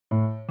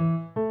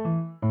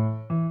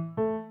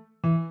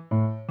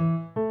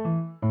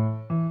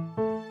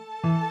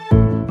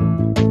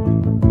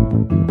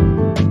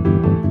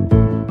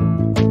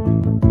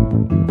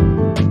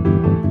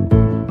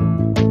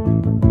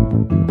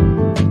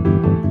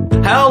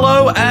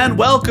Hello and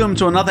welcome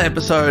to another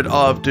episode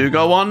of Do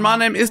Go On. My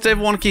name is Dave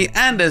Warnke,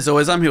 and as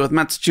always, I'm here with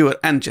Matt Stewart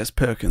and Jess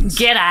Perkins.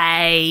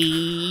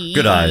 G'day.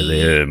 G'day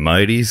there,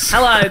 mateys.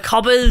 Hello,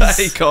 cobbers.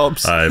 Hey,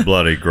 Cobbs. Hey,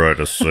 bloody great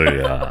to see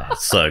you.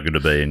 So good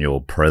to be in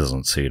your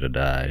presence here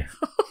today.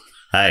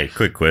 Hey,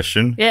 quick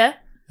question. Yeah?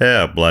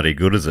 How bloody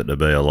good is it to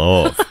be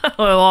alive?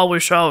 Well, I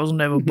wish I was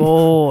never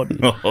born.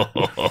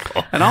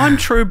 And I'm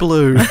True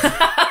Blue.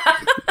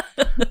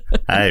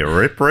 Hey,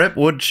 rip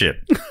wood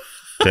chip.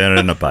 Turn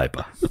it in the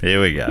paper.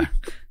 Here we go.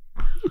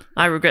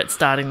 I regret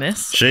starting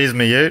this. She's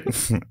me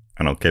ute,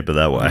 and I'll keep it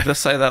that way.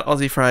 Just say that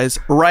Aussie phrase,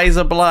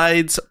 razor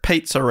blades,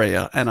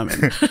 pizzeria, and I'm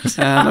in.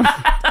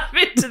 I'm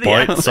into the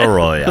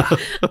Pizzeria.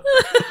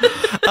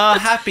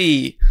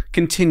 Happy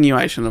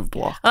continuation of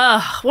Block.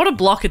 What a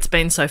block it's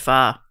been so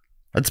far.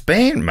 It's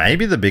been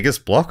maybe the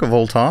biggest block of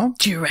all time.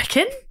 Do you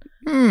reckon?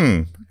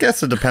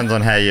 Guess it depends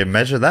on how you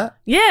measure that.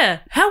 Yeah.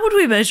 How would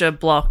we measure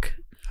block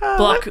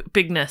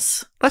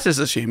bigness? Let's just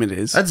assume it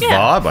is. That's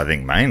vibe, I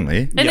think,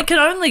 mainly. And it can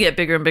only get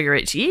bigger and bigger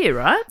each year,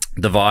 right?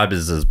 The vibe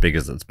is as big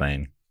as it's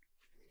been.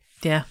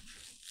 Yeah.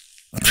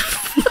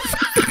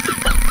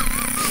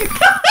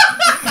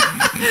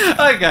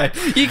 Okay,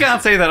 you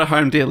can't see that at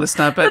home, dear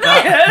listener, but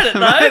I heard it, though.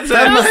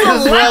 That may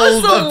as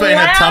well have been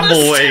a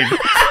tumbleweed.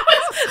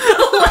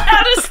 The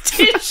loudest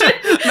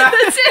tension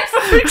that's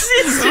ever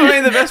existed. I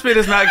mean, the best bit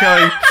is Matt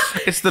going,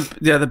 it's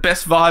the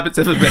best vibe it's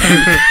ever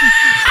been.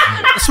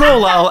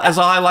 Small lull as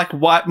I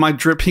wipe my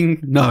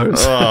dripping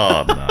nose.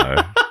 Oh, no.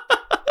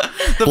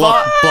 The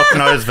Block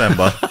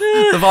November.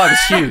 The vibe is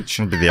huge.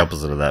 Would be the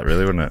opposite of that,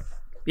 really, wouldn't it?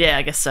 Yeah,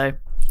 I guess so.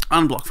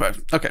 Unblock phone.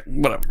 Okay,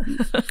 whatever.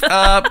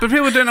 But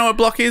people don't know what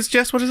Block is.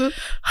 Jess, what is it?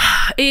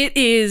 It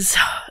is.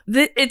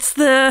 It's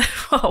the.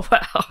 Oh,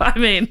 wow. I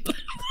mean.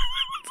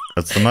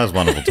 It's the most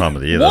wonderful time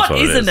of the year. What That's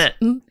what isn't it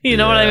is. it? You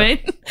know what I mean?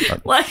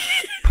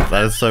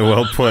 That is so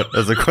well put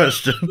as a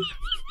question.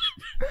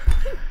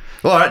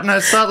 All right, no,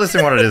 start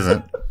listing what it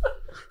isn't.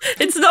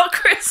 It's not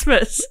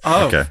Christmas.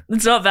 Oh. Okay.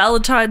 It's not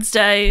Valentine's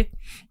Day.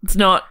 It's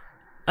not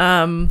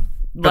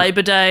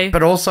Labor Day.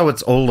 But also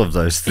it's all of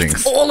those things.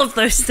 It's all of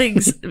those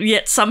things,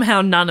 yet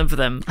somehow none of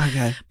them.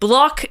 Okay.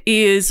 Block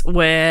is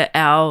where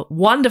our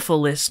wonderful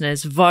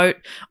listeners vote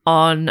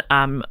on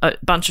a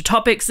bunch of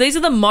topics. These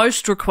are the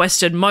most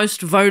requested,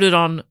 most voted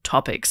on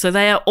topics. So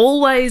they are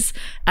always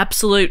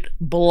absolute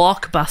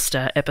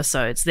blockbuster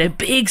episodes. They're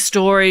big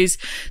stories.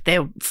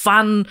 They're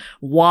fun,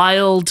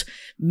 wild,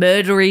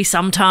 murdery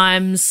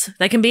sometimes.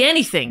 They can be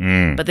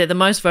anything, but they're the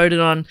most voted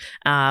on.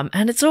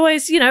 And it's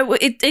always,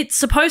 it's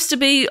supposed to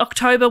be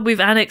October. We've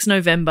annexed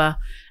November,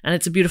 and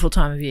it's a beautiful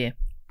time of year.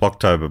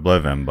 Blocktober,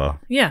 November.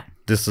 Yeah.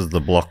 This is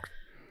the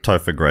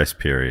Blocktober grace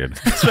period.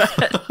 That's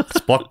right. It's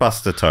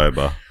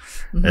Blockbuster-tober.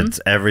 It's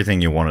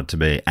everything you want it to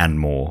be and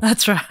more.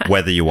 That's right.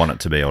 Whether you want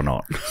it to be or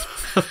not.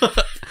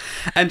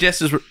 And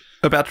Jess is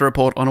about to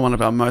report on one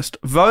of our most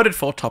voted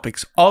for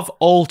topics of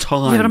all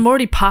time. Yeah, but I'm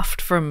already puffed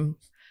from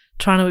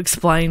trying to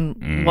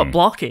explain what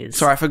Block is.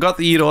 Sorry, I forgot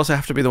that you'd also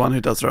have to be the one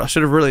who does it. I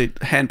should have really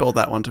handballed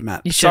that one to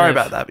Matt. You Sorry should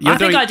have. about that. I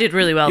think I did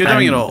really well. You're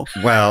doing it all.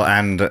 Well,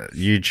 and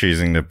you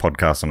choosing to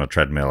podcast on a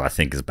treadmill, I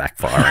think, is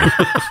backfiring.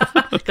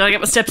 Gotta get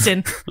my steps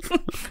in.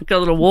 Got a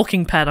little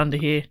walking pad under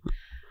here.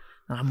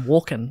 I'm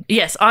walking.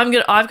 Yes, I've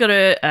got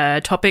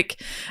a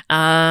topic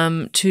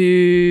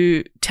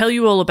to tell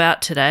you all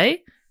about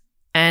today.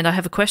 And I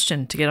have a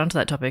question to get onto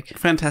that topic.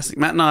 Fantastic.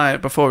 Matt and I,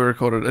 before we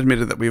recorded,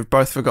 admitted that we've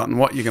both forgotten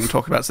what you're going to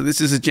talk about. So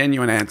this is a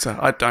genuine answer.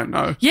 I don't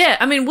know. Yeah,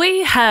 I mean,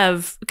 we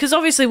have, because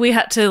obviously we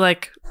had to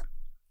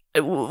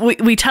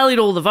we tallied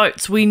all the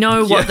votes. We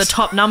know what the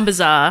top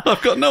numbers are.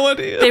 I've got no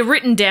idea. They're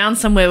written down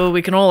somewhere where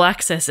we can all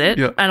access it.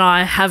 Yeah. And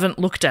I haven't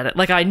looked at it.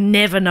 I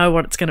never know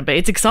what it's going to be.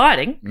 It's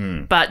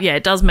exciting. But yeah,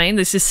 it does mean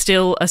this is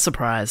still a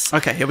surprise.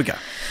 Okay, here we go.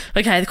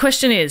 Okay, the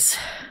question is,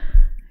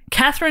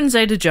 Catherine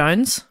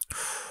Zeta-Jones,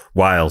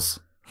 Wales.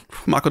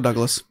 Michael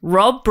Douglas.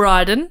 Rob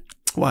Brydon,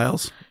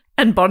 Wales.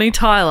 and Bonnie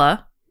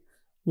Tyler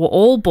were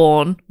all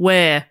born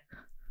where?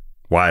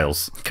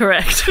 Wales.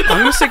 Correct. I'm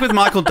going to stick with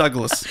Michael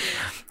Douglas.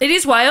 It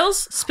is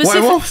Wales. Wait,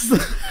 what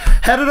was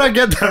how did I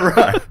get that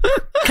right?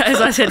 As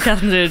I said,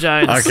 Catherine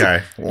Zeta-Jones.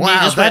 Okay.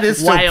 Wow, just that went is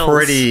still Wales.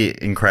 pretty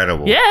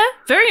incredible. Yeah,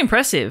 very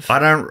impressive.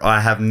 I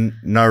have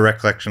no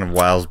recollection of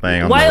Wales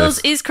being on the Wales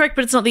list. is correct,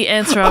 but it's not the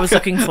answer I was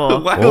looking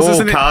for. Wales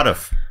isn't it?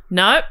 Cardiff.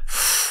 No.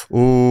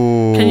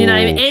 Ooh. Can you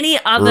name any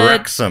other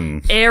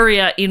Wrexham.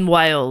 area in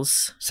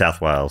Wales? South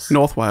Wales.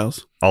 North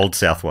Wales. Old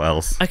South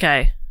Wales.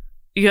 Okay.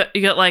 You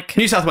got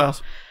New South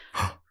Wales.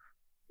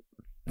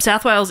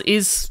 South Wales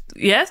is,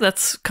 yeah,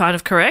 that's kind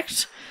of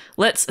correct.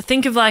 Let's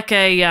think of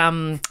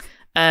a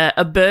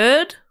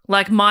bird.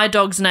 My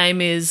dog's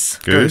name is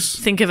Goose.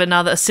 Think of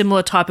a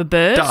similar type of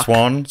bird. Duck.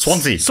 Swan.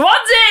 Swansea.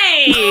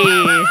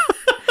 Swansea!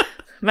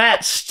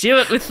 Matt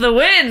Stewart with the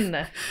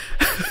win.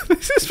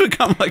 This has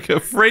become like a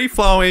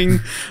free-flowing,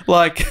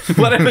 like,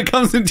 whatever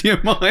comes into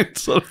your mind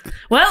sort of.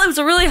 Well, it was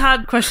a really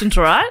hard question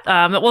to write.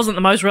 It wasn't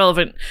the most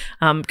relevant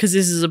because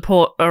this is a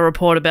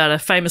report about a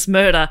famous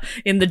murder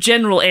in the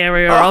general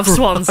area of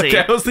Swansea.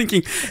 Okay, I was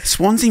thinking,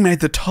 Swansea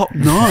made the top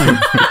 9.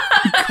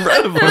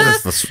 Incredible. What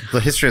is this, the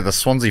history of the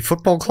Swansea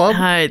Football Club?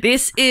 No,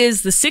 this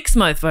is the 6th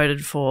most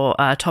voted for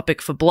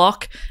topic for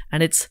Block,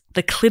 and it's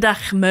the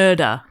Clydach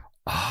murder.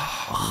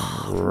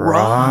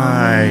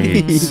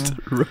 Right.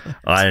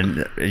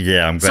 I'm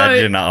glad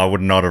you know. I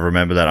would not have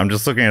remembered that. I'm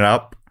just looking it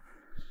up.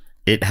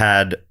 It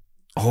had,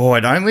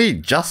 it only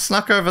just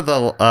snuck over the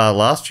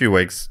last few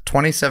weeks,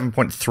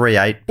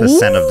 27.38%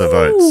 of the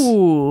votes.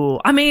 Ooh.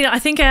 I mean, I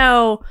think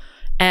our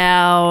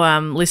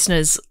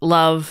listeners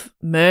love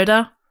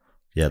murder.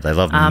 Yeah, they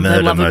love murder.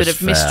 They love a bit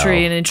most of mystery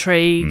foul. and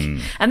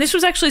intrigue. And this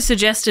was actually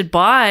suggested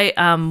by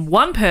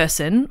one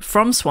person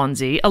from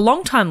Swansea, a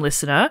long-time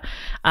listener,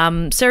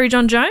 Sarah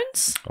John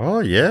Jones. Oh,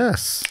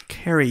 yes.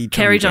 Kerry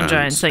John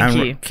Jones, thank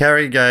you.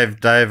 Kerry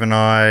gave Dave and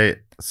I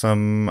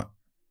some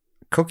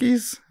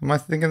cookies. Am I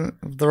thinking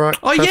of the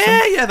right person?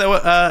 Yeah. They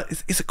were.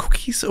 Is it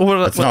cookies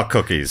or It's not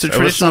cookies. It's a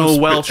traditional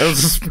Welsh.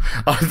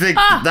 I think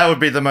that would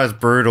be the most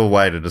brutal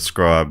way to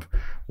describe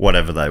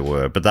whatever they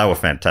were, but they were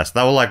fantastic.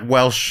 They were like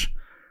Welsh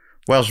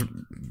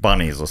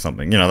bunnies or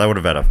something. You know, they would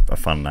have had a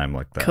fun name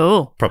like that.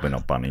 Cool. Probably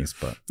not bunnies,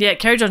 but... Yeah,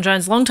 Kerry John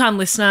Jones, long-time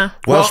listener.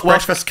 Welsh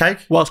breakfast cake?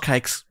 Welsh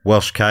cakes.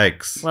 Welsh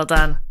cakes. Well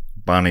done.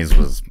 Bunnies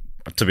was,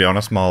 to be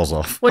honest, miles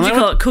off. What do you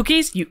call it?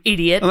 Cookies? You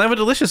idiot. And they were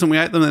delicious, and we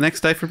ate them the next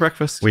day for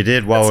breakfast. We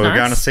did while That's we were nice.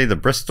 going to see the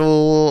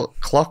Bristol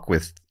clock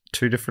with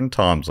 2 different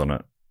times on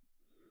it.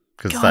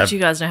 God, you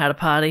guys know how to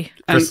party.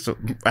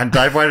 And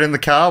Dave waited in the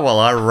car while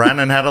I ran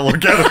and had a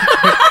look at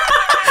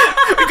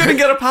it. We couldn't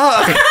get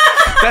apart.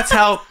 That's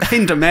how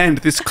in demand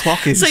this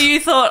clock is. So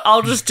you thought,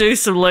 I'll just do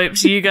some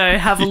loops. You go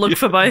have a look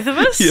for both of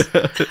us?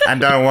 Yeah.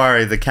 And don't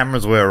worry, the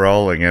cameras were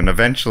rolling, and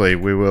eventually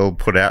we will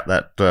put out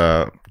that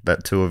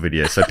tour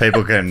video so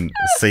people can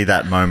see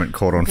that moment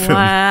caught on film.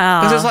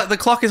 Wow. Because it's like the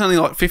clock is only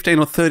like 15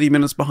 or 30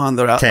 minutes behind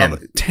the 10.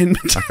 10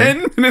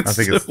 minutes.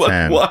 I think it's Like,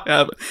 10. what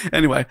happened?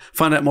 Anyway,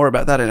 find out more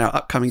about that in our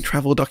upcoming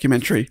travel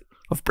documentary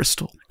of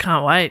Bristol.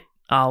 Can't wait.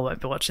 I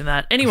won't be watching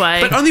that.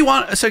 Anyway. But only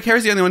one. So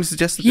Kerry's the only one who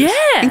suggested this.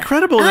 Yeah.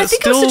 Incredible. And I That's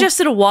think still... I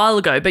suggested a while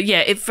ago, but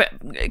yeah,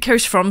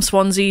 Kerry's from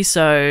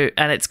Swansea,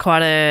 and it's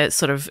quite a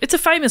sort of, it's a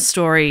famous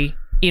story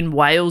in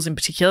Wales in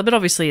particular, but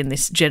obviously in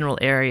this general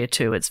area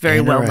too. It's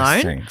very well known.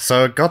 Interesting.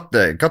 So it got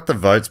the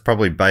votes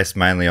probably based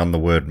mainly on the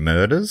word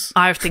murders.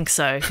 I think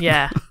so,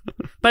 yeah.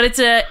 But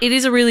it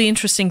is a really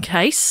interesting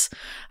case,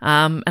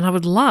 and I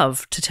would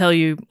love to tell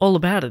you all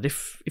about it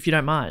if you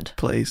don't mind.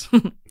 Please.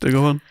 Do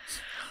go on.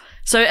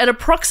 So at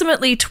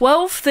approximately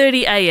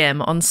 12:30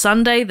 a.m. on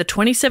Sunday, the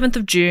 27th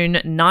of June,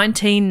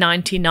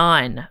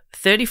 1999,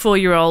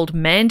 34-year-old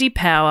Mandy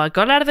Power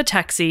got out of a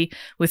taxi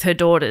with her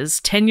daughters,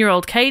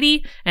 10-year-old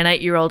Katie and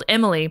 8-year-old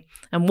Emily,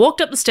 and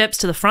walked up the steps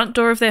to the front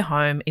door of their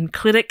home in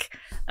Clydach,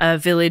 a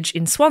village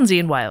in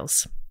Swansea in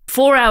Wales.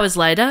 4 hours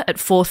later, at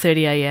 4:30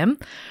 a.m.,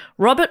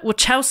 Robert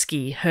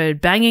Wachowski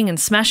heard banging and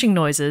smashing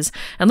noises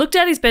and looked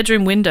out his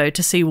bedroom window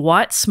to see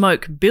white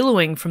smoke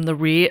billowing from the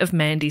rear of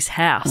Mandy's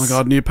house. Oh my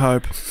God, new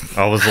Pope.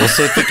 I was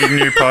also thinking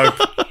new Pope.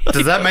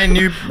 Does that mean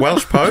new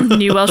Welsh Pope?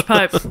 New Welsh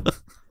Pope.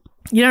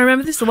 You don't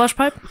remember this, the Welsh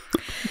Pope?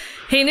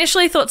 He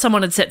initially thought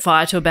someone had set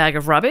fire to a bag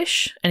of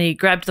rubbish, and he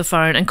grabbed the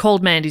phone and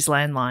called Mandy's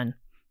landline.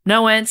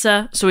 No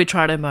answer, so he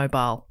tried her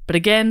mobile. But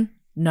again,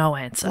 no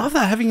answer. Love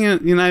that, having your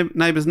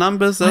neighbours'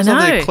 numbers. That's I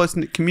like know. a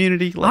close-knit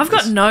community. Love I've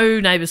got this. no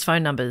neighbours'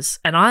 phone numbers,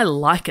 and I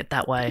like it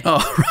that way. Oh,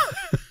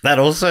 right. That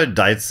also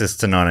dates this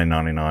to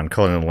 1999,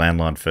 calling the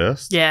landline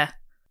first. Yeah.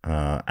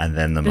 And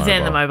then the But mobile.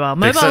 then the mobile. So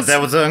Mobile's-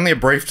 there was only a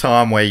brief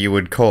time where you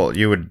would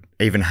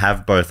even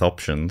have both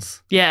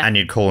options. Yeah. And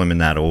you'd call him in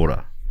that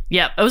order.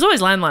 Yeah, it was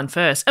always landline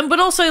first. But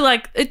also,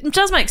 like, it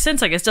does make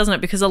sense, I guess, doesn't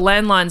it? Because a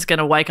landline's going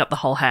to wake up the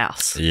whole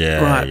house.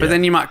 Yeah. Right, yeah. but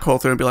then you might call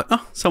through and be like,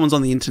 oh, someone's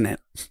on the internet.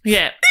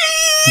 Yeah.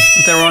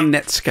 They're on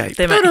Netscape.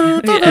 They make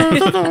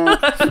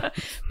yeah.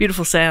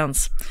 Beautiful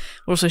sounds.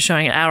 We're also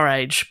showing our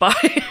age by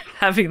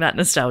having that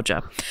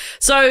nostalgia.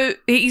 So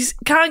he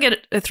can't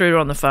get it through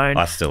on the phone.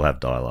 I still have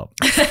dial-up.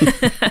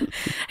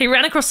 He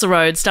ran across the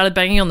road, started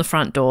banging on the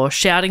front door,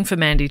 shouting for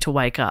Mandy to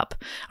wake up.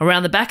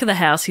 Around the back of the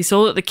house, he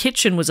saw that the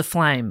kitchen was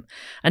aflame.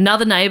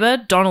 Another neighbour,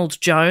 Donald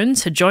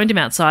Jones, had joined him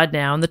outside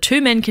now, and the two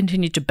men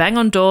continued to bang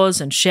on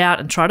doors and shout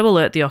and try to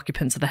alert the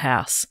occupants of the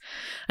house.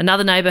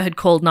 Another neighbour had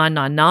called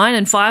 999,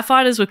 and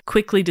firefighters were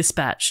quickly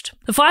dispatched.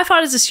 The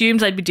firefighters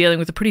assumed they'd be dealing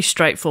with a pretty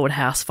straightforward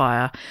house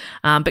fire,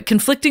 but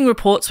conflicting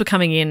reports were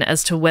coming in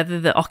as to whether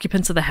the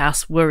occupants of the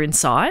house were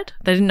inside.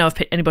 They didn't know if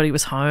anybody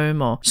was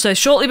home or... So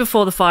shortly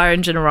before the fire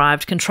engine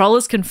arrived,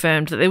 controllers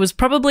confirmed that there was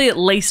probably at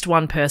least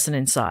one person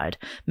inside,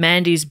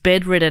 Mandy's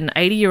bedridden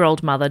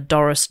 80-year-old mother,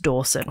 Doris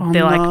Dawson. Oh,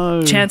 They're no.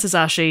 like, chances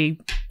are she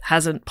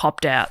hasn't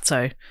popped out,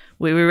 so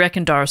we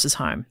reckon Doris is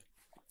home.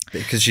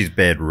 Because she's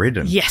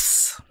bedridden.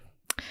 Yes.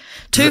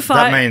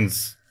 That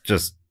means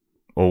just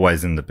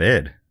always in the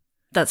bed.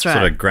 That's right.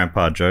 Sort of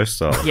Grandpa Joe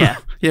style. Yeah.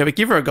 Yeah, but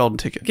give her a golden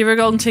ticket. Give her a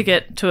golden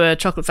ticket to a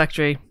chocolate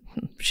factory.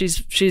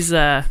 She's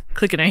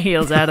clicking her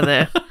heels out of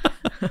there.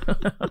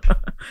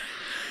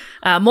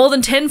 More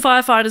than 10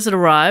 firefighters had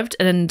arrived,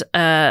 and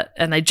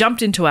they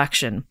jumped into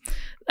action.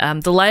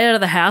 The layout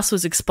of the house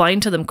was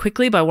explained to them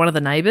quickly by one of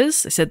the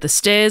neighbours. They said the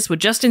stairs were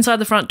just inside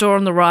the front door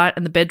on the right,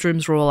 and the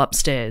bedrooms were all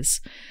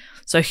upstairs.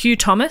 So Hugh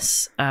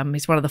Thomas,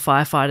 he's one of the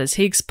firefighters.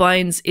 He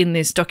explains in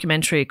this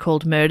documentary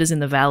called Murder in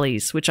the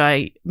Valleys, which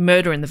I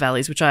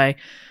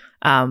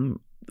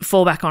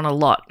fall back on a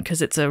lot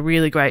because it's a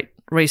really great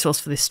resource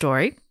for this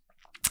story.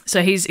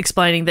 So he's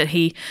explaining that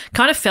he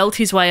kind of felt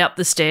his way up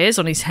the stairs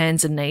on his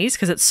hands and knees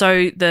because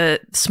the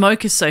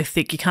smoke is so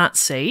thick you can't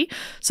see.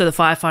 So the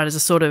firefighters are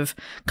sort of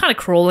kind of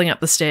crawling up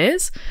the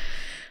stairs.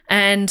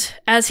 And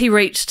as he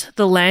reached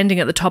the landing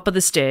at the top of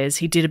the stairs,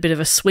 he did a bit of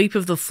a sweep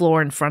of the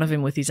floor in front of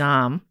him with his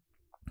arm,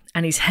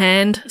 and his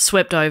hand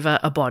swept over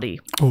a body.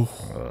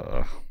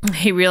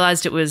 He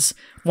realised it was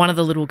one of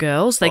the little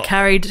girls. They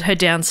carried her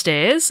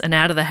downstairs and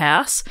out of the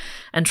house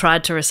and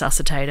tried to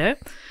resuscitate her.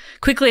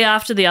 Quickly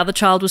after, the other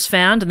child was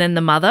found and then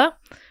the mother.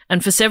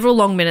 And for several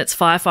long minutes,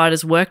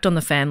 firefighters worked on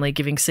the family,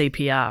 giving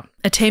CPR.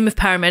 A team of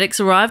paramedics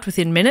arrived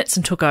within minutes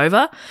and took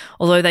over,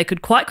 although they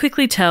could quite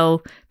quickly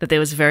tell that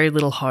there was very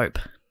little hope.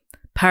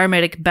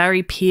 Paramedic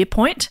Barry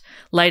Pierpoint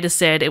later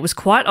said it was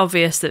quite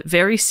obvious that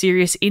very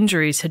serious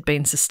injuries had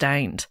been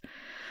sustained.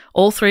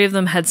 All three of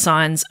them had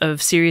signs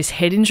of serious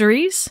head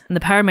injuries, and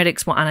the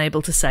paramedics were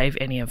unable to save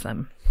any of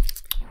them.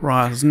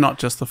 Right, it's not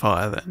just the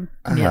fire then.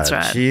 Yeah, that's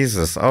right.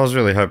 Jesus, I was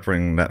really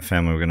hoping that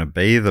family were going to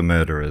be the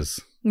murderers.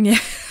 Yeah,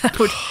 that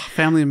would,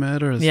 Family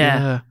murderers.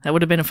 Yeah. that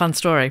would have been a fun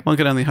story. One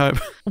could only hope.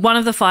 One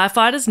of the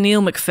firefighters,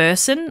 Neil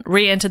McPherson,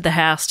 re-entered the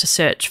house to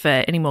search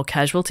for any more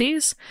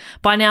casualties.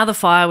 By now, the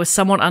fire was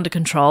somewhat under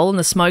control and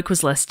the smoke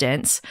was less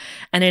dense.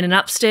 And in an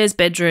upstairs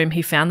bedroom,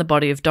 he found the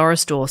body of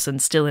Doris Dawson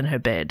still in her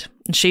bed.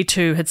 And she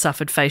too had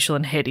suffered facial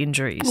and head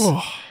injuries.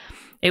 Oh.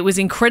 It was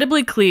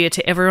incredibly clear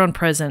to everyone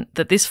present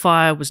that this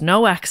fire was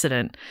no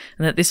accident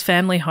and that this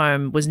family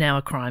home was now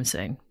a crime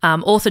scene.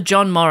 Author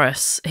John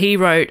Morris, he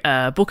wrote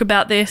a book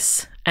about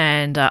this,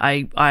 and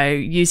I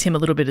use him a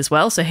little bit as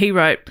well. So he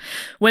wrote,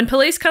 when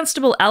Police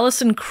Constable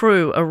Alison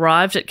Crew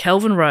arrived at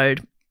Kelvin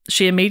Road,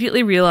 she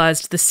immediately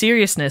realised the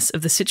seriousness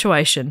of the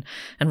situation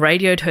and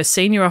radioed her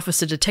senior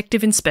officer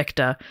detective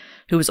inspector,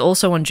 who was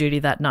also on duty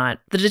that night.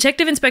 The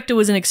detective inspector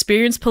was an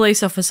experienced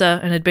police officer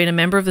and had been a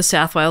member of the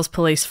South Wales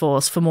Police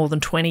Force for more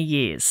than 20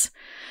 years.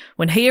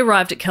 When he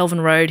arrived at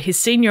Kelvin Road, his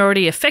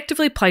seniority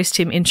effectively placed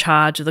him in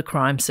charge of the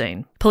crime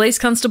scene. Police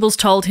constables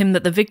told him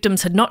that the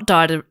victims had not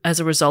died as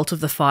a result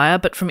of the fire,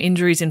 but from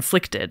injuries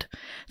inflicted.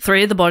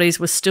 3 of the bodies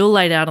were still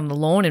laid out on the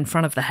lawn in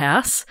front of the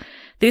house.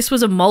 This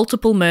was a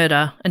multiple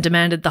murder and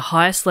demanded the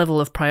highest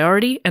level of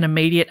priority and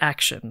immediate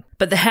action.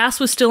 But the house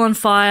was still on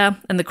fire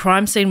and the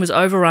crime scene was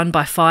overrun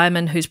by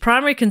firemen whose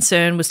primary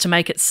concern was to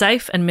make it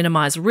safe and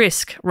minimise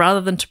risk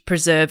rather than to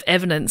preserve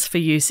evidence for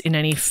use in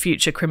any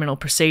future criminal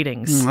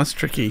proceedings. That's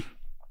tricky.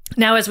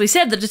 Now, as we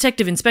said, the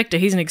detective inspector,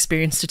 he's an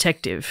experienced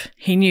detective.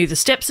 He knew the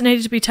steps that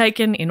needed to be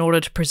taken in order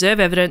to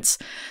preserve evidence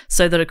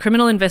so that a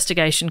criminal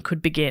investigation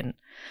could begin.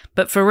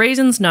 But for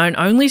reasons known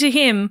only to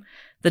him,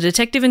 the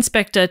detective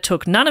inspector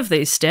took none of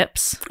these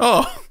steps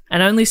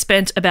and only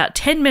spent about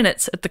 10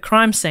 minutes at the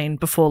crime scene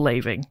before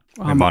leaving.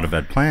 They might have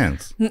had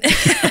plans.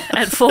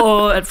 At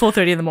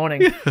 4:30 in the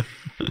morning.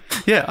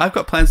 Yeah, I've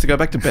got plans to go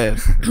back to bed.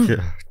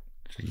 Yeah.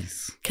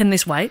 Jeez. Can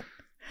this wait?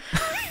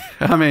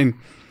 I mean,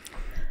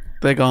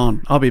 they're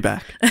gone. I'll be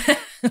back.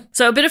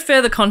 So a bit of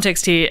further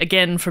context here,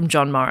 again from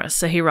John Morris.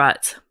 So he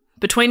writes,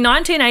 between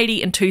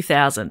 1980 and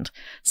 2000,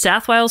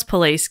 South Wales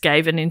Police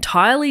gave an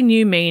entirely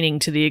new meaning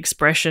to the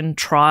expression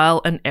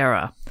trial and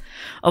error.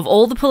 Of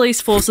all the police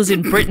forces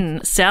in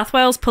Britain, South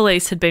Wales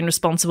Police had been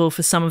responsible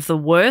for some of the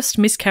worst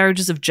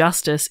miscarriages of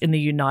justice in the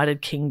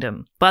United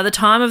Kingdom. By the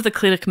time of the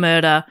Clydach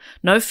murder,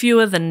 no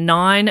fewer than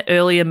 9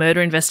 earlier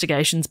murder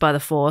investigations by the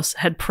force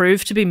had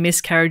proved to be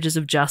miscarriages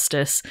of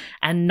justice,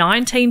 and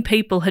 19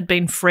 people had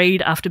been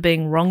freed after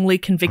being wrongly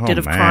convicted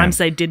of crimes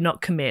they did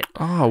not commit.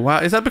 Oh, wow.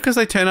 Is that because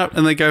they turn up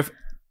and they go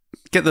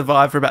get the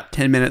vibe for about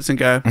 10 minutes and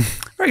go, I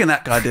reckon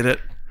that guy did it.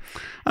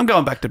 I'm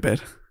going back to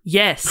bed.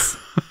 Yes.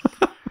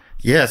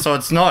 Yeah, so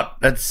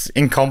it's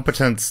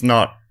incompetence,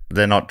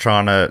 they're not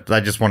trying to,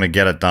 they just want to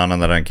get it done and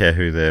they don't care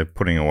who they're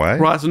putting away.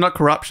 Right, so not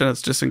corruption,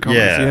 it's just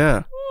incompetence.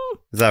 Yeah.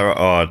 Is that right?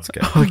 Oh, it's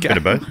good. Okay. Bit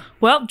of both.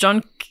 Well,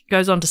 John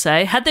goes on to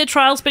say, had their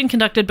trials been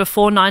conducted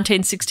before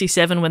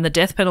 1967 when the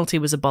death penalty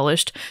was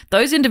abolished,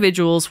 those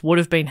individuals would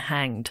have been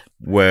hanged.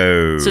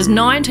 Whoa. So there's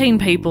 19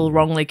 people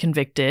wrongly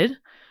convicted.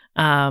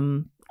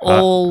 Hard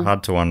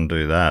to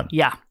undo that.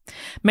 Yeah.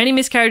 Many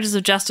miscarriages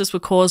of justice were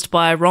caused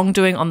by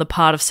wrongdoing on the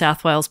part of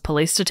South Wales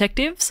police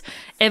detectives.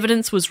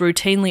 Evidence was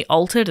routinely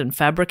altered and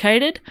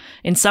fabricated.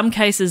 In some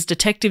cases,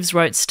 detectives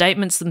wrote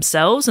statements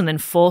themselves and then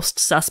forced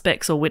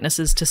suspects or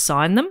witnesses to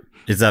sign them.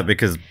 Is that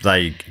because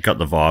they got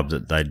the vibe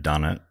that they'd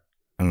done it?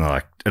 And they're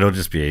like, It'll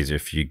just be easier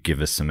if you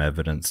give us some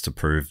evidence to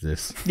prove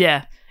this.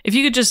 Yeah. If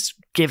you could just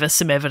give us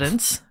some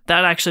evidence,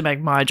 that'd actually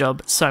make my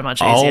job so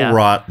much easier. I'll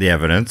write the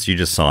evidence. You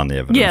just sign the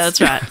evidence. Yeah, that's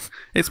right.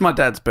 It's my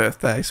dad's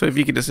birthday, so if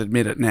you could just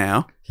admit it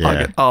now,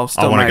 Yeah. I'll I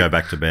still want to make- go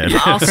back to bed.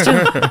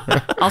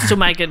 I'll still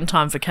make it in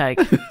time for cake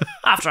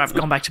after I've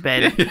gone back to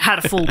bed, had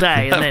a full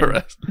day, and then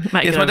make It's it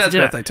my over for dad's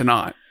dinner. birthday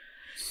tonight.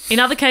 In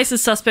other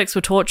cases, suspects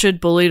were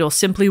tortured, bullied, or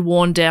simply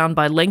worn down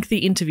by lengthy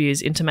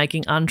interviews into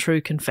making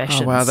untrue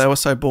confessions. Oh, wow. They were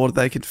so bored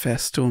they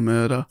confessed to a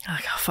murder.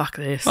 Like, oh, fuck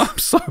this. I'm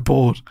so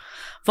bored.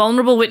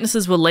 Vulnerable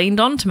witnesses were leaned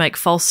on to make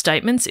false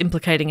statements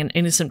implicating an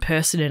innocent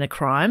person in a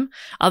crime.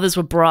 Others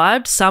were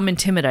bribed, some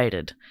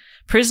intimidated.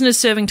 Prisoners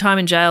serving time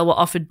in jail were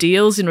offered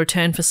deals in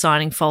return for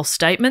signing false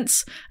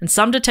statements, and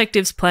some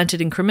detectives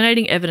planted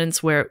incriminating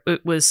evidence where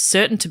it was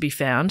certain to be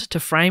found to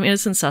frame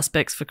innocent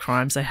suspects for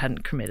crimes they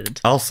hadn't committed.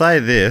 I'll say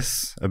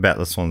this about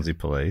the Swansea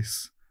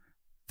police.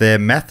 Their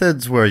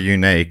methods were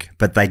unique,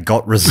 but they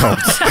got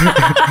results.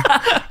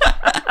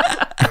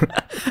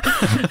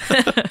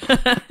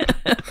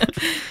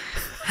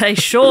 They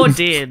sure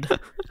did.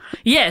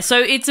 Yeah, so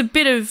it is a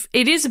bit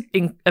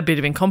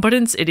of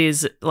incompetence. It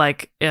is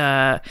like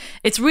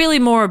it's really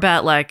more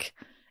about like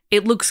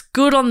it looks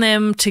good on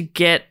them to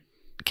get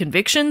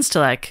convictions, to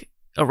like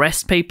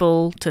arrest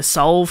people, to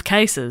solve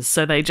cases.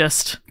 So they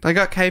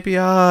got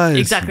KPIs.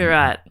 exactly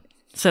right.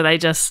 So they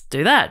just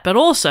do that. But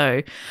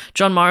also,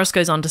 John Morris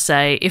goes on to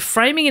say, if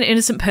framing an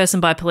innocent person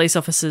by police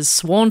officers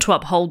sworn to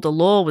uphold the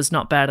law was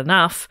not bad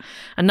enough,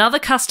 another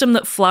custom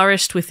that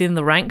flourished within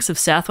the ranks of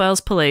South Wales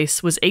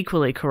police was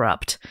equally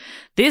corrupt.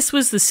 This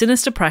was the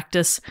sinister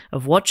practice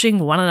of watching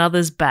one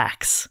another's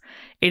backs.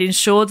 It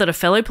ensured that a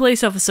fellow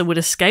police officer would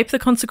escape the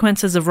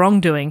consequences of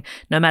wrongdoing,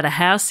 no matter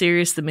how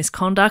serious the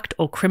misconduct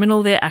or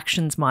criminal their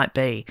actions might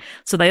be.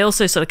 So they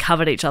also sort of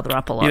covered each other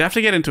up a lot. You'd have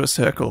to get into a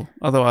circle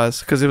otherwise,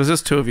 because it was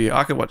just two of you.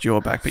 I could watch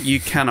your back, but you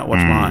cannot watch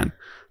mine.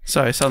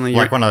 So suddenly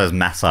Like one of those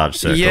massage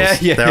circles.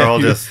 Yeah. They're all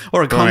just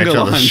Or a on each conga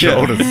other's line,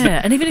 shoulders. Yeah,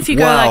 and even if you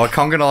go Wow, like, a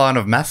conga line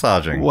of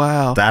massaging.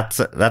 Wow.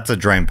 That's a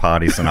dream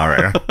party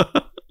scenario.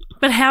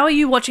 but how are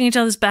you watching each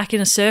other's back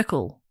in a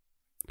circle?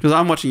 Because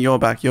I'm watching your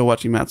back, you're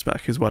watching Matt's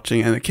back, who's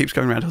watching, and it keeps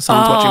going around till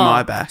someone's watching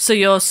my back. So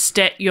you're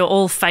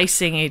all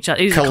facing each other.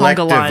 It's a conga line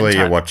Collectively,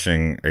 you're type.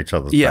 watching each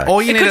other's Yeah, back.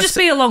 or you It need could to just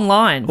be a long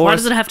line. or Why a-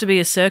 does it have to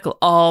be a circle?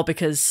 Oh,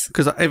 because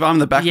because if I'm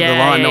the back of the Yeah,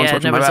 line, no one's yeah,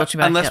 watching my nobody's back. watching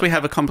back, Unless yep. we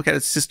have a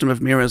complicated system of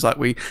mirrors, like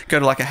we go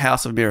to like a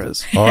house of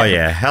mirrors. Oh,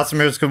 yeah. House of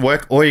Mirrors could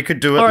work. Or you could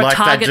do it or a like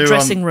target they do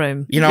dressing on,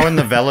 room. You know, in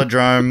the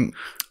velodrome,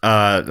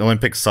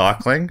 Olympic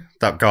cycling,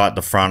 that guy at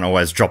the front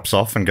always drops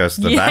off and goes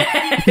to the back.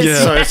 Yeah.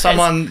 So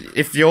someone,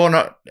 if you're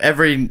not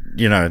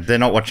they're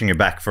not watching your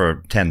back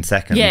for 10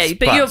 seconds. Yeah,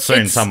 but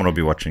soon someone will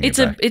be watching your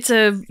back.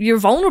 You're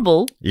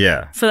vulnerable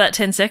Yeah. for that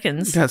 10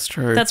 seconds. That's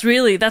true.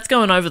 That's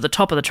going over the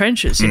top of the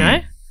trenches, you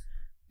know?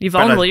 You're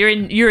vulnerable.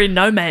 You're in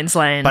no man's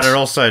land. But it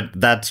also,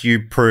 that's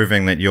you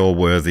proving that you're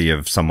worthy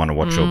of someone to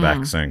watch your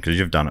back soon because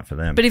you've done it for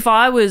them. But if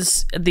I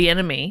was the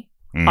enemy,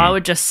 I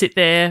would just sit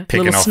there,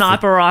 Picking little off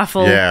sniper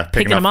rifle,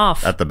 picking them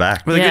off. at the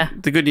back. But Yeah.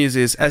 the good news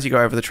is, as you go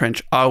over the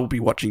trench, I will be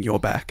watching your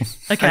back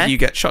Okay. as you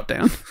get shot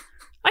down.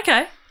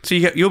 Okay. So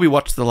you'll be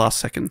watched to the last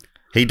second.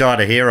 He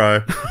died a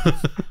hero.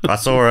 I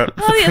saw it.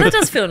 Oh, yeah, that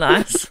does feel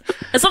nice.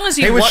 As long as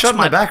you He was watch shot in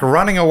the back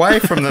running away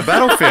from the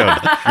battlefield.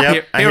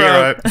 Yep, a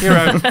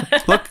Hero.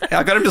 Look,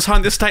 I got him to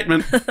sign this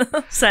statement.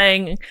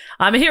 saying,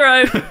 I'm a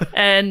hero,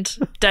 and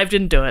Dave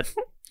didn't do it.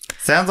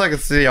 Sounds like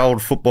it's the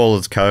old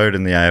footballers' code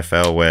in the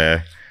AFL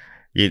where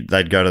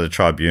they'd go to the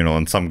tribunal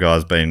and some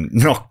guy's been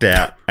knocked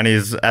out and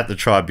he's at the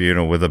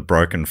tribunal with a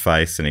broken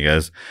face and he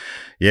goes,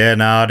 yeah,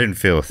 no, I didn't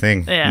feel a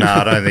thing. Yeah. No,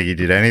 I don't think he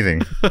did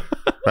anything.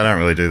 They don't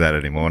really do that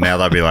anymore. Now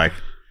they'll be like,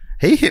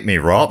 he hit me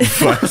right in the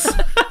face.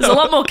 There's a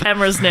lot more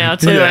cameras now,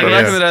 too. Yeah, I Back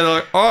guess. in the day, they're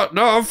like, oh,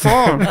 no, I'm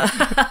fine.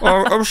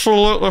 I'm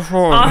absolutely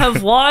fine. I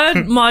have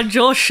wired my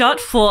jaw shut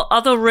for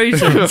other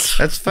reasons.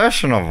 It's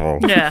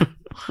fashionable. Yeah.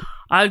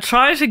 I'm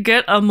trying to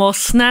get a more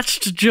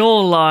snatched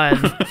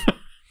jawline.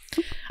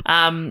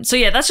 So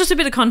yeah, that's just a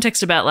bit of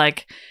context about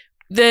like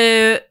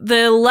the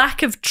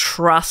lack of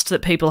trust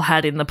that people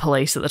had in the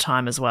police at the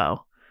time as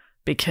well.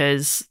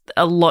 Because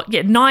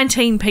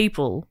 19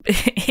 people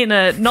in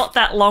a not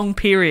that long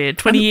period,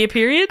 20-year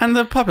period. And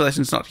the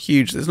population's not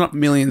huge. There's not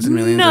millions and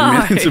millions No.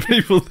 and millions of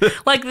people there.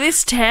 Like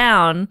this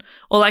town,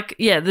 or like,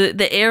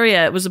 the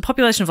area, it was a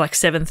population of like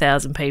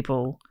 7,000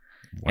 people.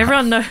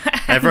 Wow.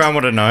 Everyone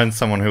would have known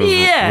someone who was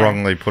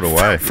wrongly put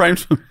away.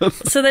 Frames.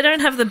 So they don't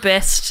have the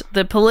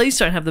police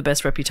don't have the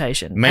best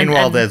reputation.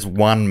 Meanwhile, And there's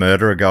one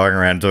murderer going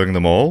around doing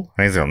them all.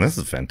 And he's going, this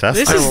is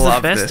fantastic. this is the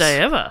love best this. day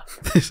ever.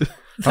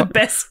 The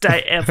best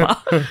day ever.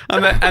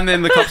 And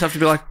then the cops have to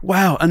be like,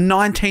 wow, a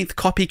 19th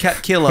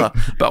copycat killer,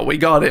 but we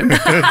got him.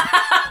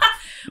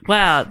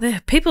 Wow,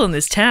 the people in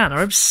this town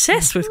are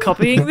obsessed with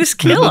copying this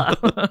killer.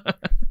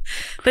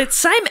 The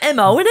same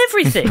MO and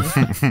everything.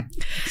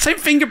 Same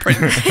fingerprint.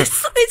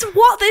 It's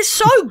what? They're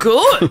so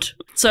good.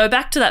 So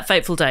back to that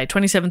fateful day,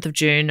 27th of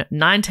June,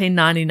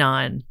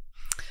 1999.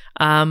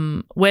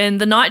 When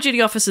the night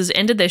duty officers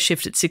ended their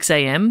shift at 6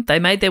 a.m, they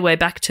made their way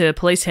back to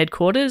police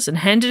headquarters and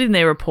handed in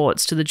their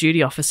reports to the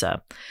duty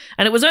officer.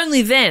 And it was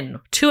only then,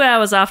 2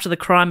 hours after the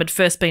crime had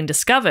first been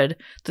discovered,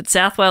 that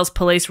South Wales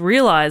police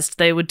realised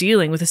they were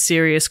dealing with a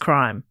serious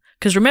crime.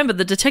 Because remember,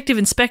 the detective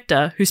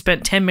inspector, who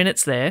spent 10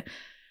 minutes there,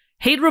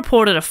 he'd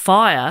reported a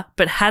fire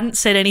but hadn't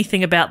said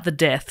anything about the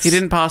deaths. He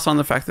didn't pass on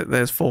the fact that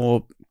there's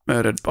 4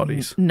 murdered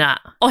bodies. Nah.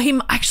 Or he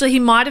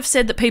might have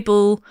said that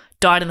people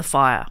died in the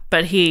fire,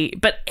 but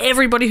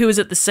everybody who was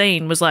at the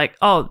scene was like,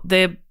 oh,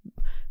 they've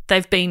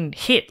been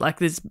hit, like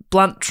there's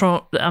blunt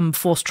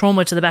force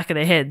trauma to the back of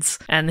their heads.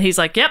 And he's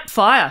like, yep,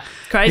 fire.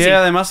 Crazy.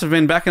 Yeah, they must have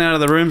been backing out of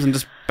the rooms and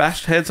just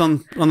bashed heads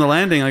on the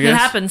landing, I guess. It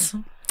happens.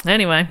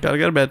 Anyway. Gotta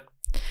go to bed.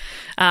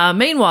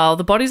 Meanwhile,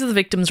 the bodies of the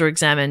victims were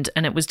examined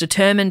and it was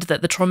determined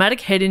that the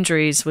traumatic head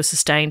injuries were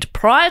sustained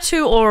prior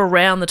to or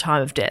around the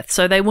time of death,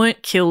 so they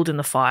weren't killed in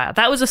the fire.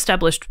 That was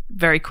established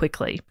very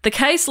quickly. The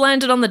case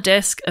landed on the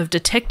desk of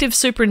Detective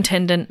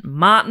Superintendent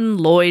Martin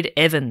Lloyd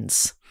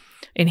Evans.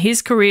 In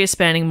his career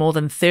spanning more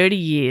than 30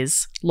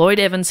 years, Lloyd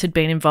Evans had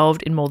been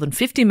involved in more than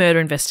 50 murder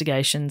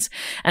investigations,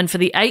 and for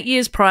the 8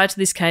 years prior to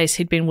this case,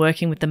 he'd been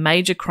working with the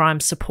Major Crime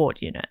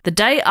Support Unit. The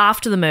day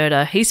after the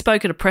murder, he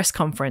spoke at a press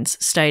conference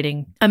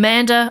stating,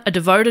 "Amanda, a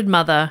devoted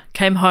mother,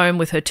 came home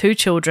with her 2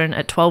 children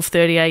at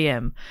 12:30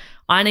 a.m.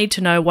 I need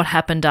to know what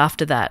happened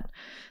after that.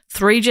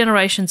 3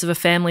 generations of a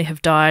family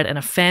have died and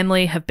a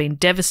family have been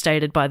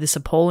devastated by this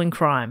appalling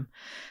crime.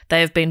 They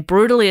have been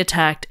brutally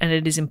attacked and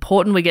it is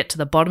important we get to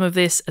the bottom of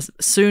this as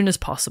soon as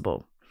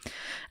possible."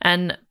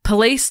 And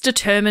police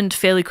determined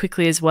fairly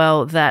quickly as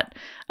well that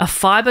a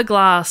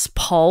fiberglass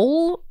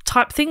pole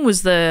type thing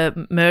was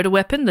the murder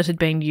weapon that had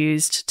been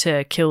used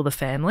to kill the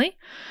family.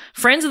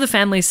 Friends of the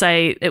family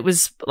say it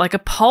was like a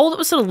pole that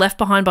was sort of left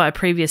behind by a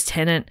previous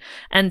tenant,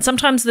 and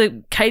sometimes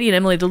Katie and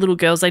Emily, the little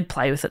girls, they'd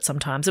play with it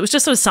sometimes. It was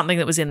just sort of something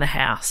that was in the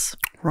house.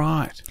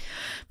 Right.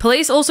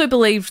 Police also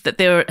believed that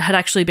there had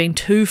actually been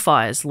 2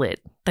 fires lit.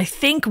 They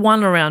think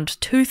one around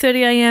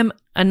 2:30 a.m,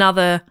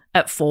 another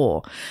at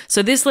 4.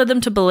 So this led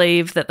them to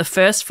believe that the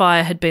first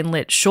fire had been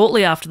lit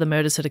shortly after the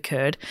murders had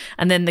occurred,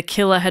 and then the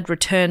killer had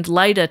returned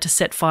later to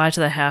set fire to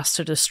the house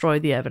to destroy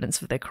the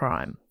evidence of their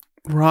crime.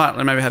 Right.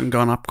 They maybe hadn't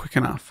gone up quick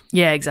enough.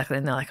 Yeah, exactly.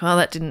 And they're like, well,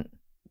 that didn't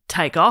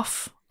take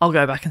off. I'll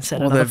go back and set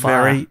Or another they're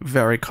fire. very,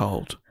 very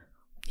cold.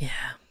 Yeah.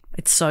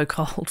 It's so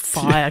cold.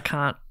 Fire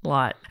can't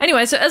light.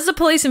 Anyway, so as the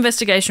police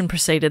investigation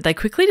proceeded, they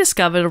quickly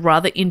discovered a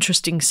rather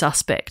interesting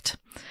suspect.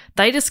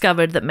 They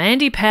discovered that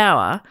Mandy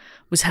Power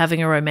was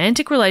having a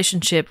romantic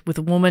relationship with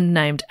a woman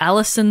named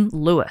Alison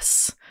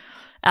Lewis.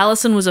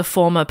 Alison was a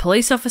former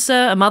police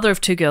officer, a mother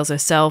of 2 girls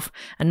herself,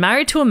 and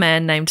married to a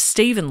man named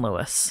Stephen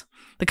Lewis.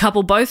 The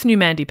couple both knew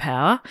Mandy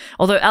Power,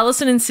 although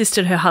Alison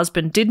insisted her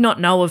husband did not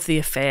know of the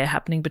affair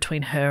happening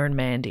between her and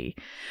Mandy.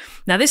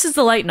 Now, this is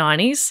the late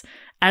 90s.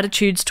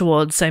 Attitudes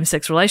towards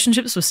same-sex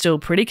relationships were still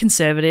pretty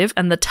conservative,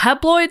 and the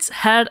tabloids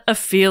had a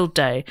field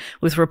day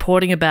with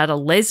reporting about a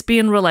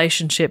lesbian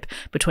relationship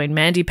between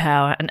Mandy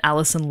Power and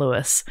Alison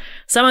Lewis.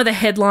 Some of the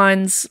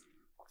headlines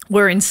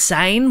were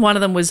insane. One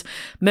of them was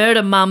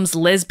 "Murder Mum's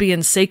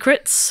Lesbian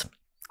Secrets."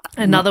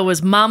 Another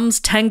was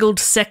 "Mum's Tangled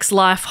Sex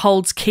Life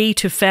Holds Key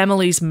to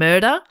Family's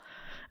Murder."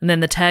 And then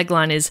the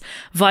tagline is,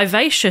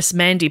 "Vivacious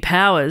Mandy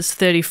Powers,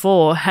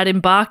 34, had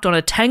embarked on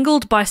a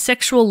tangled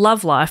bisexual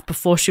love life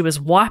before she was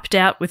wiped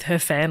out with her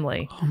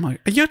family." Oh my!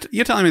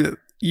 You're telling me that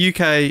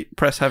UK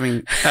press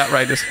having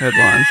outrageous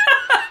headlines?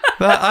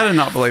 I do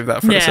not believe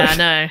that for a second. Yeah,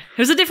 I know. It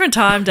was a different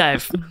time,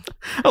 Dave.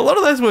 A lot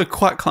of those were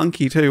quite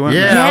clunky too, weren't they?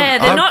 Yeah,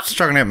 they're I'm not-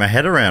 struggling to get my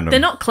head around them. They're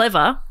not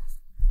clever.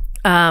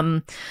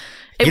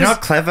 You're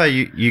not clever,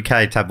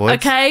 UK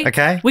tabloids.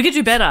 Okay. We could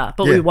do better,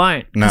 but Yeah. we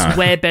won't. No. Because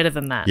we're better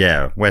than that.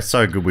 Yeah, we're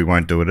so good we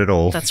won't do it at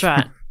all. That's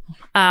right.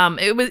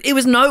 It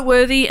was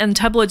noteworthy, and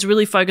tabloids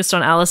really focused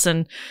on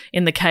Alison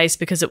in the case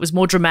because it was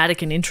more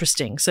dramatic and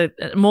interesting. So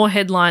more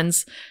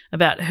headlines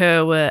about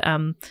her were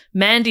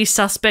 "Mandy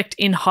suspect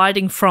in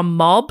hiding from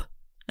mob,"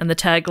 and the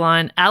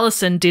tagline,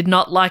 "Alison did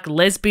not like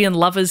lesbian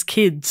lovers'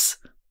 kids."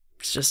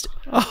 It's just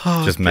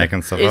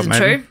making stuff up, isn't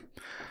maybe. true.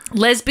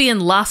 "Lesbian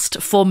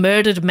lust for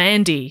murdered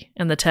Mandy,"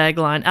 and the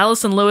tagline,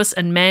 "Alison Lewis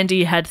and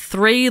Mandy had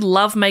 3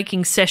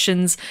 lovemaking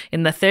sessions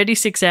in the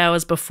 36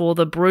 hours before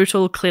the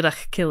brutal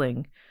Clydach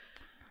killing."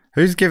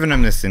 Who's giving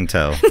him this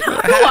intel?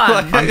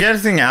 One. I'm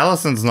guessing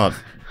Alison's not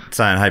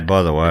saying, "Hey,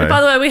 by the way." By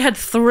the way, we had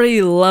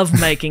 3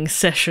 lovemaking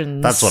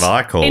sessions. That's what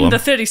I call in them. the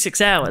 36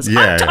 hours.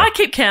 Yeah. I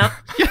keep count.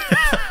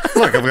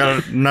 Look, I've got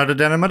it noted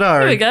down in my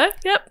diary. There we go.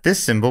 Yep.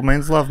 This symbol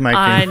means lovemaking.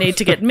 I need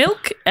to get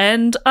milk,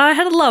 and I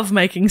had a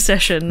lovemaking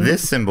session.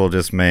 This symbol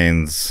just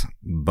means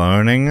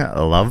boning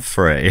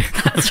love-free.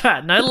 That's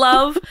right. No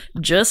love,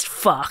 just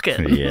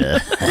fucking. Yeah.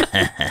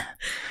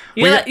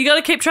 You got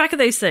to keep track of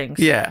these things.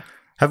 Yeah.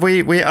 Have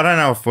we I don't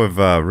know if we've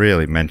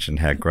really mentioned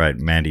how great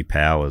Mandy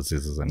Powers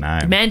is as a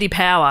name. Mandy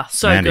Power,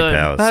 so Mandy good.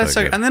 Powers, That's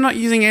so so, good. and they're not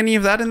using any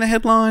of that in the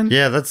headline.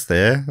 Yeah, that's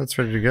there. That's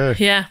ready to go.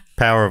 Yeah,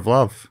 Power of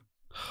love.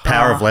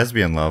 Power of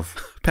lesbian love.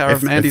 Power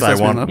of Mandy's they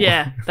lesbian want- love.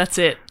 yeah, that's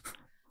it.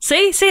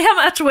 See how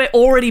much we're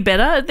already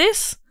better at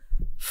this?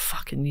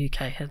 Fucking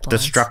UK headlines.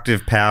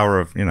 Destructive power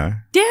of,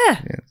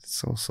 Yeah.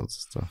 it's all sorts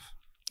of stuff.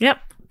 Yep.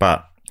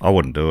 But I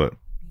wouldn't do it.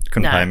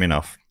 Couldn't No. pay me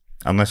enough.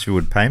 Unless you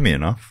would pay me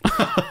enough.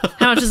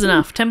 How much is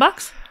enough?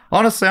 $10?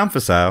 Honestly, I'm for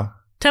sale.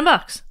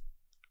 $10?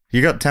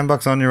 You got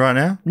 $10 on you right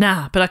now?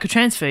 Nah, but I could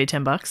transfer you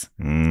 $10.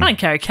 I don't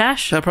carry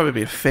cash. That'd probably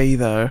be a fee,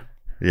 though.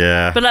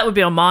 Yeah. But that would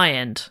be on my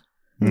end.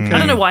 I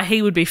don't know why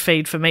he would be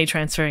feed for me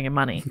transferring him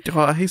money.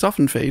 Oh, he's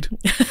often feed.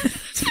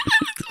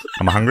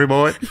 I'm a hungry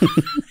boy.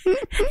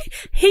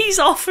 He's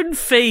often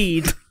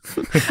feed.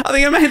 I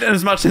think it made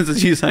as much sense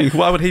as you saying,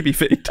 why would he be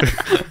feed?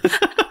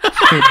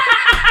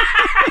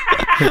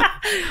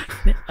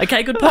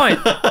 Okay, good point.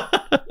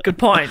 Good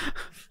point.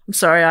 I'm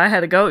sorry I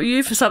had to go at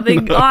you for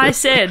something I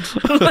said.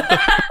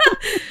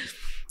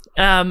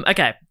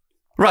 Okay.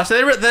 Right,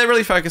 so they're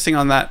really focusing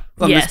on that,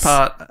 on Yes. this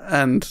part,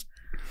 and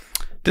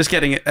just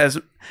getting it as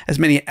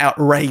many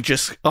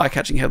outrageous,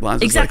 eye-catching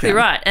headlines Exactly as they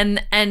can.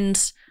 right.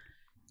 And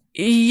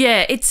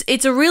yeah,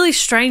 it's a really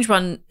strange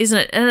one, isn't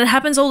it? And it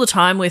happens all the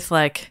time with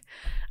like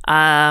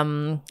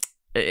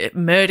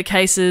murder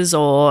cases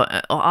or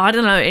I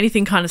don't know,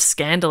 anything kind of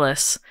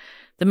scandalous.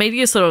 The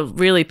media sort of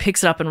really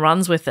picks it up and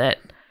runs with it.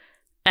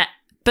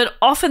 But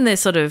often they're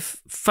sort of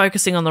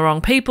focusing on the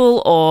wrong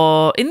people,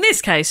 or in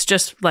this case,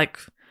 just like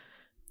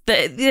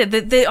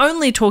they're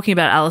only talking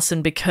about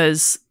Alison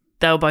because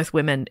they were both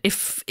women.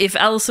 If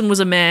Alison was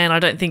a man, I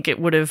don't think it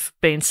would have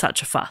been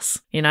such a fuss,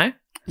 you know?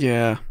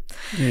 Yeah,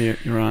 you're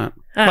right.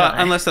 I don't But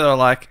know. unless they were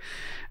like,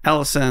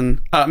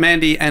 Alison,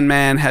 Mandy and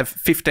Man have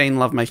 15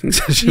 lovemaking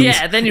sessions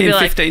Yeah, then you'd in be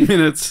like- 15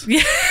 minutes.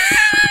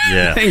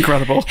 Yeah.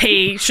 Incredible.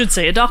 He should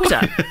see a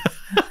doctor.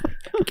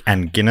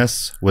 And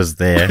Guinness was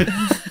there.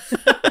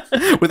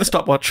 With a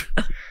stopwatch.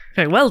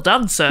 Okay, well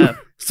done, sir.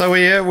 So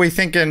we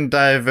thinking,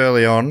 Dave,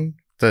 early on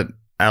that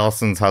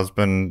Alison's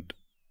husband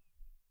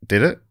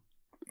did it?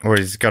 Or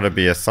he's got to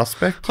be a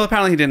suspect? Well,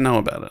 apparently he didn't know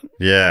about it.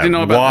 Yeah. Didn't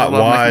know about the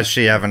why lovemaking. is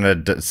she having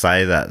to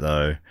say that,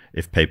 though,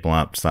 if people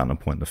aren't starting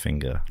to point the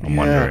finger? I'm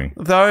wondering.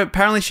 Though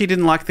apparently she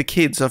didn't like the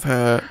kids of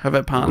her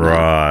partner.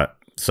 Right.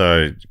 So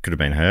it could have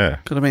been her.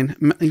 Could have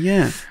been,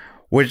 yeah.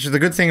 Which the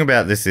good thing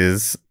about this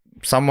is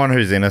someone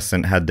who's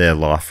innocent had their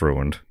life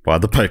ruined by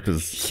the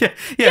papers. Yeah.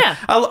 Yeah.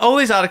 All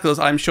these articles,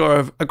 I'm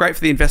sure, are great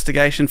for the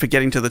investigation, for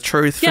getting to the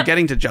truth, for Yep.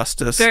 getting to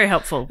justice. Very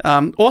helpful.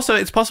 Also,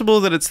 it's possible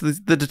that it's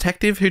the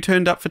detective who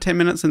turned up for 10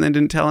 minutes and then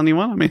didn't tell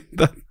anyone. I mean,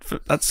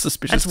 that's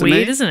suspicious That's to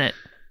weird, me. isn't it?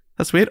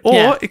 That's weird. Or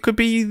Yeah. it could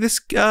be this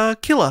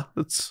killer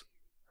that's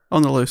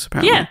on the loose,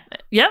 apparently. Yeah.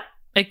 Yep.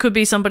 It could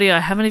be somebody I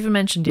haven't even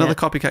mentioned yet. Another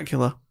copycat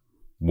killer.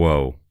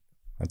 Whoa.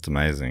 That's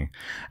amazing.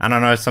 And I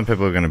know some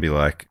people are going to be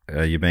like,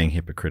 you're being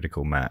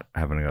hypocritical, Matt,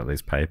 haven't got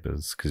these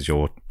papers because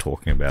you're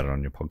talking about it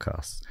on your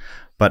podcast.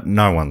 But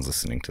no one's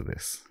listening to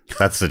this.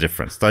 That's the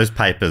difference. Those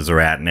papers are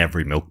out in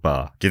every milk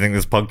bar. Do you think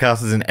this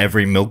podcast is in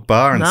every milk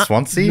bar in No.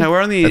 Swansea? No,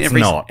 we're only in It's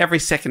not. every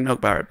second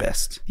milk bar at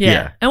best. Yeah.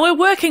 Yeah. And we're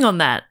working on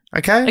that.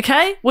 Okay.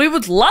 Okay? We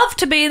would love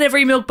to be in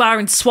every milk bar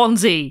in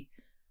Swansea.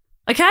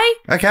 Okay?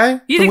 Okay.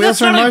 You The think wheels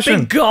that's are not in a motion.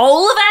 big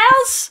goal of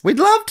ours? We'd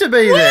love to be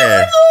We would there.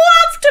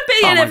 love to be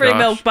Oh in my every gosh.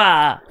 milk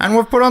bar. And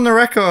we've put on the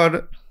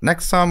record,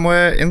 next time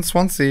we're in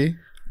Swansea,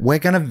 we're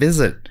going to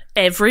visit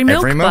Every milk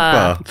every milk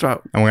bar. That's right.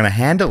 And we're going to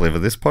hand deliver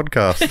this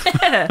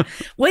podcast.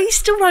 We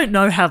still don't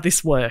know how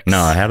this works.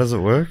 No, how does it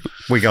work?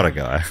 We got a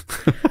guy.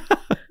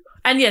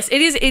 And yes,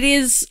 it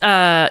is,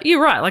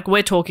 you're right. Like,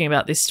 we're talking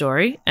about this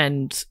story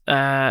and,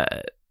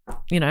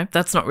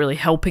 that's not really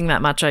helping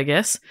that much, I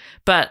guess.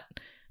 But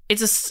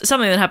it's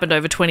something that happened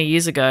over 20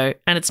 years ago,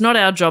 and it's not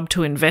our job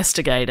to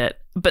investigate it.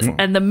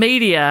 And the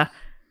media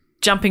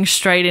jumping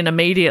straight in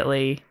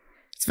immediately,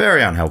 It's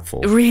very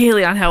unhelpful.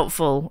 really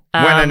unhelpful.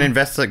 When an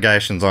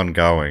investigation's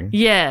ongoing,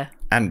 Yeah.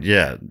 and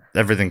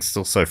everything's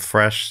still so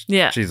fresh.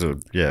 Yeah. Geez, it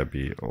would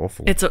be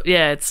awful.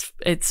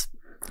 It's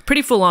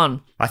pretty full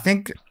on. I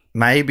think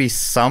maybe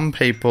some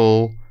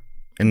people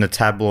in the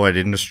tabloid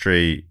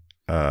industry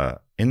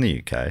in the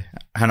UK,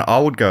 and I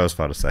would go as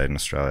far to say in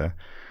Australia,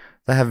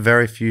 they have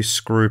very few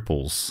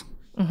scruples.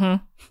 Mm-hmm.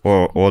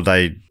 Or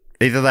they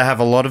either they have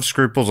a lot of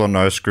scruples or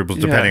no scruples,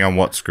 depending on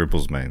what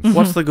scruples means.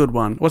 What's the good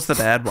one? What's the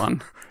bad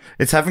one?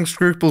 Is having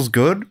scruples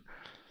good?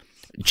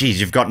 Geez,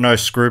 you've got no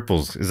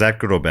scruples. Is that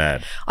good or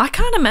bad? I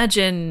can't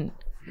imagine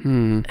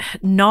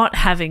not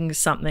having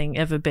something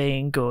ever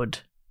being good.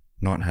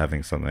 Not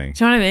having something.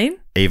 Do you know what I mean?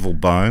 Evil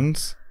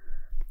bones?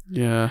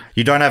 Yeah.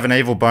 You don't have an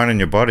evil bone in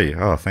your body.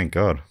 Oh, thank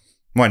God.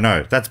 Wait,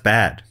 no, that's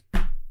bad.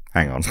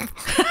 Hang on.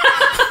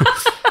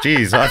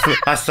 Jeez,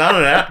 I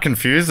started out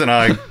confused and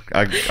I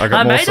got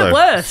I more made so. it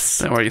worse.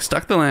 Don't worry, you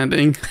stuck the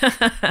landing.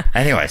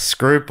 Anyway,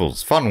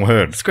 scruples. Fun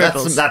word.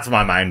 Scruples. That's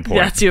my main point.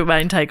 That's your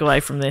main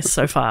takeaway from this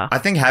so far. I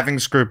think having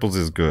scruples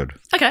is good.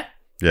 Okay.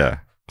 Yeah.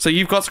 So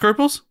you've got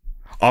scruples?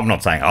 I'm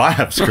not saying I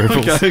have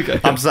scruples. Okay.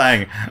 I'm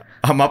saying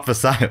I'm up for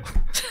sale.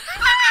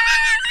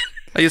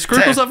 Are your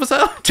scruples up for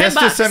sale? Just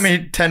 $10. send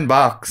me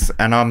 $10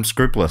 and I'm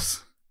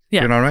scrupulous.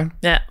 Yeah. You know what I mean?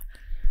 Yeah.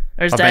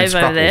 Whereas I've been Dave over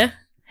scrupled. there,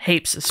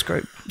 heaps of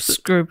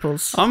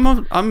scruples.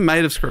 I'm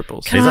made of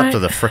scruples. Can He's I- up to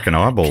the frickin'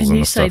 eyeballs Can and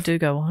you the say stuff. do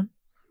go on?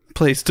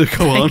 Please do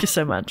go on. Thank you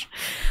so much.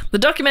 The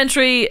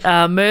documentary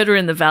Murder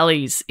in the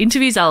Valleys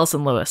interviews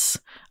Alison Lewis,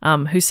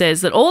 who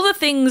says that all the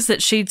things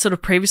that she'd sort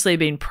of previously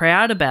been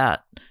proud about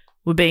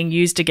were being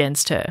used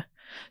against her.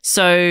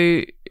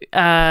 So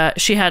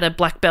she had a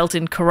black belt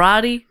in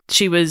karate.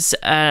 She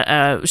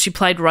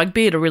played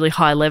rugby at a really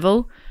high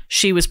level.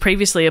 She was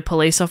previously a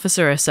police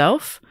officer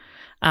herself.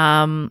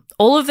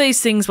 All of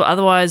these things were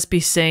otherwise be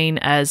seen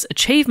as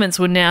achievements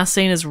were now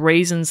seen as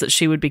reasons that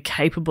she would be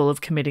capable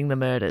of committing the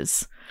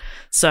murders.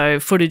 So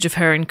footage of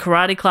her in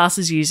karate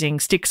classes using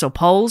sticks or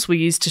poles were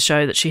used to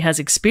show that she has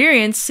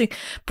experience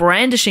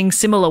brandishing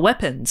similar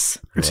weapons.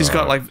 And she's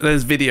got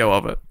there's video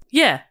of it.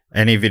 Yeah.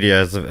 Any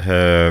videos of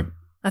her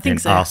I think in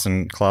so.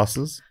 arson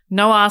classes?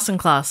 No arson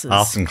classes.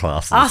 Arson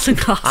classes. Arson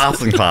classes.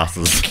 Arson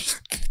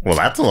classes. Well,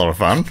 that's a lot of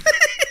fun.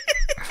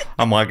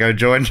 I might go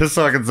join just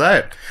so I can say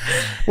it.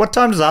 What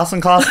time does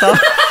arson class start?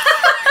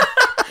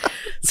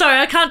 Sorry,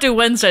 I can't do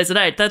Wednesdays at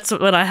 8. That's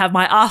when I have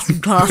my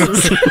arson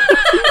classes.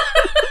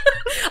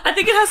 I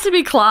think it has to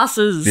be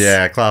classes.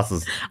 Yeah,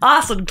 classes.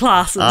 Arson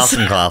classes.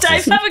 Arson classes.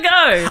 Dave, have a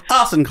go.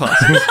 Arson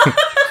classes.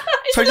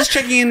 So just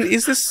checking in,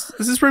 is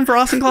this room for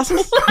arson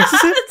classes? Is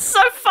this it? It's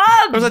so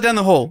fun. Or is that down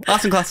the hall?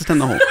 Arson classes down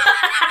the hall.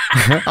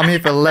 I'm here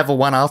for level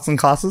 1 arson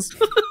classes.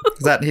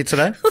 Is that here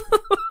today?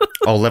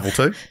 Oh, level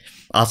 2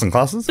 arson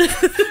classes.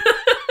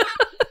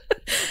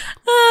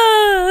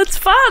 It's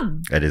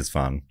fun. It is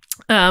fun.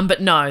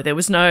 But no, there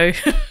was no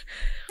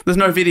There's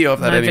no video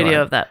of that anyway.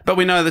 video of that. But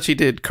we know that she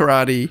did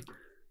karate.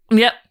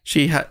 Yep.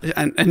 She had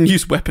and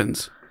used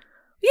weapons.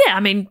 Yeah, I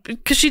mean,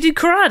 because she did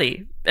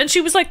karate. And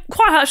she was like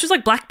quite hard. She was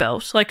like black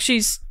belt. Like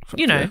she's,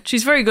 you know,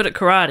 she's very good at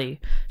karate.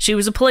 She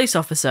was a police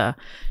officer.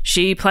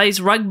 She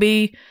plays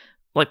rugby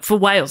like for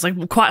Wales,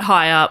 like quite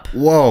high up.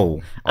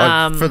 Whoa.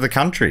 For the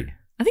country.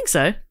 I think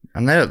so.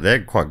 And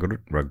they're quite good at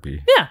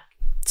rugby. Yeah.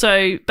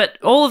 So, but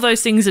all of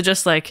those things are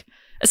just like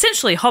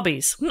essentially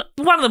hobbies.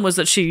 One of them was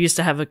that she used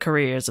to have a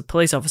career as a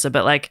police officer,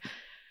 but like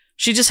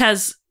she just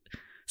has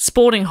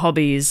sporting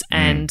hobbies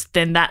and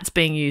then that's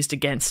being used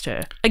against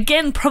her.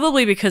 Again,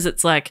 probably because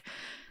it's like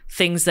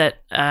things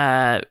that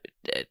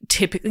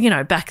typically, you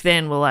know, back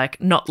then were like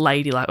not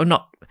ladylike or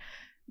not,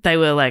 they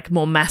were like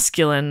more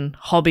masculine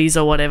hobbies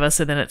or whatever.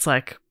 So then it's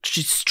like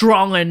she's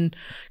strong and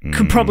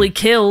could probably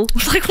kill.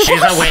 Like,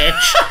 She's a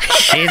witch.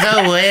 She's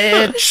a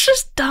witch. It's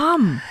just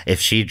dumb. If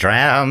she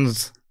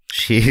drowns,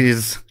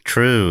 she's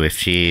true. If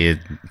she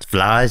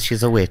flies,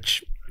 she's a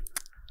witch.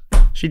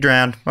 She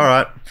drowned. All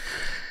right.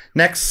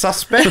 Next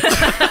suspect.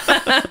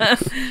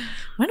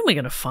 When are we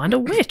going to find a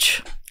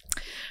witch?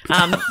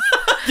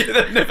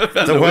 They've never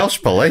found The a witch.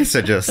 Welsh police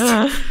are just...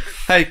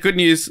 Hey, good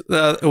news.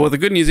 Well, the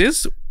good news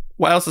is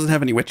Wales doesn't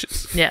have any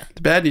witches. Yeah.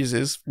 The bad news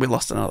is we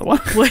lost another one.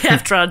 We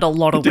have tried a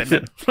lot of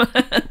women.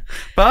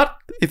 But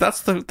if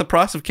that's the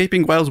price of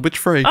keeping Wales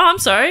witch-free. Oh, I'm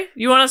sorry.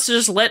 You want us to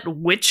just let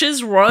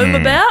witches roam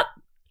about?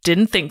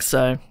 Didn't think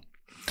so.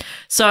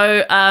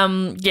 So,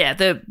 yeah,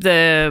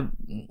 the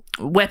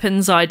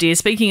weapons idea,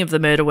 speaking of the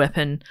murder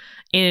weapon,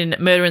 in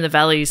Murder in the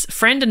Valleys,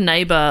 friend and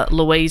neighbour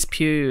Louise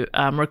Pugh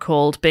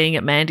recalled being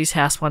at Mandy's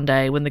house one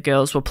day when the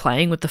girls were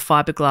playing with the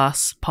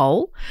fiberglass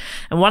pole,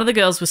 and one of the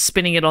girls was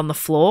spinning it on the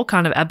floor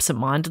kind of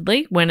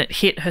absent-mindedly when it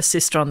hit her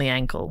sister on the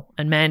ankle,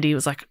 and Mandy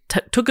was like,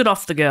 took it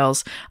off the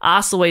girls,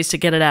 asked Louise to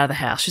get it out of the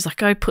house. She's like,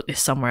 go put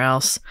this somewhere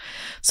else.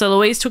 So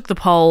Louise took the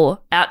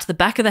pole out to the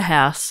back of the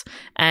house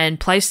and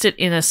placed it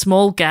in a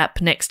small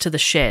gap next to the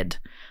shed.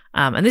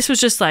 And this was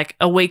just like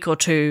a week or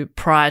two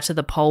prior to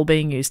the pole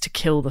being used to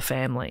kill the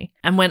family.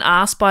 And when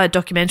asked by a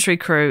documentary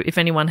crew if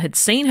anyone had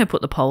seen her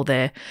put the pole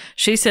there,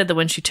 she said that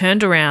when she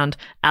turned around,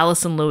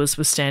 Alison Lewis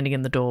was standing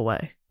in the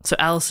doorway. So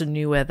Alison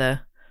knew where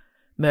the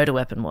murder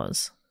weapon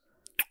was.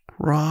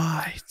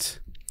 Right.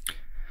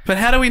 But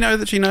how do we know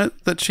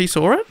that she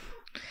saw it?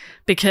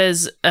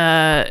 Because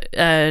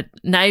a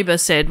neighbour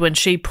said when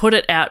she put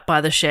it out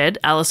by the shed,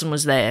 Alison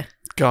was there.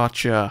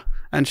 Gotcha.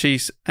 And she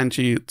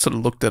sort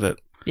of looked at it.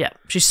 Yeah,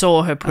 she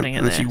saw her putting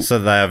it there. So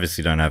they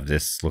obviously don't have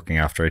this looking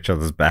after each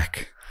other's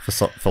back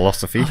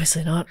philosophy.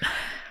 Obviously not.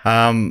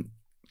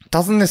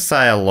 Doesn't this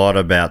say a lot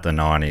about the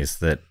 90s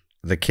that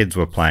the kids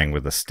were playing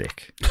with a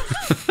stick?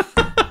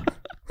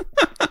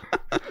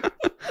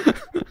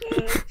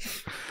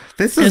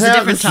 This is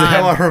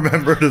how I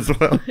remember it as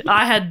well.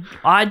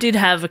 I did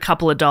have a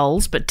couple of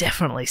dolls, but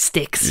definitely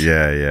sticks.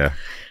 Yeah.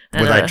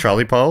 Were they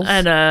trolley poles?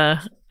 And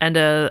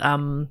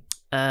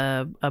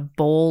a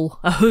ball,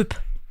 a hoop.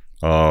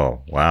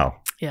 Oh, wow.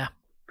 Yeah.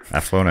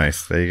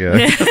 Affluence. There you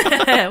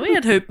go. We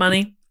had hoop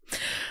money.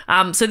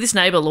 So this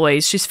neighbour,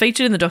 Louise, she's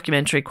featured in the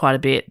documentary quite a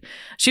bit.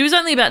 She was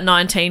only about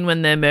 19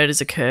 when the murders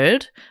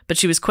occurred, but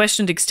she was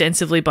questioned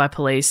extensively by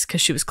police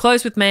because she was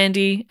close with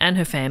Mandy and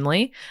her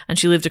family, and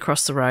she lived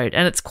across the road.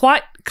 And it's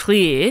quite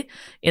clear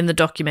in the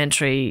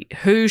documentary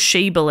who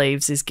she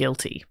believes is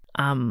guilty.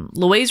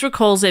 Louise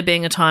recalls there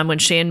being a time when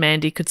she and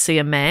Mandy could see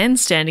a man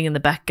standing in the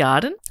back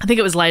garden. I think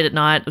it was late at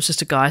night. It was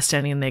just a guy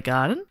standing in their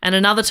garden. And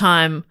another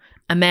time,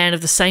 a man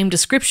of the same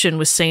description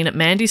was seen at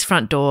Mandy's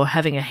front door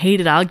having a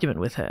heated argument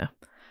with her.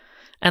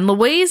 And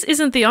Louise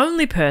isn't the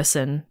only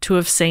person to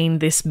have seen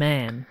this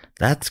man.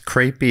 That's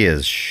creepy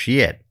as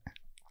shit.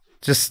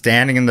 Just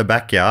standing in the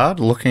backyard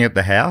looking at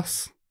the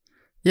house.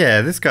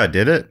 Yeah, this guy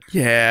did it.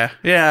 Yeah.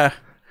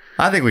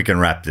 I think we can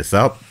wrap this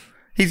up.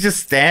 He's just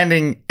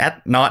standing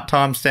at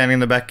nighttime, standing in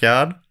the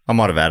backyard. I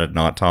might have added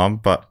nighttime,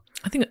 but...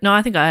 I think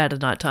I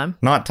added nighttime.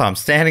 Nighttime,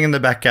 standing in the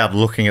backyard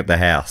looking at the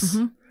house.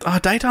 Mm-hmm. Oh,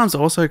 daytime's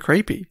also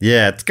creepy.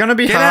 Yeah, it's going to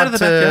be Get hard out of the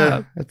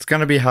backyard. It's going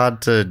to be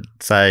hard to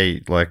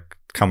say, like,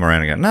 come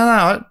around and go,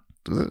 no,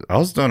 I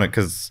was doing it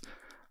because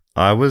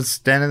I was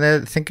standing there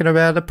thinking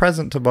about a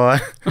present to buy.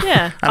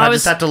 Yeah. And I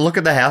just had to look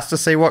at the house to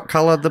see what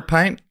colour the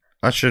paint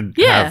I should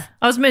have.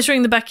 I was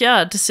measuring the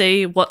backyard to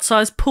see what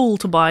size pool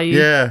to buy you.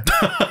 Yeah.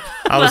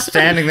 I was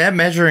standing there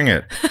measuring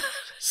it.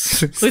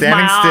 Standing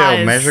my still,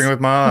 eyes. measuring with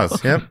my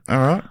eyes. Yep. All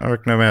right. I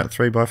reckon about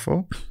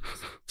 3x4.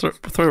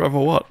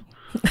 3x4 what?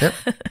 Yep.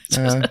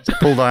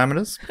 Pool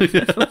diameters.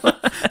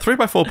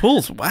 3x4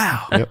 pools.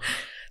 Wow. Yep.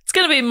 It's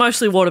going to be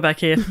mostly water back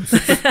here.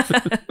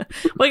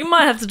 We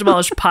might have to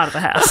demolish part of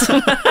the house.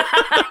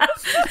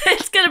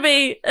 It's going to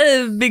be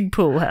a big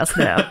pool house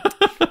now.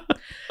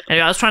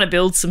 Anyway, I was trying to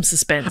build some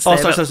suspense there.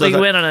 Sorry. We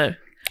went on a...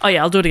 Oh,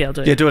 yeah, I'll do it again.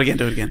 Yeah, do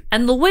it again.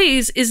 And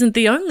Louise isn't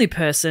the only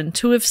person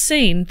to have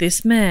seen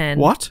this man.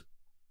 What?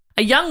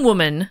 A young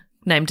woman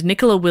named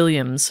Nicola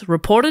Williams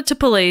reported to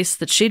police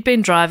that she'd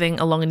been driving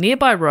along a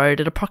nearby road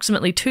at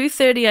approximately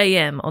 2:30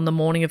 a.m. on the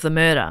morning of the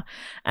murder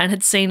and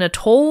had seen a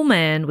tall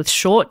man with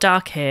short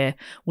dark hair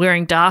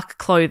wearing dark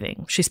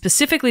clothing. She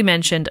specifically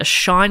mentioned a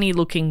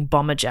shiny-looking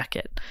bomber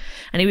jacket,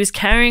 and he was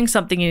carrying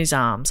something in his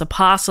arms, a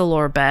parcel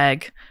or a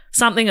bag,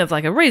 something of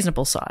like a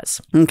reasonable size.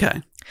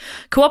 Okay.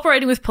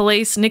 Cooperating with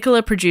police,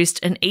 Nicola produced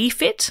an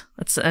e-fit.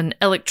 It's an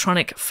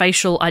electronic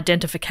facial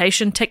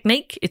identification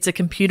technique. It's a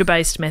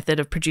computer-based method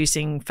of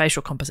producing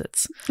facial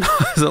composites.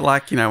 Is it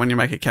like, when you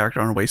make a character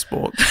on Wii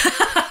Sports?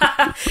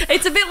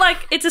 It's a bit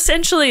like, it's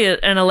essentially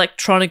an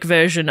electronic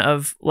version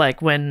of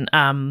like when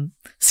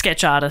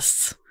sketch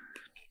artists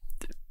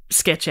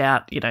sketch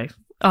out,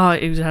 oh,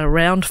 he had a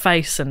round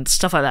face and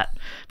stuff like that.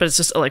 But it's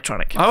just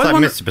electronic. I It's like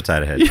wonder, Mr.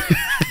 Potato Head.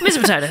 Mr.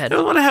 Potato Head.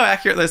 I wonder how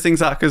accurate those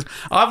things are, because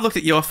I've looked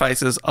at your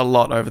faces a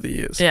lot over the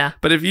years. Yeah.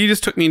 But if you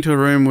just took me into a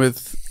room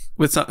with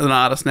an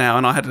artist now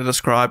and I had to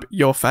describe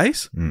your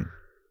face,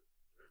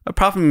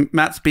 apart from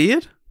Matt's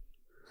beard,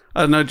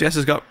 I don't know, Jess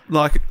has got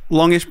like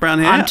longish brown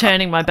hair. I'm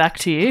turning my back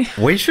to you.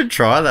 We should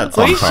try that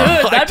We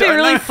sometime. should. That'd be don't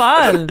really know.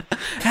 fun.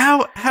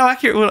 How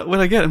accurate would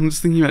I get? I'm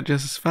just thinking about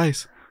Jess's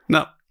face.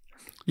 No,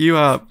 you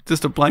are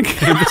just a blank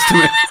canvas to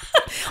me.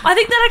 I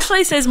think that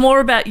actually says more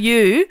about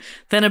you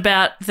than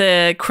about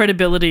the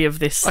credibility of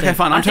this thing. Okay,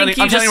 fine. I'm turning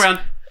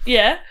around.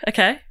 Yeah,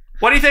 okay.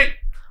 What do you think?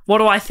 What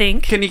do I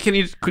think?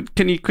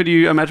 Could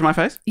you imagine my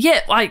face?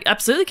 Yeah, I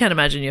absolutely can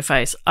imagine your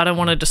face. I don't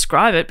want to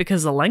describe it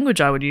because the language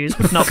I would use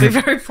would not be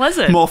very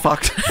pleasant. More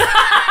fucked.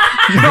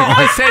 No,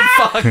 I said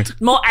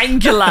fucked. More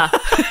angular.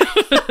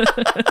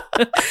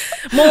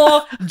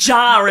 More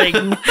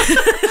jarring.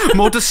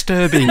 More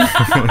disturbing.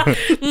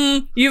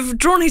 You've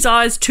drawn his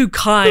eyes too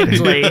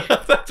kindly.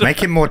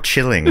 Make him more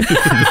chilling.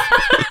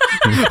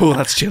 Oh,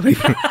 that's chilling.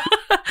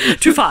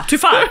 Too far.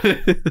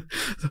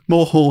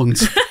 More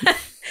horns.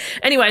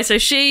 Anyway, so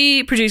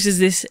she produces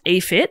this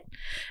e-fit,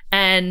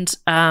 and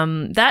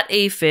that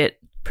e-fit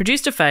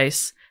produced a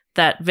face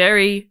that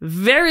very,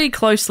 very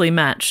closely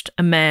matched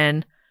a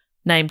man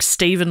named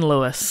Stephen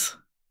Lewis,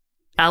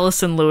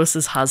 Alison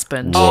Lewis's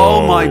husband.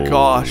 Oh my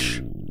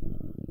gosh.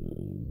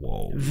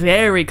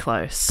 Very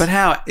close. But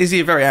how is he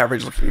a very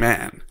average looking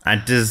man?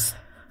 And does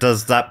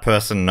that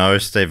person know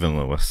Stephen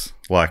Lewis?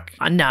 Like,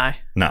 no.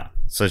 no.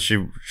 So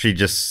she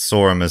just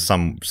saw him as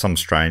some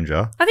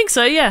stranger. I think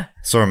so, yeah.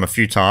 Saw him a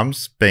few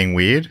times being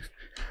weird.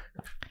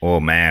 Oh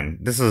man,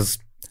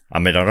 I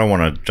don't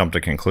want to jump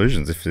to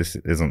conclusions if this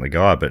isn't the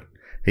guy, but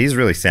he's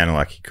really sounding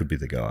like he could be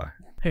the guy.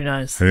 Who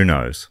knows? Who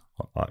knows?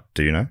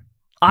 Do you know?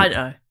 I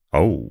know.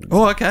 Oh,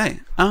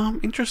 Okay.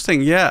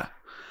 Interesting. Yeah.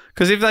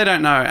 Because if they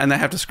don't know and they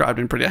have described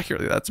him pretty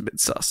accurately, that's a bit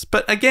sus.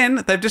 But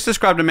again, they've just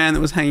described a man that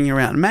was hanging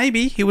around.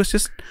 Maybe he was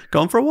just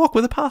going for a walk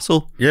with a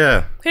parcel.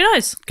 yeah. Who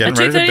knows? Getting At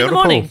ready to 2:30 in build the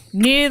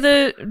a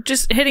morning, pool.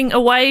 just heading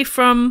away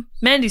from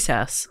Mandy's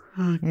house.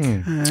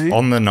 Okay.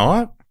 On the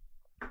night?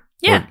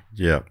 Yeah,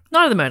 Yeah.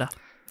 night of the murder.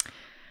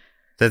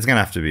 There's going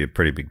to have to be a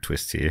pretty big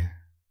twist here.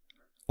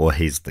 Or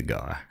he's the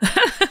guy.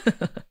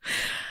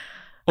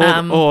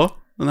 Or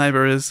the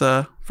neighbour is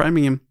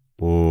framing him,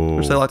 Ooh.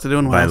 which they like to do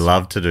in They Wales.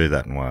 love to do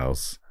that in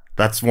Wales.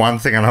 That's one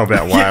thing I know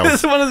about Yeah, Wales.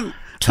 that's one of the-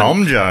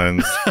 Tom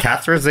Jones,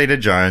 Catherine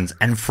Zeta-Jones,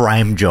 and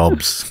frame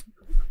jobs.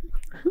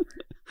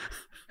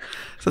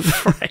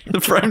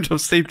 the frame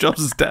of Steve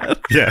Jobs' dad.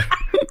 Yeah.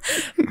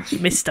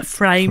 Mr.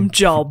 Frame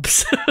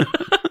Jobs.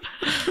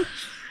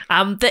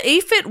 The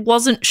e-fit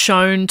wasn't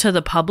shown to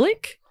the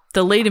public.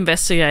 The lead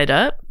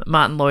investigator,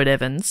 Martin Lloyd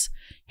Evans,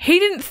 he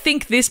didn't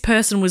think this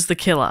person was the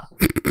killer.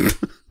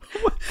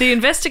 The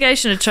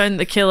investigation had shown that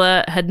the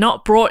killer had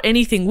not brought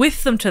anything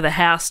with them to the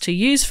house to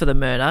use for the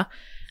murder,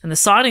 And the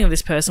sighting of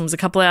this person was a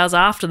couple of hours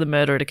after the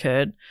murder had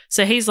occurred.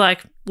 So he's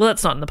like, well,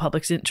 that's not in the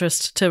public's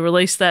interest to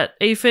release that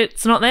e-fit.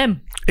 It's not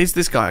them. Is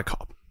this guy a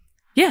cop?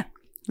 Yeah.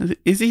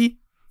 Is he?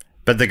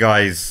 But the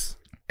guy's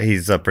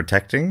he's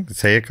protecting.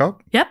 Is he a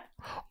cop? Yep.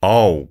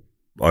 Oh,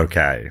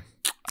 okay.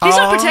 He's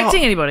not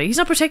protecting anybody. He's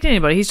not protecting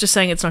anybody. He's just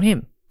saying it's not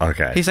him.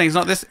 Okay. He's saying it's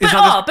not this.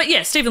 But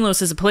yeah, Stephen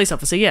Lewis is a police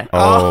officer, yeah.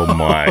 Oh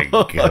my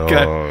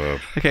god.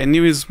 Okay, I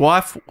knew his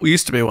wife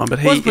used to be one, but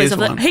he is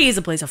one. He is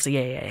a police officer,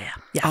 yeah.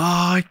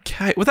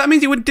 Okay. Well, that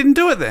means he didn't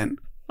do it then.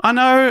 I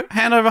know,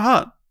 hand over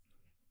heart.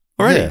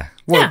 Already. Yeah.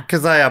 Well, Yeah.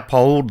 because they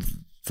uphold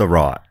the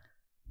right.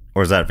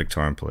 Or is that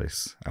Victorian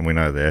police? And we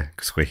know they're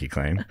squeaky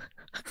clean.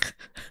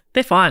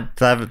 They're fine.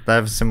 Do they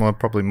have a similar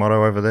probably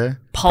motto over there?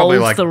 Polls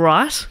Probably the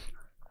right.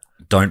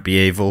 Don't be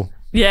evil.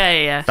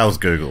 Yeah. That was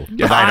Google.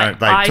 But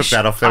I took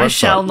that off their website. I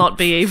shall not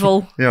be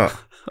evil. Yeah.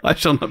 I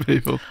shall not be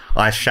evil.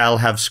 I shall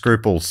have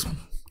scruples.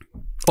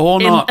 Or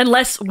not.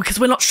 Unless, because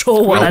we're not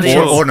sure what that is.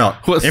 Or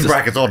not. What's In this?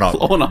 brackets, or not.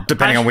 Or not.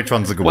 Depending on which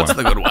one's the good What's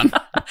one. the good one?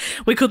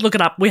 We could look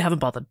it up. We haven't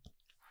bothered.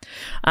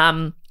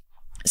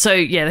 So,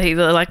 yeah,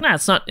 they're like, no,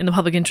 it's not in the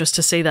public interest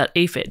to see that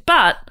e-fit.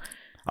 But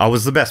I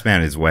was the best man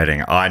at his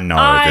wedding. I know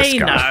this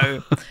guy. I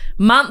know.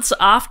 Months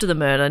after the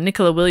murder,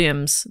 Nicola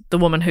Williams, the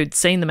woman who'd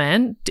seen the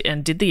man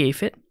and did the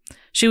e-fit,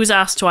 she was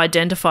asked to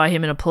identify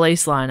him in a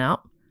police lineup.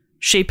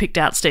 She picked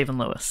out Stephen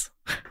Lewis.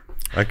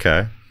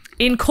 Okay.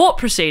 In court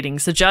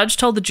proceedings, the judge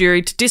told the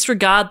jury to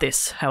disregard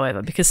this,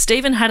 however, because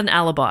Stephen had an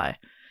alibi.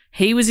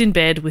 He was in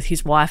bed with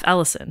his wife,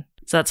 Alison,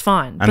 so that's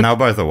fine. And they were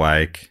both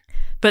awake.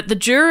 But the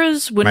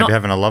jurors were Maybe not...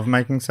 having a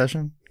lovemaking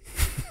session?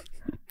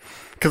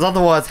 Because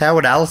otherwise, how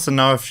would Alison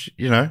know if,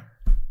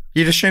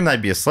 you'd assume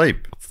they'd be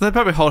asleep. So they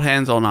probably hold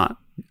hands all night.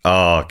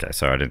 Oh, okay.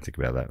 Sorry, I didn't think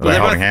about that. Were they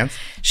holding hands?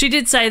 She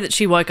did say that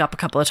she woke up a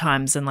couple of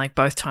times and, like,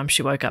 both times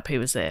she woke up, he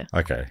was there.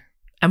 Okay.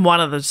 And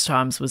one of those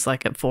times was,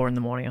 like, at 4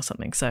 a.m. or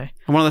something, so... And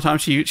one of the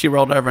times she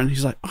rolled over and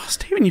she's like, oh,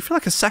 Stephen, you feel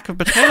like a sack of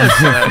potatoes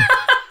today.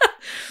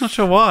 Not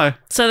sure why.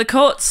 So the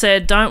court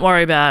said, don't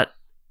worry about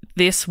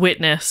this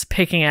witness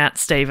picking out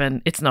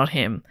Stephen. It's not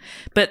him.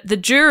 But the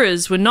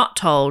jurors were not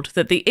told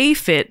that the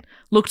e-fit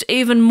looked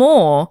even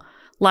more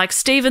like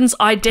Stephen's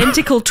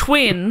identical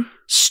twin,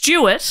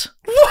 Stuart.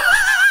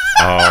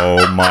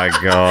 Oh my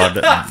god.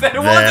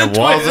 There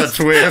was a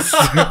twist.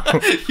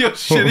 You're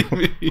shitting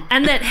me.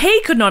 And that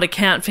he could not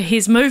account for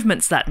his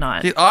movements that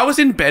night. I was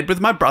in bed with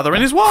my brother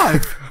and his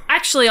wife.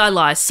 Actually, I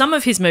lie. Some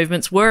of his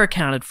movements were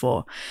accounted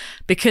for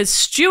because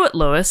Stuart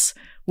Lewis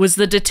was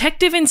the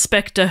detective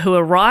inspector who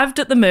arrived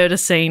at the murder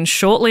scene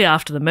shortly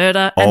after the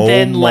murder and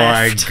then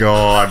left.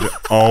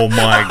 Oh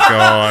my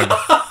god.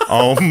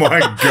 Oh my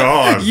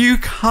god. You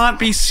can't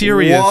be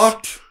serious.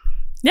 What?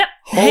 Yep.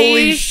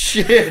 Holy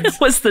shit.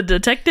 Was the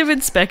detective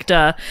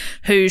inspector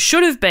who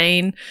should have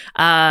been,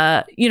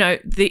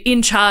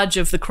 in charge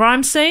of the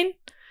crime scene,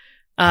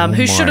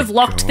 who should have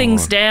locked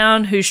things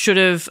down, who should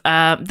have,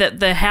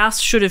 that the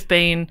house should have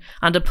been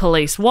under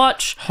police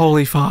watch.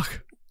 Holy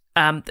fuck.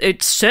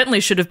 It certainly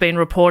should have been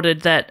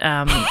reported that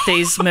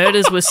these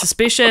murders were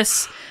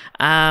suspicious,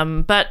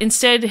 but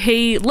instead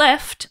he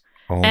left.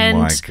 Oh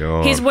my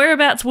god. His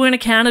whereabouts weren't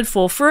accounted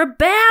for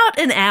about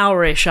an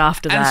hour-ish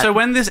after that. And so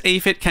when this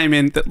e-fit came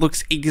in that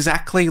looks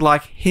exactly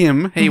like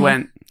him, he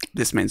went,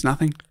 this means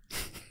nothing.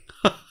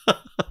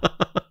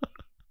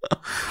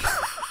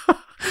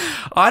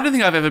 I don't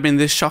think I've ever been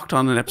this shocked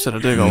on an episode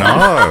of Dougal.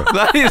 No.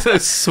 That is a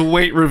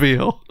sweet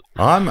reveal.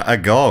 I'm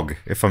agog,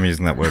 if I'm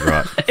using that word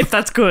right. if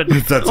that's good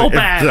or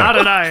bad, I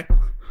don't know.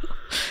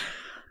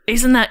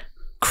 Isn't that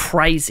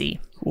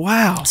crazy?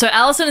 Wow. So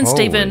Alison and Holy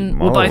Stephen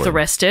were both moly.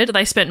 arrested.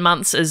 They spent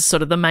months as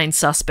sort of the main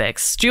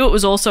suspects. Stuart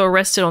was also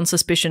arrested on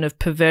suspicion of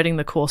perverting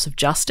the course of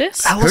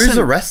justice. Who's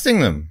arresting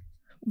them?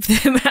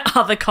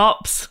 Other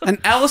cops. And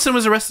Alison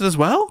was arrested as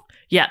well?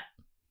 Yeah.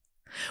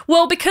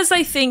 Well, because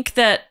they think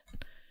that,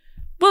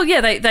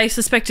 they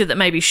suspected that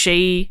maybe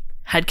she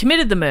had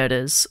committed the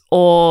murders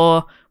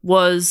or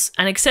was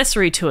an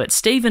accessory to it.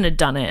 Stephen had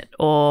done it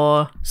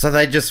or... So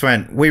they just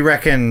went, we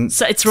reckon...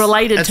 So it's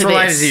related to this. It's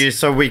related to you,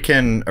 so we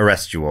can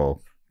arrest you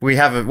all. We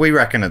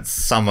reckon it's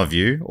some of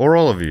you or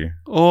all of you.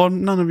 Or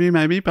none of you,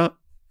 maybe, but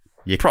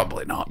You,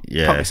 probably not.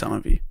 Yeah. Probably some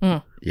of you.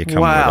 you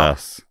come Wow. with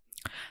us.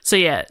 So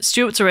yeah,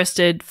 Stuart's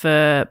arrested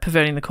for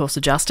perverting the course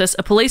of justice.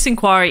 A police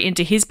inquiry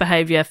into his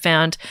behaviour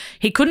found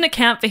he couldn't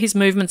account for his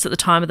movements at the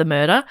time of the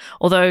murder,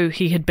 although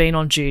he had been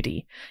on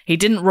duty. He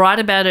didn't write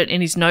about it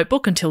in his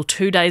notebook until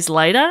 2 days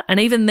later, and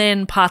even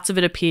then parts of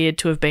it appeared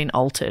to have been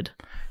altered.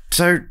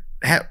 So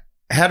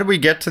how did we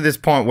get to this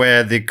point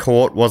where the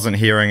court wasn't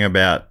hearing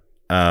about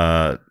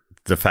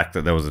the fact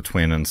that there was a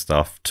twin and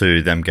stuff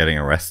to them getting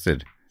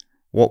arrested?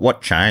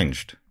 What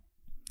changed?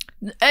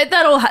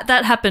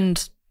 That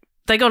happened.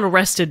 They got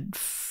arrested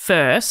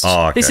first.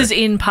 Oh, okay. This is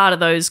in part of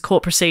those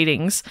court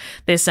proceedings.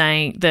 They're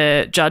saying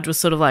the judge was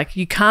sort of like,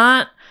 you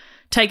can't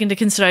take into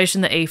consideration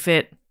the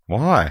e-fit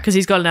Why? because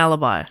he's got an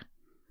alibi.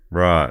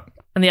 Right.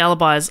 And the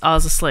alibi is I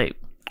was asleep.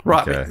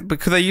 Right. Okay. But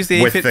could they use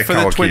the With e-fit the for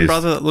the twin co-accused.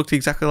 brother that looked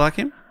exactly like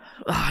him?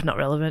 Not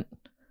relevant.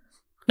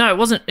 No, it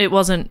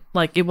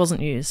wasn't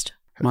used.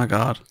 My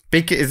God.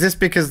 Is this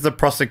because the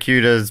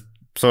prosecutors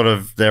sort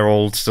of, they're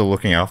all still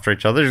looking after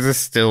each other? Is this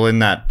still in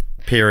that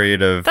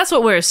period of... That's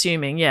what we're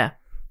assuming, yeah.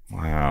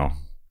 Wow.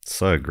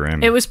 So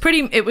grim. It was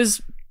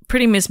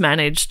pretty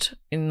mismanaged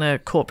in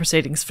the court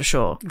proceedings for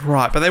sure.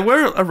 Right, but they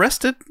were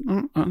arrested. I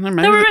don't know,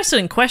 maybe They were arrested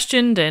and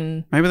questioned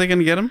and... Maybe they're going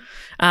to get him?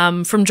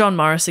 From John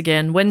Morris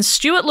again. When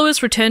Stuart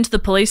Lewis returned to the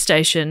police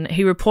station,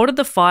 he reported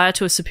the fire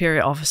to a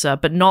superior officer,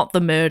 but not the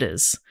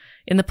murders.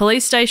 In the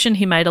police station,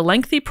 he made a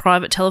lengthy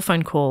private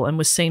telephone call and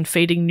was seen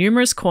feeding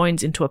numerous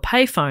coins into a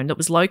payphone that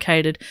was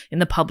located in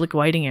the public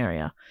waiting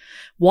area.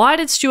 Why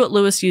did Stuart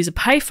Lewis use a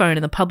payphone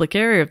in the public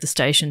area of the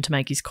station to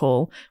make his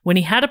call when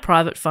he had a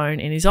private phone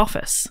in his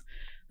office?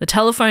 The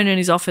telephone in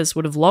his office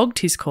would have logged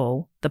his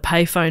call. The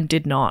payphone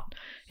did not.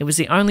 It was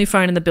the only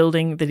phone in the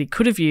building that he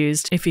could have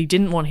used if he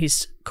didn't want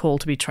his call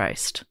to be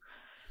traced.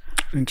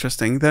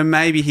 Interesting. Then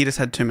maybe he just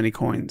had too many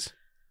coins.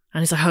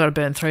 And he's like, I've got to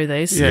burn through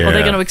these. Yeah. Or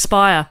they're going to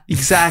expire.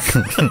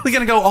 Exactly. They're going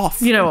to go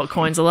off. You know what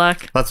coins are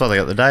like. That's why they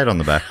got the date on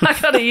the back. I've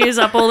got to use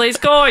up all these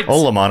coins.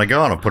 All of mine are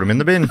gone. I've put them in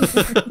the bin.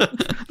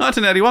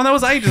 1981, that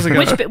was ages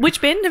ago. Which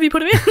bin have you put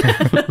them in?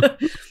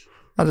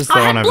 I just I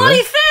throw one had over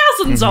bloody there.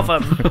 thousands of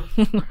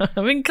them. I've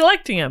been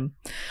collecting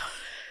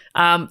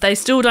them. They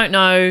still don't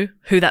know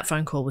who that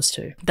phone call was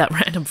to, that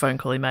random phone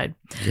call he made.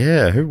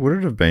 Yeah, who would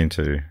it have been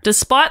to?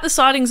 Despite the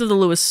sightings of the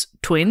Lewis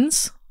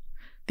twins,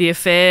 the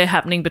affair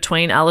happening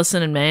between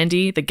Alison and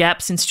Mandy, the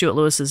gaps in Stuart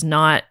Lewis's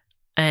night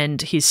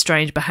and his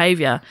strange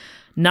behaviour,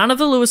 none of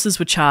the Lewises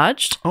were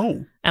charged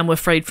and were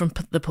freed from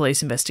the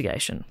police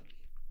investigation.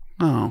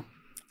 Oh.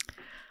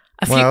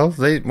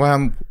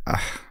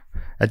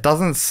 It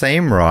doesn't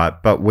seem right,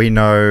 but we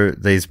know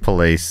these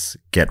police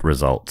get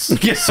results.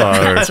 Yeah, So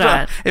That's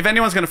right. If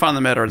anyone's going to find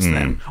the murderer, it's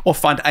them. Or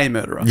find a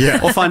murderer. Yeah.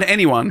 Or find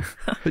anyone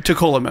to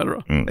call a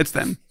murderer. It's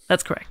them.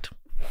 That's correct.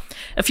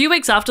 A few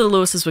weeks after the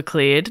Lewises were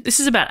cleared, this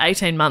is about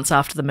 18 months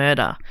after the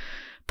murder,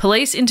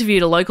 police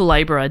interviewed a local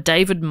labourer,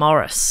 David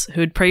Morris,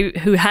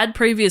 who had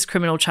previous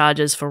criminal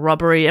charges for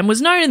robbery and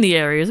was known in the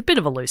area as a bit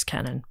of a loose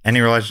cannon.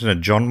 any relation to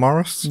John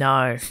Morris?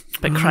 No,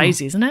 but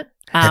crazy, isn't it?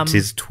 That's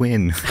his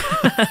twin.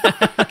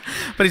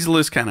 But he's a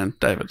loose cannon,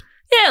 David.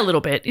 Yeah, a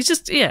little bit.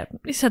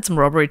 He's had some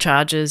robbery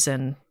charges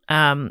and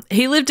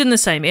he lived in the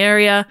same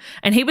area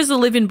and he was the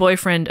live-in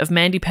boyfriend of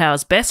Mandy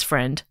Power's best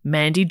friend,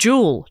 Mandy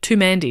Jewell. Two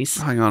Mandys.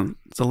 Hang on.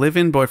 It's a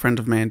live-in boyfriend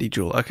of Mandy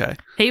Jewell. Okay.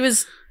 He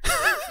was...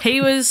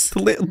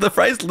 The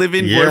phrase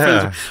live-in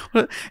Yeah.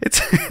 boyfriend.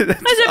 It's As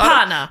a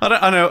partner.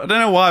 I don't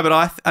know why, but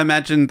I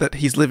imagine that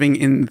he's living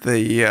in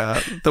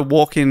the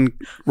walk-in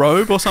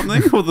robe or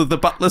something, or the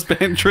butler's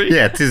pantry.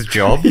 Yeah, it's his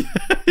job.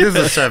 He's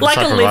a service Like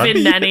a provider.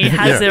 live-in nanny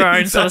has Yeah. their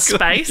own sort of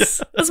space.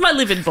 That's my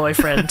live-in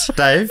boyfriend.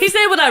 Dave, He's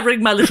there when I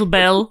ring my little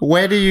bell.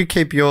 where do you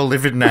keep your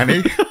live-in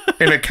nanny?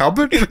 In a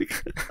cupboard?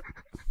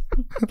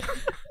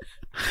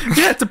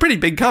 Yeah, it's a pretty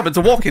big cupboard. It's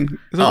a walk-in.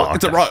 It's a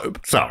okay.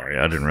 robe. Sorry,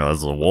 I didn't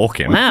realise it was a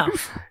walk-in. Wow.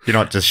 You're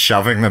not just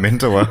shoving them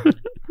into a...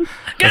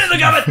 Get in the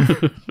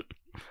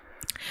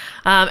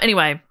cupboard!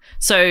 Anyway,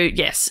 so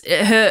yes,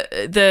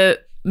 the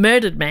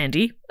murdered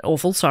Mandy,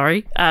 awful,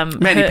 sorry.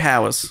 Mandy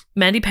Powers.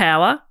 Mandy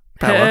Power,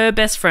 her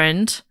best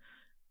friend,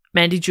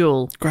 Mandy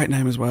Jewell. Great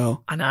name as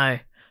well. I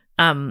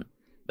know.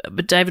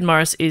 But David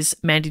Morris is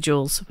Mandy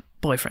Jewell's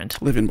boyfriend.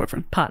 Live-in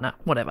boyfriend. Partner,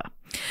 whatever.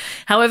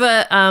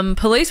 However,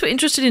 police were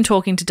interested in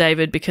talking to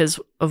David because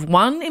of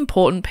one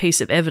important piece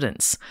of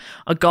evidence,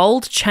 a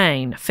gold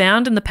chain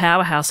found in the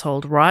Power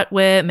household right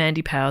where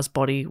Mandy Power's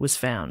body was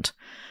found.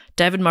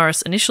 David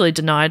Morris initially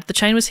denied the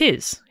chain was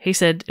his. He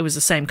said it was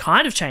the same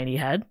kind of chain he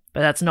had,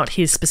 but that's not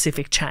his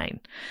specific chain.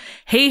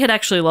 He had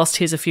actually lost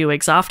his a few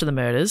weeks after the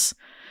murders,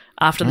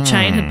 after the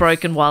chain had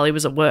broken while he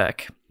was at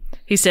work.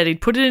 He said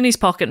he'd put it in his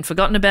pocket and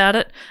forgotten about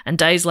it, and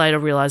days later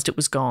realised it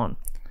was gone.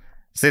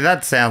 See,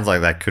 that sounds like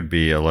that could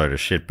be a load of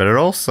shit, but it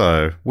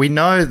also... We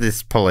know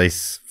this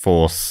police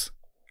force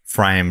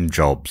frame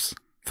jobs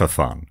for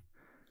fun.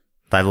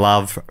 They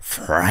love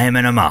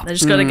framing them up. They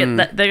just got to get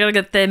that. They got to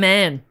get their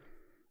man.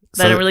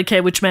 They don't really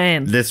care which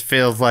man. This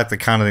feels like the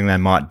kind of thing they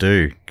might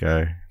do.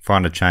 Go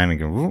find a chain and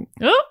go, "Ooh,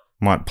 Oh,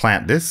 might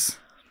plant this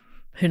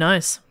who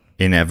knows?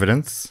 in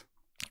evidence.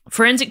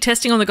 Forensic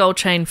testing on the gold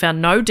chain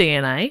found no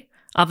DNA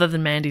other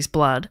than Mandy's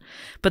blood,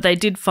 but they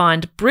did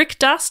find brick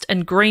dust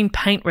and green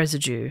paint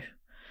residue.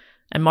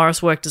 And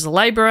Morris worked as a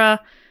labourer.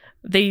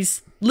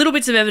 These little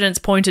bits of evidence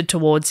pointed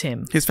towards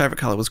him. His favourite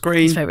colour was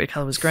green. His favourite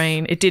colour was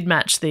green. It did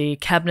match the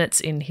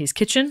cabinets in his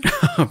kitchen.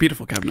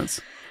 Beautiful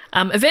cabinets.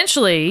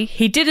 Eventually,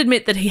 he did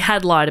admit that he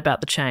had lied about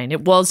the chain.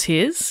 It was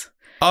his.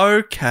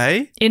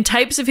 Okay. In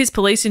tapes of his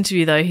police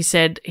interview, though, he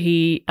said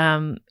he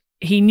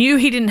knew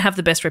he didn't have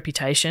the best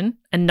reputation,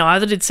 and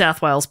neither did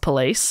South Wales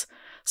Police.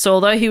 So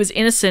although he was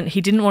innocent,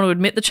 he didn't want to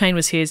admit the chain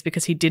was his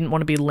because he didn't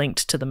want to be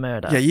linked to the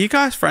murder. Yeah, you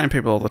guys frame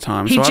people all the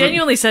time. He so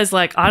genuinely says,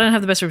 like, I don't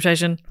have the best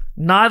reputation.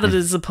 Neither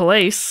does the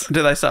police.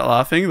 Do they start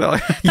laughing? They're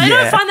like, They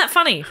don't find that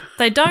funny.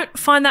 They don't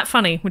find that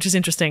funny, which is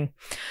interesting.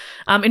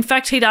 In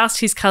fact, he'd asked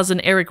his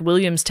cousin Eric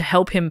Williams to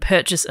help him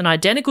purchase an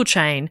identical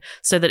chain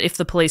so that if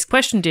the police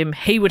questioned him,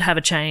 he would have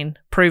a chain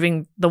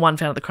proving the one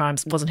found at the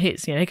crimes wasn't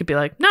his. You know, he could be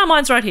like, no,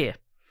 mine's right here.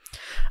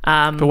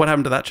 But what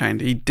happened to that chain?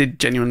 He did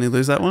genuinely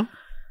lose that one?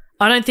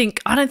 I don't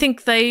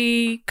think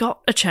they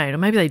got a chain, or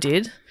maybe they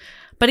did.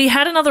 But he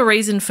had another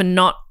reason for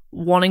not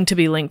wanting to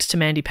be linked to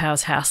Mandy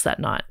Power's house that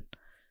night.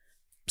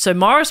 So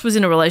Morris was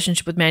in a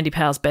relationship with Mandy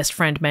Power's best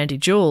friend, Mandy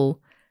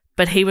Jewell,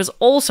 but he was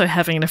also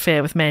having an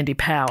affair with Mandy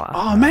Power.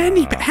 Oh,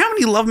 Mandy, how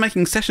many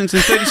lovemaking sessions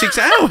in 36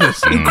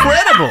 hours?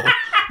 Incredible.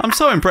 I'm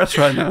so impressed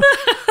right now.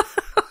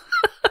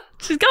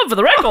 She's going for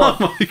the record.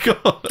 Oh, my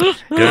God. You're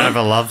going to have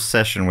a love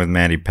session with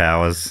Mandy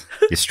Powers.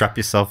 You strap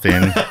yourself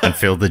in and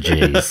feel the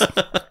G's.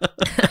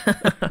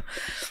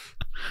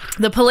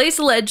 The police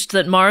alleged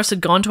that Morris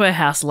had gone to her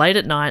house late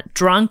at night,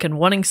 drunk and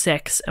wanting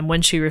sex, and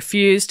when she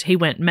refused, he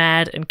went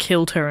mad and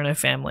killed her and her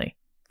family,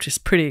 which is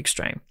pretty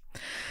extreme.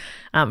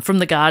 From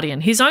The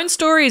Guardian. His own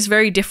story is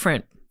very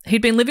different.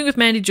 He'd been living with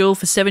Mandy Jewell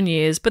for 7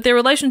 years, but their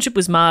relationship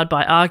was marred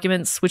by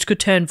arguments which could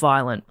turn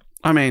violent.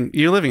 I mean,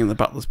 you're living in the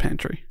butler's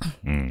pantry.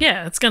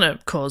 Yeah, it's going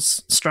to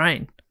cause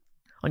strain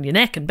on your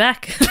neck and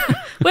back.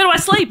 Where do I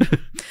sleep?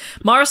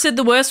 Morris said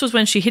the worst was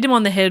when she hit him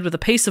on the head with a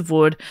piece of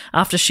wood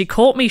after she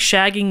caught me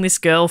shagging this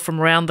girl from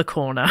round the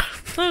corner.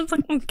 I was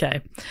like,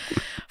 okay.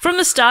 From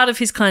the start of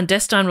his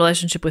clandestine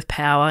relationship with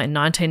Power in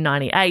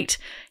 1998,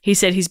 he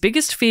said his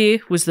biggest fear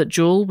was that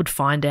Jewell would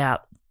find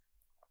out.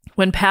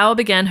 When Power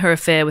began her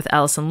affair with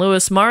Alison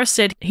Lewis, Morris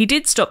said he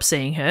did stop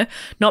seeing her,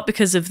 not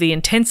because of the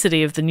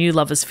intensity of the new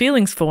lovers'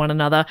 feelings for one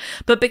another,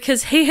 but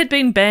because he had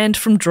been banned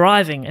from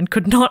driving and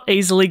could not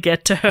easily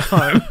get to her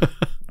home.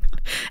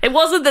 It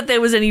wasn't that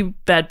there was any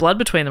bad blood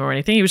between them or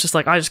anything. He was just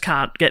like, I just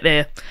can't get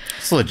there.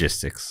 It's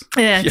logistics.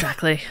 Yeah,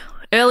 exactly.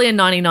 Early in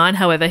 99,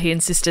 however, he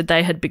insisted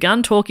they had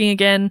begun talking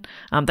again.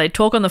 They'd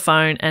talk on the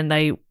phone and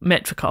they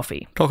met for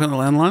coffee. Talk on the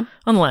landline?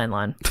 On the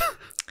landline.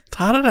 It's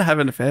harder to have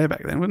an affair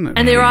back then, wouldn't it?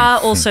 And there are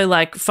also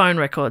like phone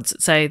records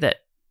that say that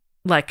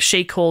like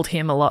she called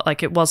him a lot.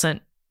 Like it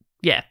wasn't,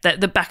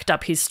 that backed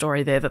up his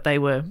story there that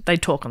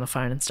they'd talk on the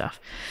phone and stuff.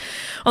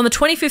 On the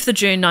 25th of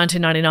June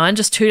 1999,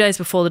 just 2 days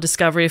before the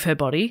discovery of her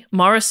body,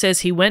 Morris says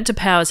he went to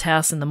Power's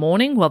house in the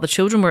morning while the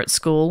children were at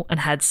school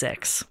and had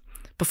sex.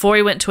 Before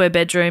he went to her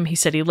bedroom, he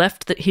said he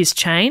left his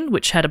chain,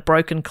 which had a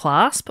broken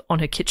clasp, on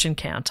her kitchen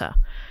counter.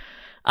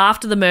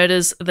 After the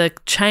murders, the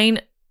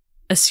chain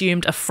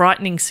assumed a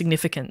frightening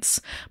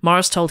significance.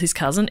 Morris told his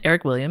cousin,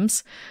 Eric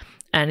Williams,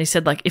 and he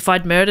said, like, if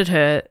I'd murdered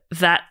her,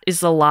 that is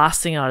the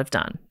last thing I'd have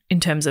done in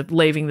terms of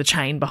leaving the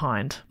chain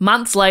behind.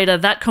 Months later,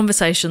 that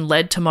conversation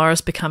led to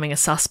Morris becoming a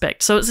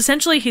suspect. So it's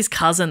essentially his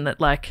cousin that,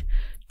 like,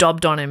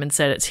 dobbed on him and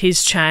said it's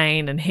his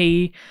chain and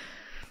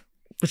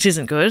which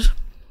isn't good.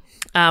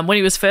 When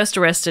he was first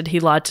arrested, he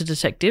lied to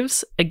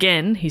detectives.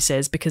 Again, he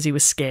says, because he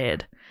was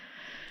scared.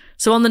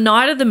 So on the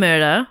night of the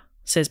murder,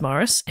 says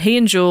Morris, he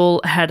and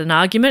Jewell had an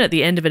argument at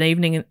the end of an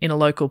evening in a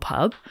local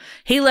pub.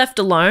 He left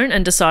alone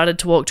and decided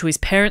to walk to his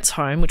parents'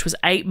 home, which was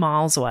 8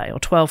 miles away, or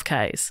 12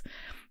 k's.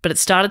 But it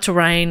started to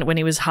rain when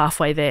he was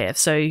halfway there,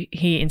 so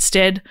he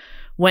instead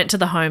went to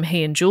the home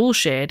he and Jewell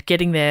shared,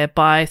 getting there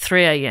by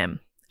 3 a.m.,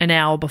 an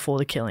hour before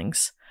the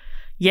killings.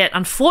 Yet,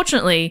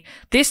 unfortunately,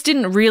 this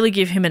didn't really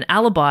give him an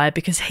alibi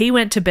because he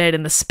went to bed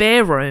in the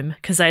spare room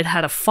because they'd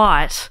had a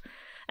fight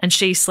and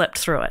she slept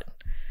through it.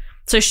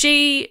 So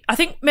I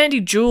think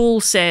Mandy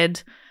Jewell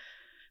said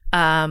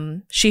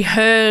she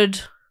heard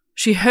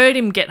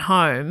him get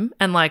home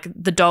and like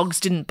the dogs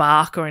didn't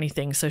bark or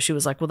anything. So she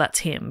was like, well, that's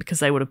him, because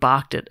they would have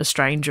barked at a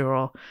stranger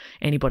or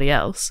anybody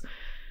else.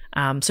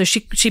 So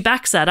she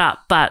backs that up,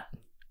 but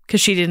because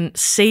she didn't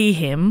see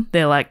him,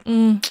 they're like,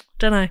 don't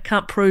know,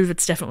 can't prove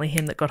it's definitely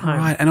him that got home.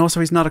 Right, and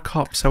also he's not a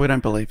cop, so we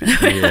don't believe him.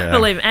 We don't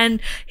believe him.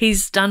 And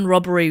he's done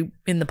robbery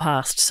in the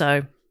past,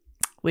 so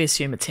we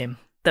assume it's him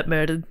that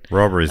murdered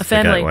Robbery's a the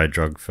family. gateway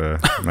drug for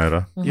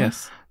murder.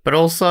 Yes. But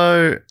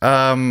also,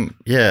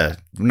 you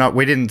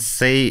didn't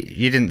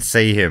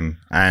see him.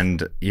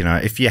 And, you know,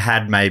 if you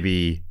had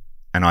maybe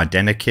an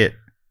identikit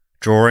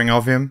drawing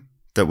of him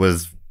that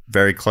was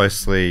very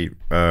closely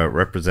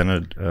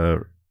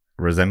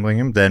resembling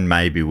him, then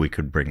maybe we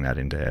could bring that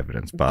into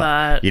evidence.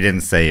 But you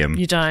didn't see him.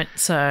 You don't,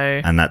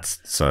 so. And that's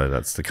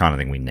the kind of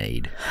thing we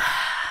need.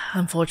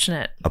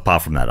 Unfortunate.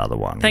 Apart from that other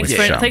one.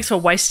 Thanks for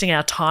wasting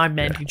our time,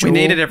 Mandy Jewell. We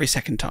need it every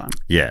second time.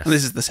 Yes. And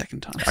this is the second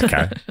time.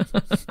 Okay.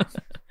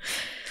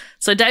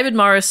 So David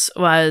Morris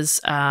was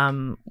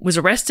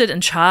arrested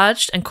and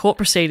charged, and court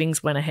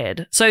proceedings went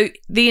ahead. So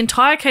the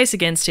entire case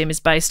against him is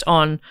based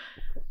on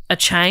a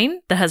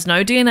chain that has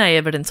no DNA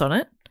evidence on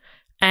it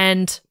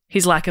and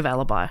his lack of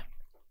alibi.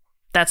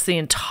 That's the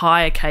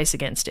entire case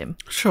against him.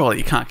 Surely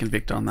you can't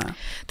convict on that.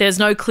 There's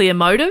no clear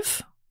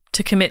motive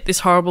to commit this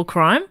horrible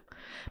crime,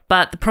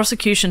 but the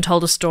prosecution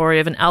told a story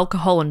of an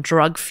alcohol and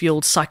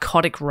drug-fueled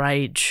psychotic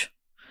rage.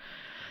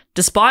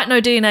 Despite no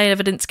DNA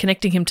evidence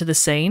connecting him to the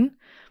scene,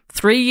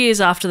 3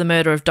 years after the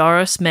murder of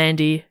Doris,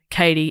 Mandy,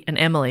 Katie, and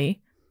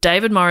Emily,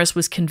 David Morris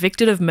was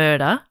convicted of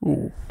murder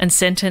and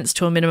sentenced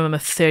to a minimum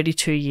of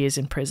 32 years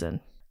in prison.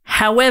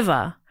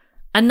 However,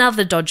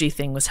 another dodgy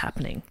thing was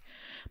happening.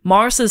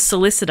 Morris's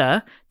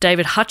solicitor,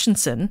 David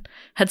Hutchinson,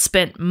 had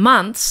spent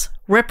months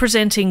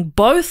representing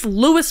both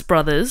Lewis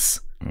brothers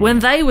when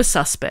they were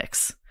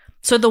suspects.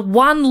 So the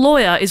one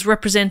lawyer is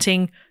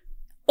representing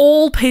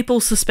all people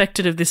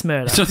suspected of this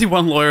murder. There's only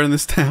one lawyer in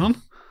this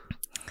town.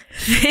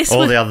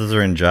 All the others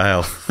are in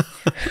jail.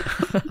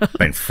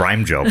 Been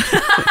frame job.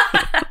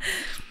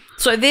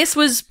 So this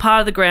was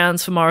part of the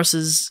grounds for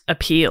Morris's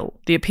appeal.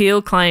 The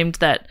appeal claimed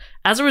that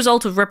as a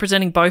result of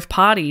representing both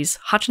parties,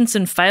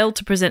 Hutchinson failed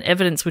to present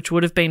evidence which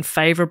would have been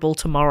favourable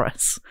to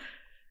Morris.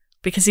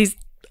 Because he's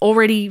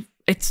already...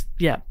 It's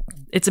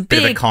a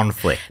Bit of a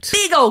conflict.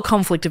 Big old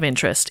conflict of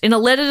interest. In a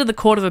letter to the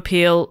Court of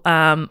Appeal,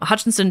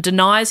 Hutchinson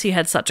denies he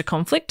had such a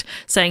conflict,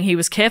 saying he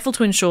was careful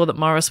to ensure that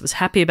Morris was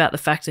happy about the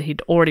fact that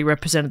he'd already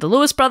represented the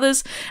Lewis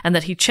brothers and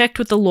that he checked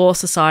with the Law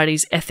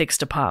Society's ethics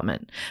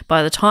department.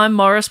 By the time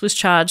Morris was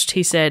charged,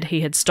 he said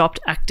he had stopped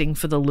acting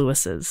for the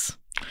Lewises.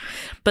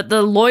 But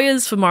the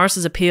lawyers for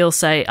Morris's appeal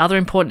say other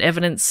important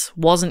evidence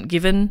wasn't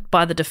given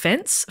by the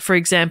defence. For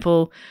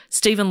example,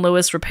 Stephen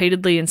Lewis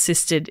repeatedly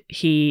insisted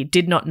he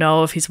did not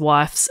know of his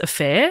wife's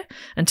affair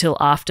until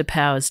after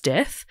Power's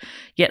death,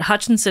 yet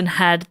Hutchinson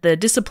had the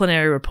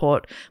disciplinary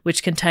report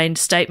which contained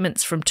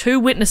statements from 2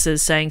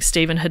 witnesses saying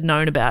Stephen had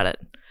known about it.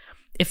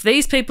 If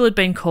these people had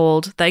been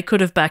called, they could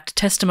have backed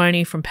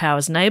testimony from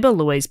Power's neighbour,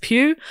 Louise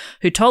Pugh,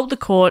 who told the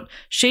court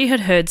she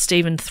had heard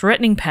Stephen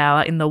threatening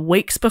Power in the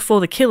weeks before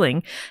the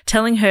killing,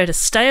 telling her to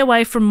stay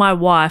away from my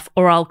wife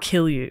or I'll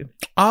kill you.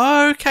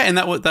 Okay, and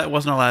that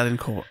wasn't allowed in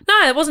court.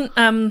 No, it wasn't.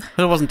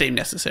 It wasn't deemed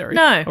necessary.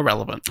 No. Or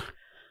relevant.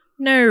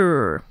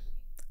 No.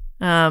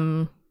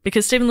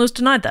 Because Stephen Lewis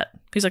denied that.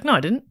 He's like, no, I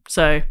didn't.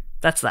 So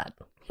that's that.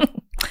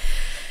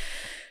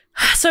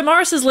 So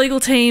Morris's legal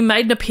team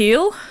made an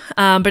appeal,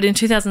 but in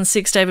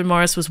 2006, David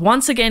Morris was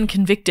once again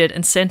convicted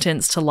and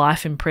sentenced to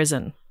life in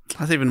prison.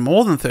 That's even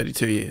more than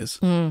 32 years.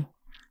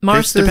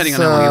 Morris, depending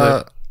on how long you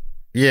live.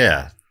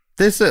 Yeah.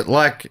 This is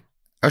like,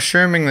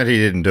 assuming that he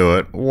didn't do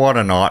it, what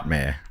a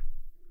nightmare.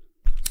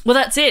 well,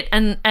 that's it.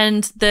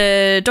 And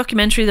the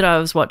documentary that I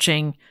was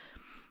watching,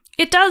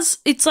 it's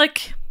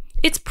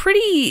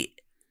pretty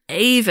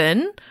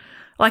even.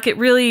 Like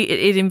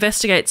it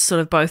investigates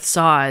sort of both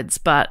sides,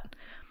 but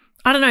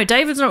I don't know.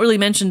 David's not really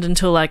mentioned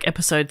until like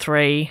episode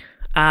 3.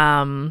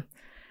 And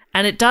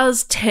it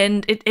does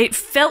tend, it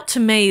felt to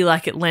me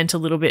like it lent a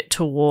little bit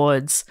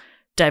towards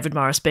David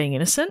Morris being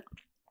innocent.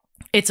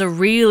 It's a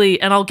really,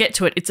 and I'll get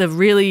to it, it's a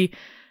really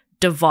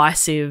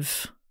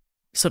divisive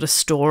sort of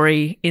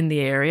story in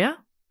the area.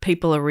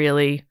 People are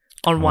really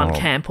on one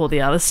camp or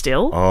the other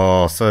still.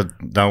 Oh, so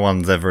no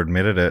one's ever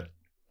admitted it.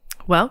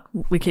 Well,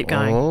 we keep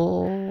going.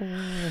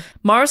 Oh.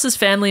 Morris's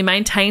family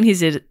maintain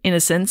his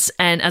innocence,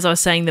 and as I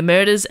was saying, the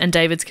murders and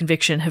David's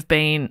conviction have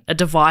been a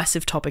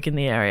divisive topic in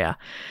the area.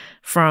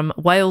 From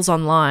Wales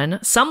Online,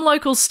 some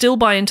locals still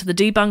buy into the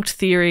debunked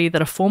theory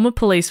that a former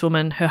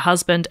policewoman, her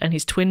husband and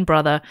his twin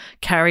brother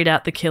carried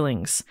out the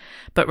killings.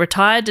 But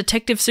retired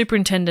Detective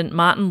Superintendent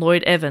Martin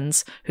Lloyd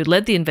Evans, who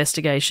led the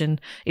investigation,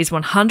 is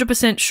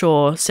 100%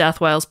 sure South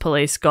Wales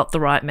Police got the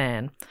right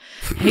man.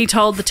 He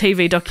told the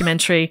TV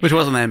documentary, which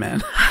wasn't their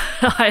man.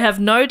 I have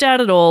no doubt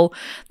at all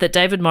that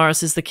David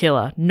Morris is the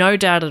killer. No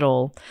doubt at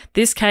all.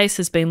 This case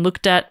has been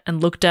looked at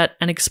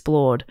and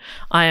explored.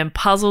 I am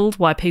puzzled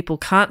why people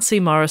can't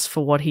see Morris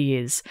for what he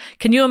is.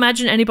 Can you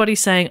imagine anybody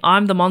saying,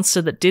 I'm the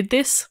monster that did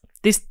this?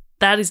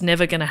 That is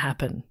never going to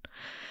happen.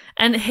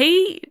 And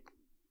he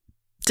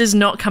does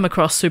not come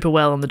across super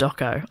well on the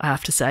doco, I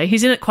have to say.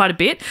 He's in it quite a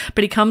bit,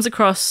 but he comes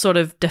across sort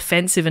of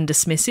defensive and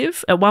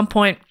dismissive. At one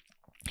point,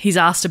 he's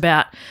asked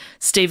about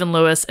Stephen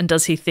Lewis and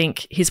does he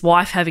think his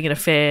wife having an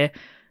affair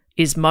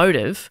is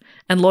motive?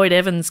 And Lloyd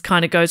Evans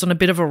kind of goes on a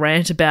bit of a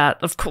rant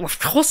about, of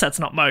course that's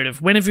not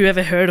motive. When have you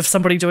ever heard of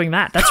somebody doing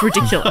that? That's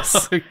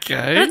ridiculous.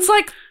 Okay. And it's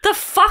like, the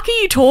fuck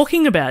are you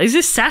talking about? Is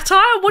this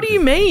satire? What do you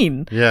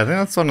mean? Yeah, I think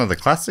that's one of the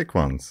classic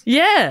ones.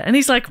 Yeah. And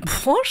he's like,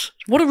 what?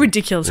 What a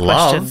ridiculous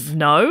question.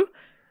 No.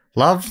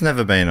 Love's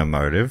never been a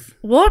motive.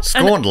 What?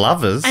 Scorned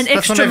lovers. An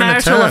That's not even a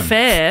extramarital term.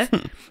 affair.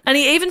 And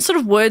he even sort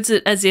of words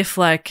it as if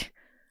like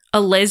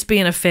a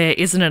lesbian affair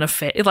isn't an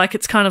affair. Like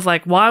it's kind of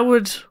like, why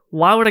would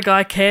a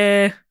guy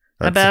care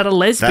about a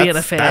lesbian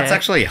affair? That's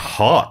actually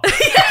hot.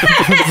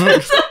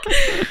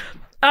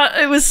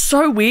 It was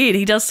so weird.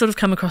 He does sort of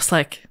come across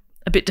like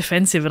a bit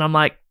defensive and I'm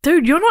like,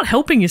 dude, you're not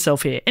helping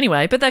yourself here.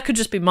 Anyway, but that could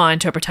just be my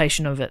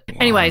interpretation of it. Wow.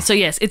 Anyway, so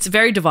yes, it's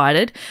very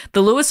divided.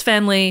 The Lewis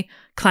family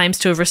claims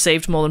to have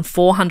received more than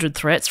 400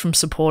 threats from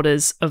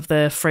supporters of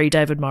the Free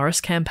David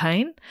Morris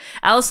campaign.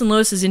 Alison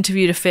Lewis has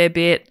interviewed a fair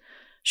bit.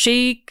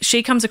 She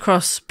comes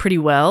across pretty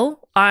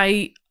well.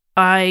 I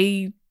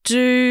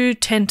do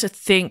tend to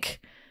think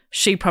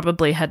she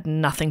probably had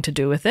nothing to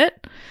do with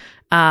it.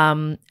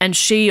 And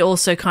she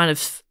also kind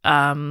of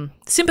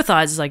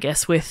sympathises, I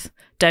guess, with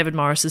David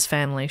Morris's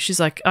family. She's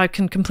like, I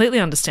can completely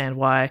understand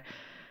why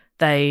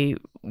they,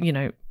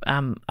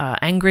 are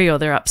angry or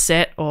they're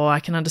upset, or I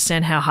can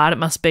understand how hard it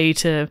must be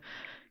to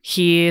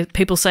hear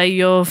people say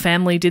your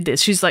family did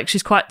this.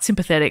 She's quite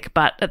sympathetic,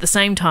 but at the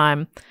same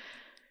time,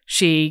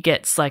 she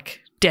gets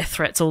like death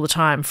threats all the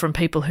time from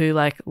people who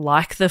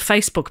like the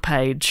Facebook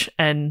page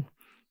and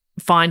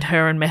find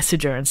her and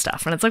message her and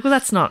stuff. And it's like, well,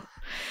 that's not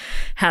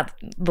how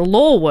the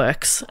law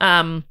works.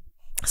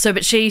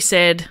 But she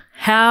said,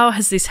 how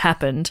has this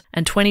happened?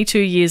 And 22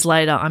 years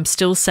later, I'm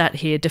still sat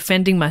here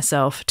defending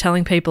myself,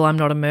 telling people I'm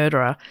not a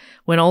murderer,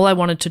 when all I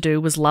wanted to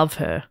do was love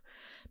her.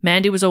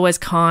 Mandy was always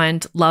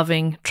kind,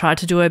 loving, tried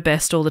to do her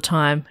best all the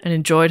time, and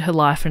enjoyed her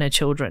life and her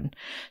children.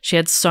 She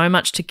had so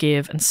much to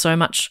give and so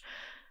much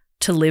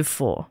to live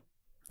for.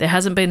 There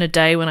hasn't been a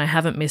day when I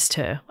haven't missed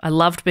her. I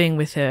loved being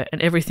with her,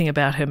 and everything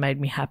about her made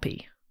me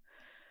happy.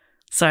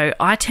 So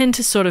I tend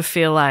to sort of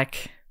feel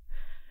like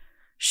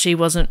she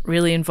wasn't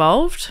really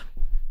involved,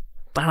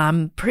 but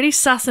I'm pretty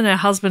sus in her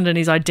husband and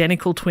his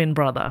identical twin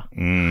brother.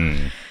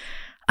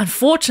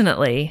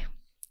 Unfortunately,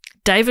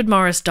 David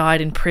Morris died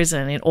in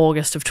prison in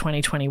August of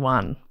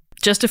 2021.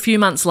 Just a few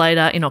months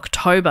later, in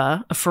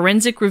October, a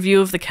forensic review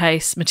of the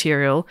case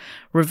material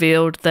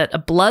revealed that a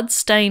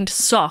blood-stained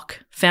sock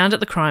found at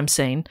the crime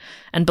scene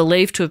and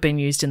believed to have been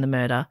used in the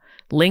murder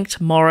linked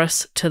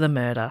Morris to the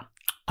murder.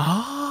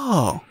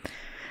 Oh.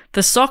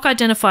 The sock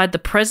identified the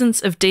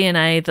presence of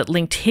DNA that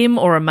linked him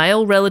or a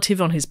male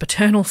relative on his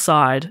paternal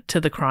side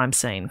to the crime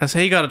scene. Has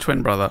he got a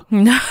twin brother?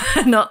 No,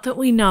 not that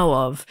we know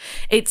of.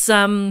 It's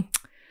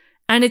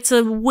and it's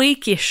a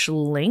weakish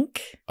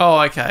link. Oh,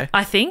 okay.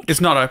 I think. It's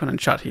not open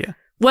and shut here.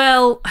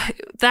 Well,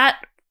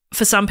 that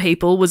for some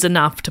people was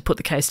enough to put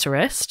the case to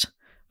rest. It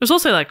was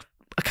also like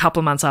a couple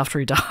of months after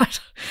he died.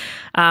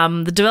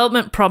 The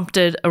development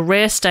prompted a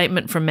rare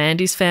statement from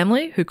Mandy's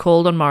family, who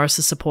called on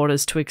Morris's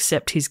supporters to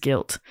accept his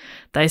guilt.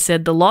 They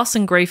said, the loss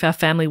and grief our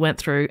family went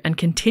through and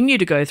continue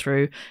to go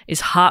through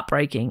is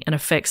heartbreaking and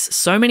affects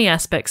so many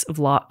aspects of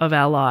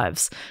our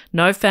lives.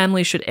 No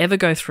family should ever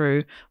go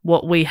through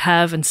what we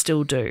have and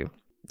still do.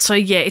 So,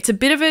 yeah, it's a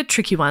bit of a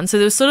tricky one. So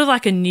there was sort of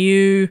like a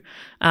new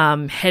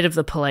head of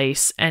the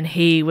police, and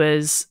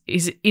he's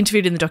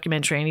interviewed in the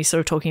documentary, and he's sort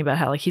of talking about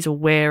how like he's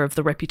aware of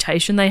the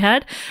reputation they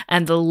had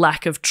and the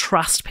lack of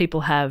trust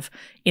people have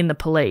in the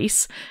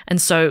police. And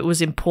so it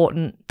was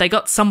important. They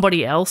got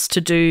somebody else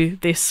to do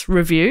this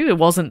review. It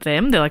wasn't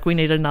them. They're like, we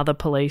need another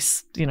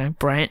police,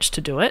 branch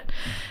to do it.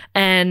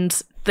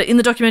 And in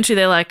the documentary,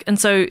 they're like, and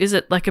so is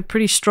it like a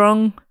pretty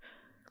strong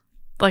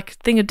like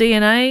thing of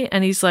DNA?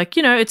 And he's like,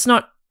 it's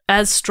not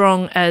as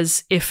strong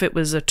as if it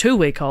was a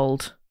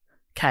 2-week-old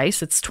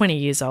case. It's 20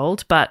 years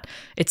old, but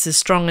it's as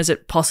strong as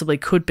it possibly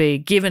could be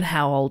given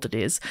how old it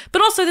is.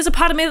 But also there's a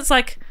part of me that's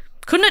like,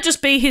 couldn't it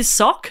just be his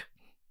sock?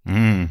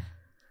 If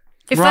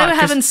they were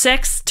having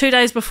sex 2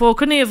 days before,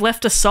 couldn't he have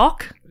left a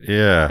sock?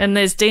 Yeah. And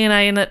there's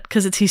DNA in it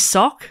because it's his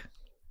sock?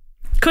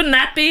 Couldn't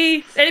that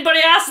be?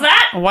 Anybody ask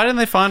that? Why didn't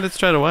they find it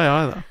straight away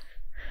either?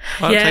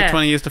 Why did it take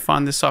 20 years to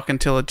find this sock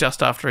until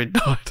just after he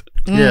died?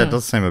 Yeah, it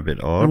does seem a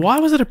bit odd. And why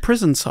was it a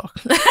prison sock?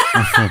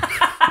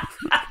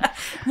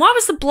 Why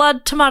was the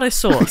blood tomato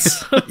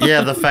sauce?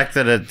 Yeah, the fact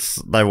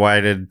that they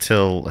waited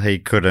till he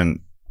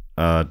couldn't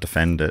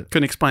defend it.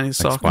 Couldn't explain his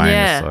sock.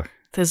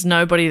 There's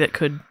nobody that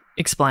could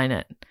explain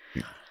it.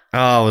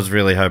 Oh, I was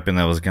really hoping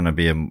there was going to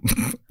be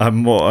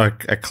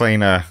a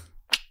cleaner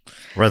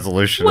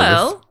resolution.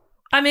 Well,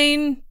 I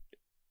mean,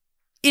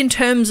 in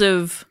terms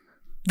of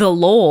the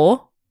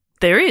law,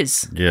 there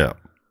is. Yeah.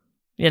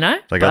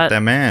 They got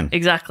their man.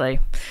 Exactly.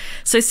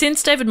 So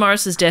since David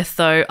Morris's death,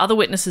 though, other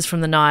witnesses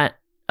from the night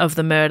of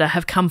the murder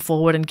have come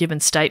forward and given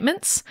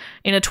statements.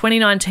 In a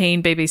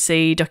 2019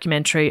 BBC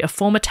documentary, a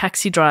former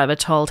taxi driver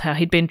told how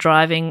he'd been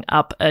driving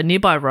up a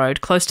nearby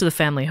road close to the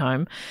family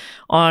home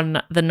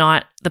on the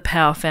night the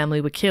Power family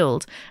were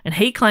killed, and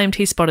he claimed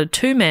he spotted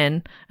 2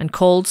 men and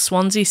called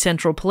Swansea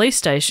Central Police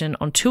Station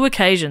on 2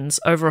 occasions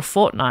over a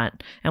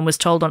fortnight, and was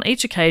told on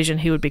each occasion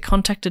he would be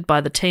contacted by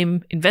the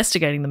team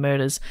investigating the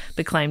murders,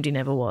 but claimed he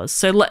never was.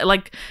 So,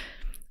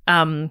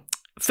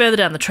 further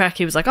down the track,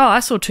 he was like, oh, I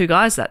saw 2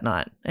 guys that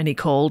night. And he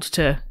called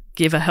to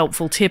give a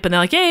helpful tip. And they're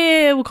like,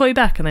 yeah, we'll call you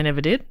back. And they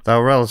never did. They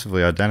were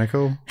relatively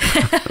identical.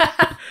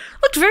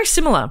 Looked very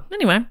similar.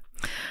 Anyway,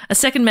 a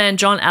second man,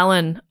 John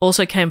Allen,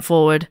 also came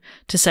forward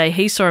to say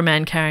he saw a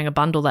man carrying a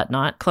bundle that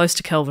night close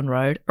to Kelvin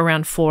Road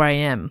around 4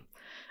 a.m.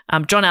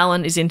 John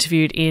Allen is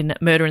interviewed in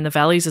Murder in the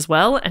Valleys as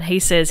well. And he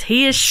says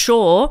he is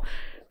sure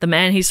the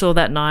man he saw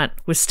that night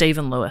was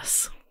Stephen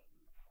Lewis.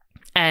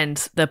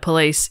 And the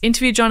police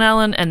interviewed John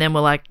Allen, and then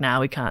were like, "No,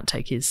 we can't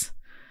take his."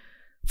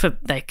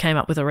 They came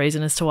up with a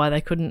reason as to why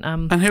they couldn't.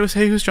 And who was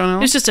John Allen?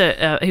 He was just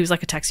he was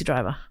like a taxi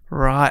driver,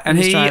 right? And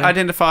he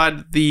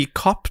identified the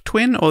cop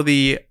twin or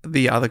the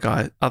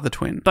other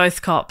twin.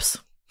 Both cops.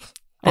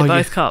 They're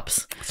both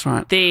cops. That's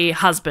right. The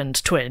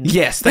husband twin.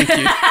 Yes, thank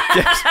you.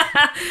 Yes.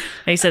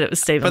 He said it was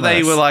Stephen. But Lewis.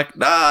 they were like,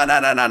 no,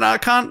 I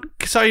can't.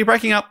 Sorry, you're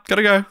breaking up.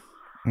 Gotta go.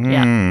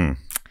 Yeah.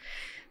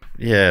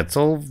 Yeah, it's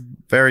all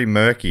very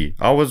murky.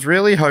 I was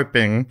really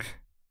hoping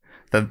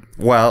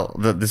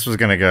this was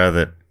going to go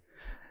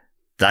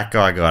that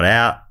guy got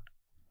out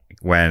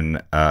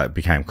when it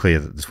became clear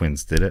that the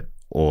twins did it,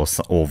 or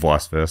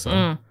vice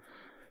versa.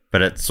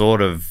 But it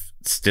sort of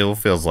still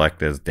feels like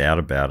there's doubt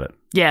about it.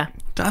 Yeah.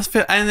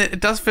 It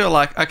does feel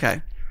like,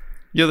 okay,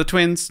 you're the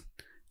twins,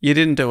 you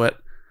didn't do it.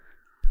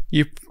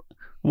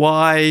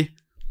 Why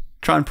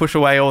try and push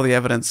away all the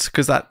evidence?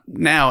 Because that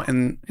now,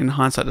 in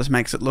hindsight, just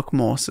makes it look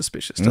more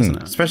suspicious, doesn't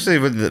it? Especially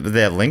with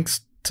their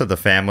links to the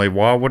family.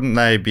 Why wouldn't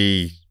they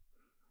be...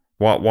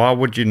 Why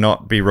would you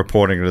not be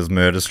reporting it as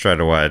murder straight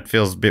away? It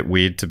feels a bit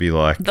weird to be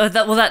like... Well,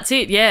 that's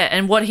it, yeah.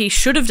 And what he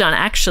should have done,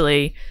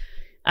 actually,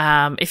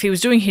 if he was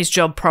doing his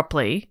job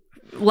properly,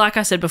 like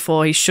I said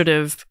before, he should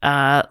have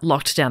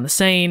locked down the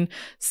scene.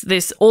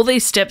 There's all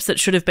these steps that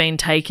should have been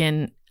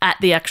taken at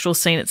the actual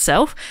scene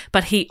itself,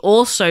 but he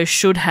also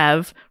should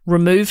have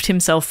removed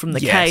himself from the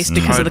case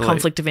because of the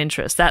conflict of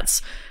interest.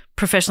 That's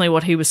professionally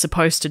what he was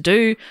supposed to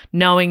do,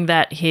 knowing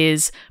that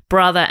his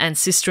brother and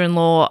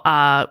sister-in-law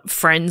are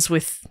friends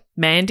with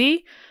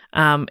Mandy.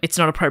 It's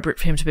not appropriate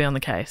for him to be on the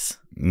case.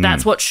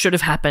 That's what should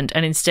have happened,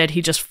 and instead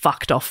he just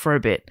fucked off for a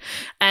bit.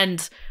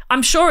 And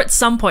I'm sure at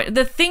some point,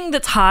 the thing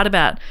that's hard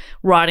about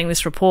writing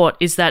this report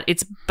is that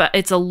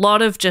it's a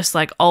lot of just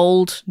like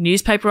old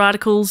newspaper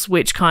articles,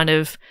 which kind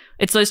of,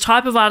 it's those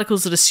type of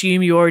articles that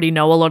assume you already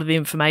know a lot of the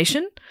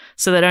information,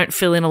 so they don't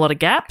fill in a lot of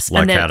gaps.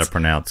 Like how to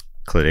pronounce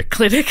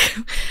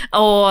Clydach.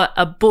 Or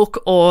a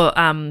book or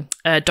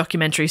a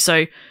documentary.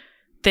 So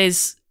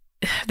there's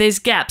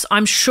gaps.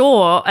 I'm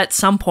sure at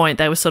some point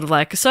they were sort of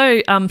like,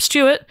 so,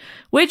 Stuart,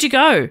 where'd you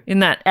go in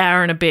that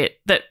hour and a bit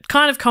that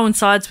kind of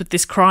coincides with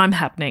this crime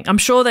happening? I'm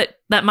sure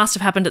that must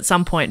have happened at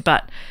some point,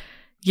 but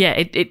yeah,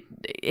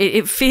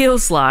 it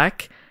feels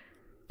like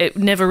it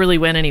never really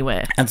went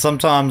anywhere. And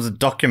sometimes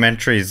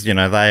documentaries,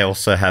 they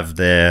also have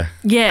their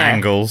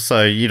angles,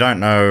 so you don't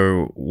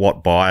know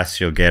what bias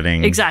you're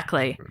getting.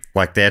 Exactly.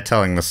 Like they're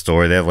telling the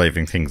story, they're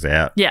leaving things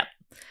out. Yeah.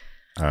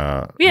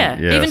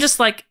 Even just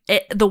like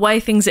the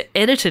way things are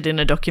edited in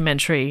a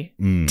documentary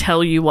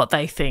tell you what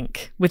they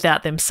think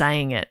without them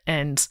saying it.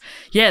 And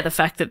the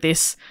fact that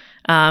this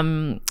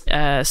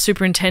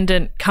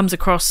superintendent comes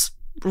across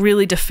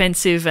really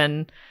defensive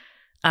and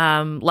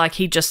like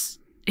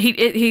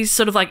he's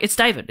sort of like, it's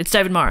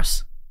David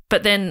Morris.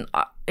 But then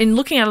in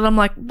looking at it, I'm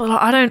like, well,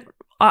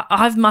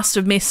 I must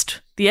have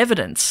missed the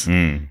evidence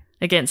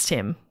against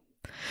him.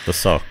 The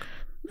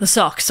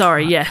sock,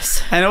 sorry,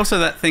 yes. And also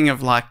that thing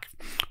of like,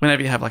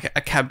 whenever you have like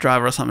a cab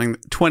driver or something,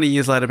 20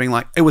 years later being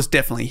like, it was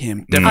definitely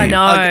him. Definitely I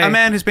know. Like, a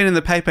man who's been in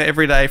the paper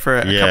every day for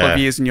a couple of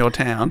years in your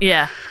town.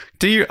 Yeah.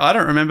 I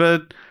don't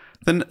remember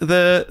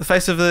the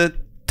face of the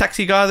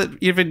taxi guy that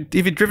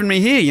if you'd driven me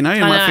here, you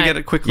might forget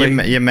it quickly.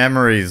 Your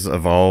memories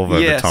evolve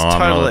over time.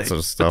 Totally. All that sort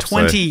of stuff. For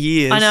 20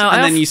 years. I know.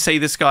 And then you see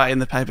this guy in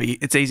the paper,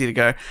 it's easy to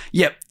go,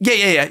 yeah.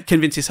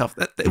 Convince yourself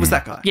that it was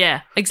that guy.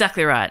 Yeah,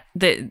 exactly right.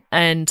 But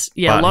a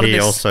lot of this... he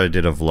also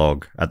did a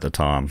vlog at the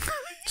time.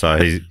 So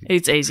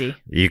it's easy.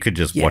 You could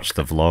just watch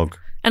the vlog.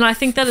 And I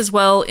think that as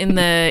well in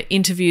the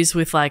interviews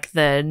with like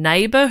the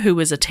neighbor who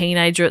was a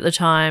teenager at the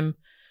time,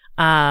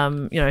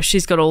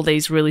 she's got all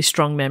these really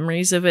strong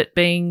memories of it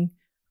being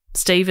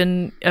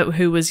Stephen,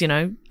 who was,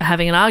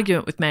 having an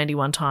argument with Mandy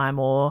one time,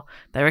 or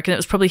they reckon it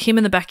was probably him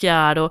in the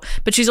backyard,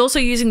 but she's also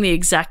using the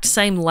exact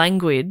same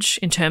language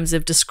in terms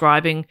of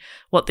describing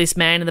what this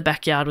man in the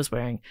backyard was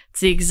wearing. It's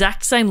the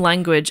exact same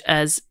language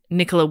as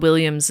Nicola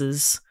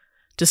Williams's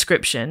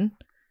description,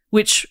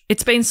 which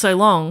it's been so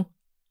long,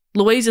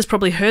 Louise has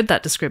probably heard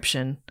that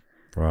description.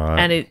 Right.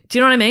 And do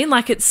you know what I mean?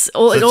 Like it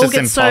all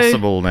gets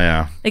impossible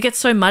now. It gets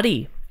so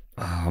muddy.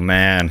 Oh,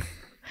 man.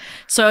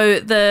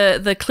 So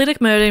the Clydach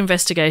murder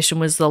investigation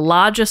was the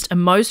largest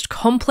and most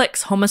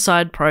complex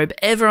homicide probe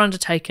ever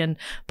undertaken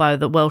by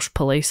the Welsh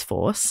police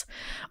force.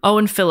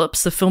 Owen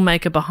Phillips, the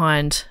filmmaker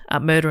behind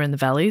Murder in the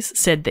Valleys,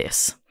 said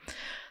this: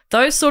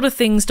 "Those sort of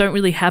things don't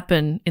really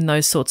happen in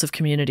those sorts of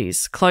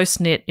communities,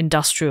 close-knit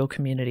industrial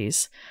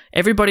communities.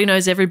 Everybody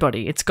knows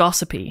everybody. It's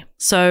gossipy.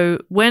 So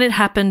when it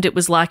happened, it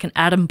was like an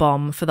atom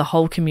bomb for the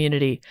whole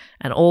community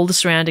and all the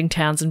surrounding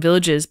towns and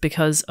villages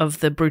because of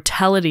the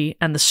brutality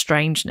and the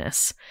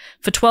strangeness.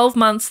 For 12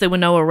 months, there were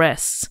no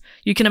arrests.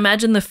 You can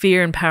imagine the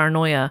fear and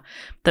paranoia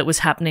that was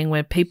happening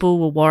where people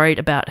were worried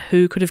about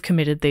who could have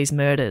committed these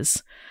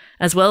murders.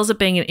 As well as it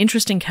being an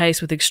interesting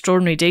case with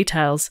extraordinary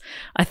details,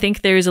 I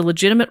think there is a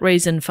legitimate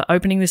reason for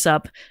opening this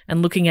up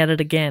and looking at it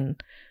again.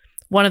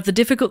 One of the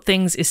difficult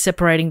things is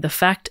separating the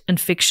fact and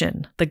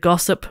fiction, the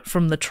gossip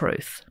from the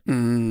truth."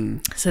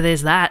 So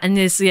there's that. And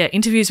there's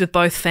interviews with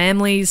both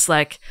families.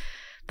 Like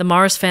the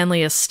Morris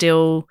family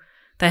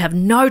they have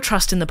no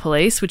trust in the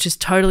police, which is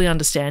totally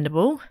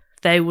understandable.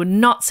 They were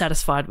not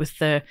satisfied with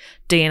the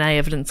DNA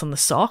evidence on the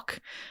sock.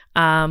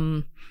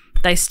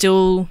 They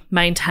still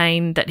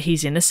maintain that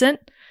he's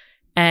innocent.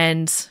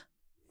 But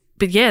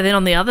then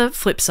on the other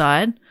flip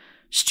side,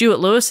 Stuart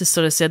Lewis has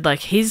sort of said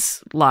like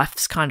his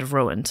life's kind of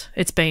ruined.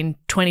 It's been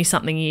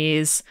 20-something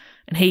years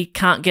and he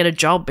can't get a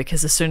job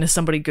because as soon as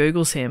somebody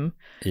Googles him,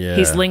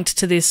 he's linked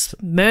to this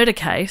murder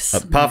case.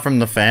 Apart from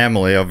the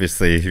family,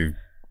 obviously, who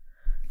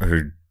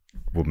who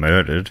were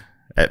murdered.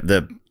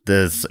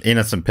 There's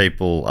innocent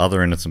people,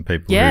 other innocent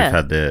people Yeah. who've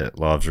had their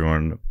lives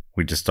ruined.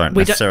 We just don't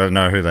necessarily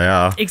know who they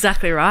are.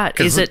 Exactly right.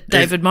 Is it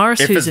David Morris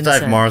who's innocent? If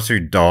it's Dave Morris who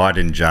died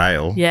in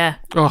jail, Yeah.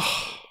 Oh,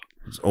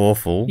 it's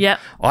awful. Yep.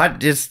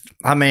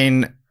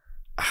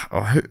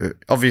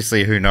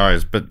 Obviously who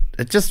knows, but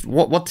it just,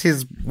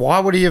 why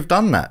would he have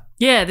done that?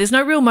 Yeah, there's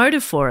no real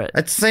motive for it.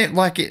 It seems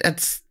like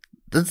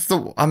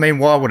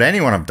why would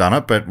anyone have done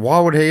it? But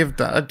why would he have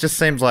done it? It just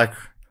seems like,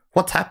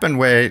 what's happened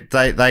where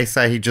they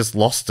say he just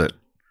lost it?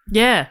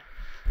 Yeah.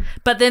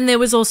 But then there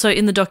was also,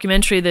 in the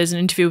documentary, there's an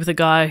interview with a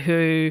guy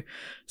who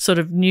sort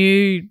of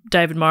knew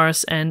David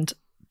Morris, and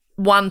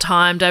one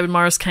time David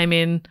Morris came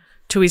in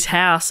to his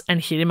house and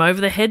hit him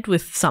over the head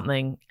with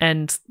something,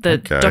 and the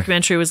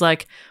documentary was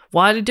like,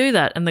 why did he do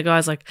that? And the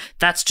guy's like,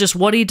 that's just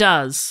what he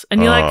does.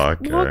 And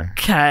you're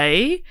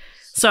okay.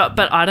 So,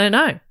 but I don't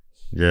know.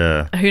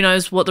 Yeah. Who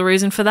knows what the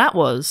reason for that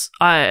was?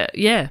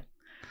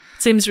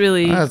 Seems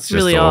really,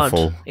 really odd.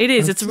 Awful. It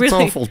is. It's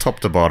really awful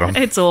top to bottom.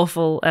 It's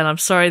awful, and I'm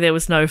sorry there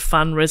was no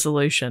fun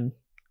resolution.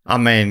 I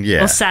mean,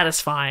 yeah. Or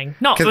satisfying.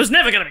 No, it was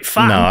never going to be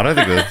fun. No, I don't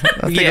think it was.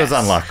 I think it was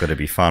unlikely to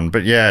be fun.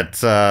 But yeah,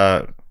 it's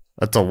a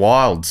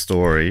wild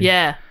story.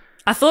 Yeah.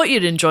 I thought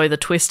you'd enjoy the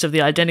twist of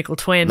the identical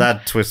twin.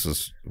 That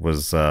twist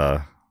was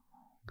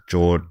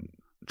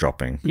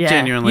jaw-dropping. Yeah.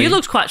 Genuinely. You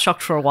looked quite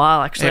shocked for a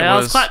while, actually. I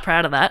was quite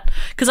proud of that,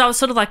 because I was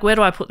sort of like, where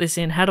do I put this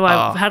in? How do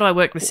I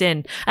work this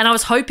in? And I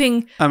was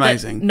hoping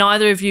that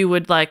neither of you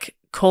would like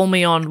call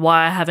me on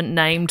why I haven't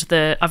named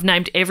I've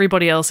named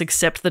everybody else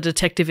except the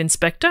detective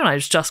inspector, and I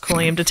was just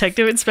calling him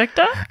detective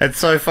inspector. It's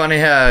so funny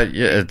how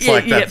it's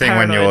like that thing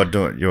paranoid.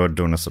 when you're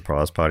doing a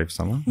surprise party for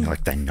someone. You're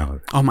like, they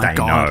know. Oh my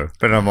God. Know.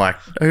 But I'm like,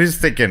 who's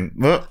thinking,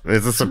 well,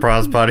 there's a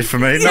surprise party for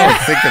me? No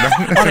one's thinking.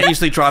 I don't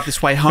usually drive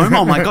this way home.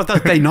 Oh my God,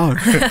 they know.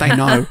 They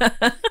know.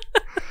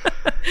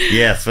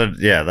 Yes, but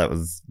yeah, that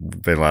was a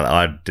bit like,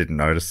 I didn't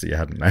notice that you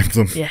hadn't named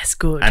them. Yes,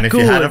 good. And if you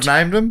had have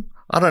named them,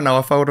 I don't know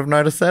if I would have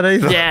noticed that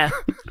either. Yeah.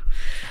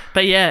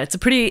 But yeah, it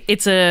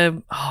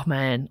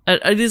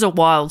is a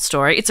wild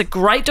story. It's a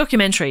great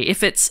documentary.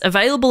 If it's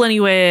available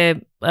anywhere,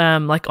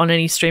 like on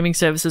any streaming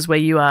services where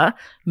you are,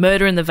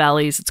 Murder in the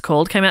Valleys, it's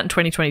called, came out in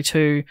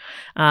 2022.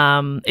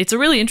 It's a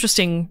really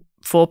interesting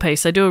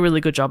 4-piece. They do a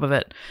really good job of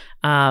it.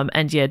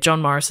 And yeah,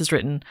 John Morris has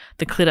written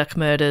The Clydach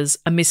Murders,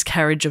 A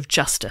Miscarriage of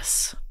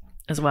Justice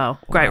as well.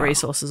 Great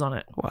resources on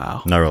it.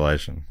 Wow. No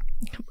relation.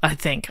 I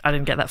think. I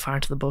didn't get that far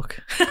into the book.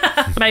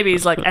 Maybe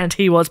he's like, and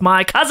he was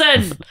my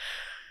cousin.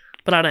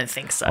 But I don't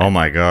think so. Oh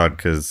my God,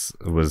 because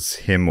it was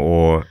him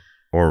or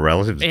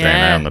relatives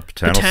DNA on the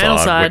paternal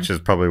side, which is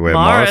probably where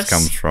Morris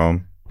comes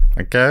from.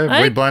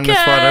 Okay, we blind this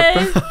wide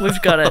open.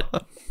 We've got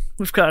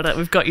it.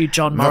 We've got you,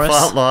 John Morris.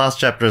 The last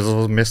chapter is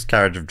a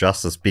miscarriage of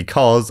justice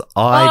because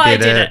I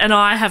did it. And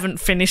I haven't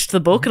finished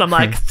the book, and I'm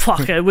like,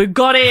 fuck it, we've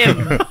got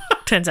him.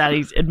 Turns out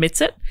he admits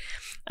it.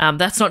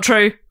 That's not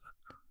true.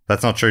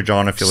 That's not true,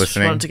 John, if you're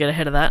listening. Just wanted to get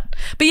ahead of that.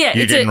 But yeah,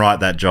 you didn't write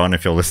that, John,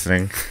 if you're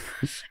listening.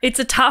 It's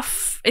a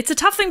tough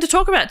thing to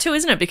talk about too,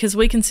 isn't it? Because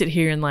we can sit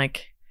here and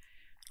like,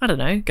 I don't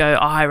know, go,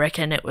 I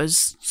reckon it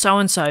was so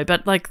and so,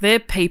 but like they're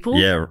people.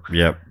 Yeah,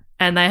 yep.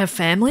 And they have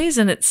families,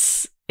 and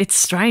it's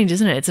strange,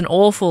 isn't it? It's an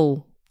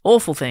awful,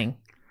 awful thing.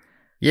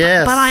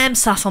 Yes. But I am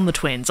sus on the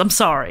twins. I'm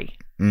sorry.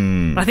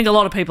 I think a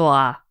lot of people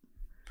are.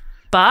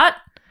 But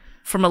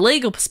from a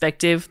legal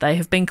perspective, they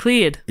have been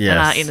cleared and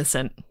are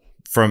innocent.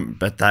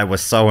 But they were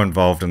so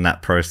involved in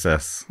that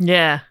process.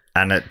 Yeah.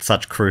 And at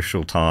such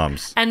crucial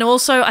times. And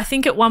also, I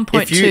think at one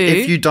point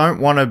if you don't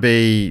want to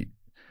be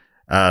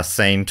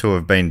seen to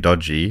have been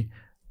dodgy,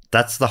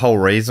 that's the whole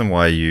reason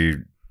why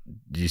you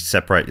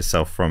separate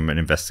yourself from an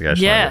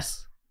investigation like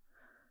this.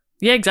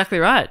 Yeah, exactly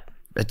right.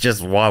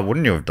 Why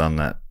wouldn't you have done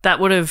that? That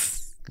would have...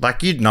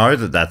 Like, you'd know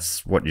that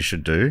that's what you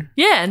should do.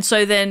 Yeah, and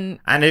so then...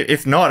 And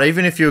if not,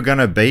 even if you're going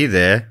to be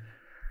there...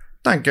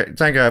 Don't go,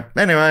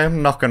 anyway,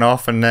 I'm knocking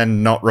off and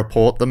then not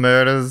report the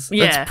murders.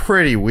 Yeah. That's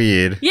pretty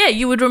weird. Yeah,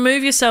 you would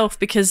remove yourself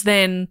because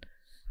then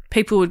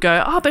people would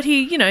go, oh, but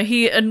he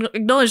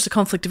acknowledged the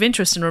conflict of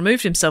interest and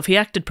removed himself. He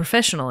acted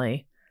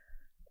professionally.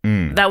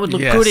 That would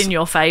look good in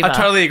your favour. I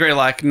totally agree,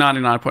 like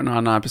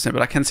 99.99%,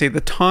 but I can see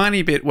the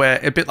tiny bit where,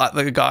 a bit like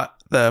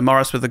the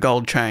Morris with the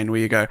gold chain, where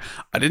you go,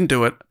 I didn't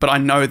do it, but I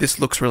know this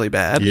looks really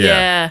bad.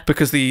 Yeah.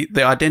 Because the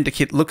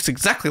identikit looks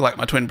exactly like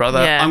my twin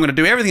brother. Yeah. I'm going to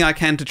do everything I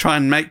can to try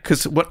and make,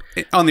 because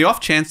on the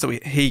off chance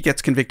that he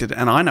gets convicted,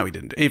 and I know he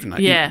didn't, even though.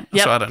 Yeah.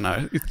 So I don't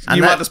know.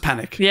 You might just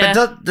panic.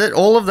 Yeah. But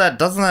all of that,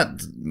 doesn't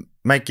that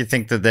make you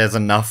think that there's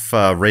enough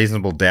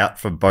reasonable doubt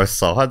for both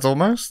sides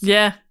almost?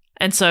 Yeah.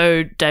 And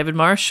so David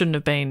Morris shouldn't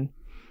have been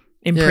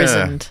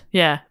imprisoned.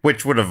 Yeah.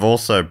 Which would have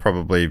also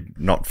probably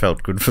not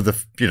felt good for the,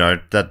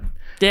 that.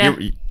 Yeah.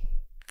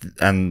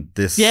 And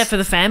this. Yeah, for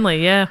the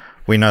family, yeah.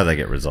 We know they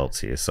get results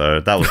here, so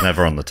that was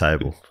never on the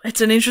table.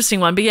 It's an interesting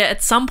one. But yeah,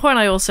 at some point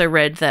I also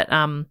read that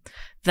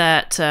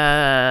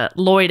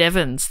Lloyd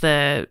Evans,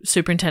 the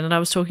superintendent I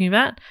was talking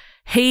about,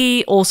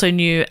 he also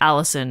knew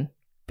Alison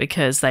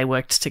because they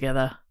worked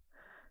together.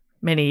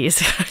 many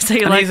years ago. So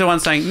you're And like, he's the one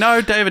saying,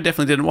 no, David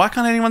definitely didn't. Why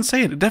can't anyone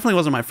see it? It definitely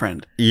wasn't my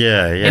friend.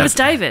 Yeah. it was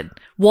David.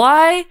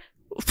 Why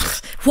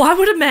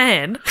would a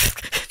man...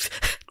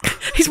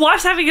 His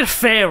wife's having an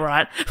affair,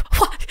 right?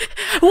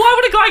 Why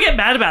would a guy get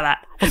mad about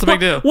that? What's the big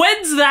deal?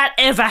 When's that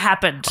ever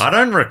happened? I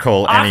don't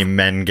recall any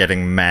men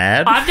getting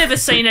mad. I've never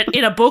seen it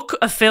in a book,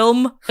 a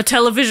film, a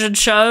television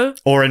show.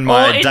 Or in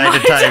my in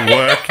day-to-day my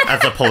work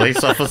as a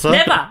police officer.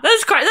 Never.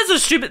 That's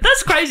crazy.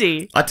 That's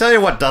crazy. I tell you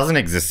what doesn't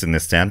exist in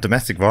this town,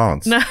 domestic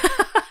violence. No,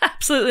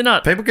 absolutely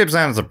not. People keep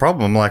saying it's a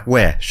problem. I'm like,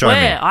 where? Show me.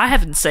 Where? I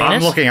haven't seen it.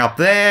 I'm looking up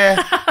there.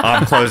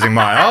 I'm closing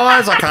my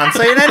eyes. I can't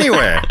see it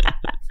anywhere.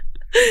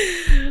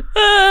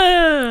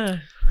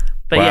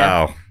 But Wow.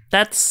 yeah,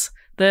 that's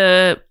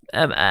the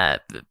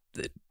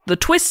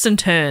twists and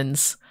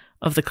turns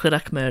of the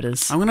Clydach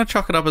murders. I'm going to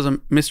chalk it up as a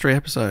mystery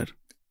episode.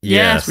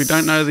 Yes. We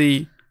don't know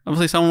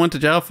obviously someone went to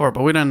jail for it,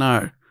 but we don't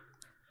know.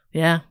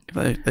 Yeah.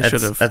 They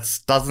should have. It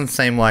doesn't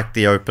seem like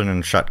the open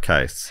and shut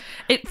case.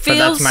 It But feels...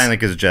 that's mainly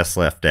because Jess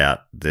left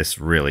out this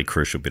really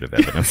crucial bit of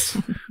evidence.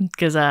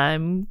 Because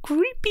I'm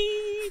creepy.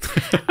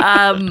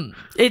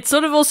 It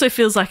sort of also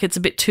feels like it's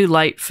a bit too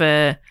late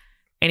for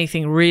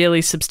anything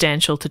really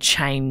substantial to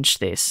change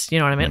this. You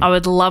know what I mean? I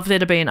would love there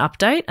to be an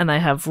update and they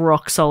have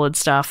rock solid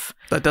stuff.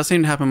 That does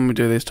seem to happen when we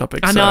do these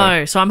topics. I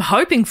know. So I'm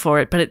hoping for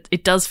it, but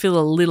it does feel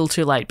a little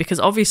too late because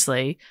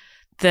obviously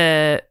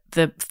the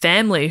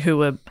family who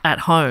were at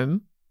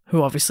home,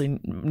 who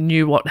obviously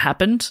knew what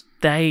happened,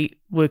 they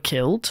were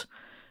killed.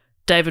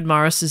 David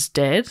Morris is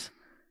dead.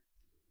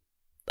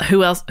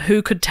 Who else?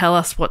 Who could tell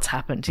us what's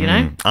happened? You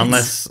know,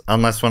 Unless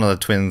one of the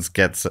twins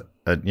gets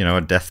a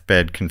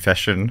deathbed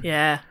confession.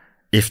 Yeah.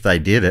 If they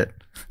did it,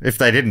 if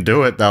they didn't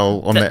do it,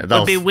 It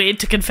would be weird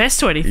to confess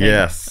to anything.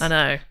 Yes. I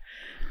know.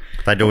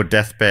 They do a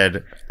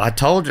deathbed. I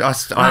told you, I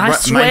swear.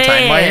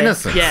 maintain my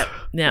innocence.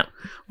 Yeah.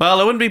 Well,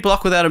 it wouldn't be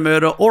Block without a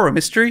murder or a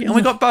mystery, and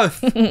we got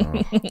both.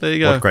 There you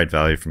go. What great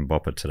value from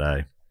Bopper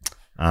today.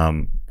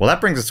 Well, that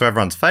brings us to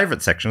everyone's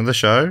favourite section of the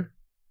show,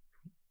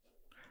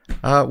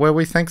 where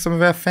we thank some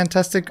of our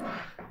fantastic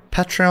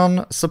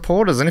Patreon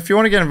supporters. And if you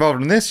want to get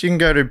involved in this, you can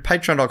go to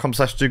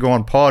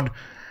patreon.com/dogoonpod,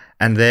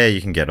 and there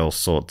you can get all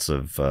sorts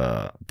of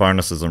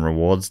bonuses and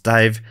rewards.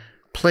 Dave,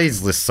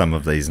 please list some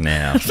of these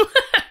now.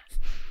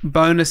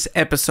 Bonus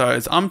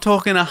episodes. I'm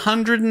talking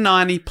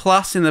 190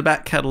 plus in the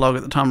back catalogue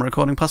at the time of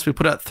recording. Plus, we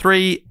put out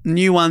 3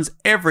 new ones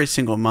every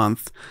single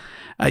month.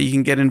 You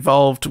can get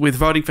involved with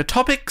voting for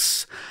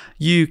topics.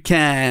 You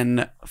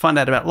can find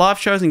out about live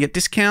shows and get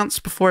discounts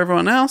before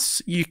everyone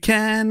else. You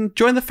can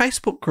join the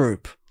Facebook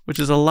group, which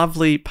is a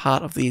lovely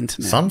part of the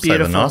internet. Some say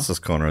the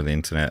nicest corner of the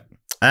internet.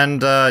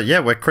 And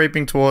we're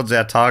creeping towards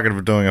our target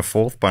of doing a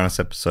 4th bonus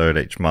episode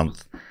each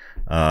month,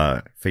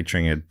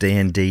 featuring a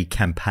D&D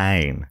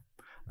campaign.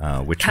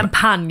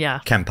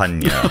 Campagna,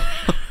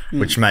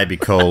 which may be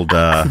called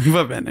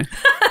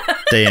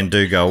D and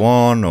Do Go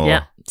On,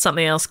 or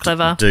something else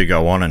clever. Do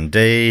Go On and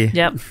D.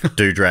 Yep.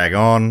 Do Drag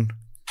On.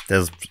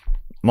 There's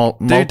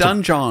Do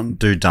Dungeon.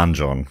 Do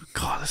Dungeon.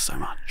 God, there's so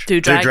much.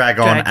 Do Drag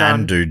On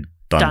and Do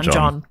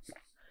Dungeon.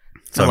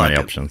 So many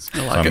options.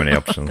 Many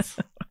options.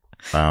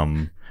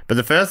 But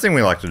the first thing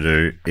we like to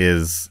do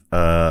is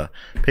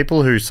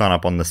people who sign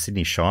up on the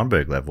Sydney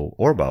Scheinberg level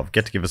or above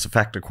get to give us a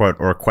fact, a quote,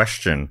 or a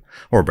question,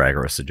 or a brag,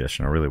 or a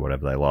suggestion, or really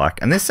whatever they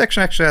like. And this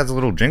section actually has a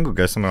little jingle,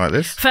 goes something like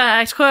this.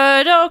 Fact,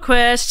 quote, or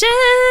question.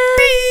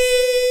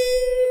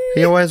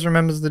 He always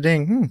remembers the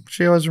ding.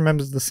 She always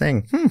remembers the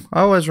sing.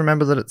 I always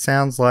remember that it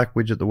sounds like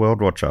Widget the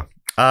World Watcher.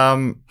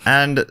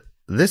 And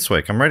this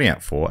week I'm reading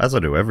out 4, as I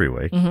do every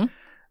week. Mm-hmm.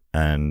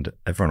 And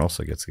everyone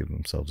also gets to give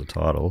themselves a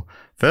title.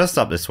 First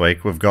up this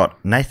week, we've got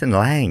Nathan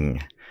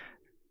Lang,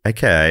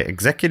 aka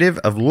executive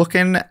of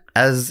Looking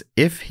As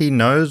If He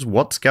Knows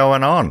What's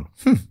Going On.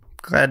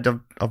 Glad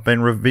I've been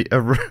relieved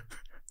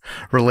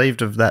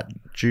of that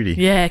duty.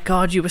 Yeah,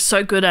 God, you were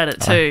so good at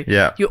it too.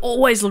 Yeah. You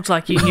always looked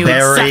like you knew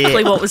Very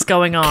exactly what was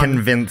going on.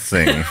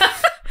 Convincing.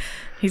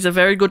 He's a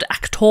very good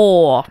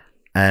actor.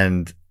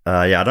 And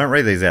I don't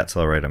read these out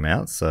till I read them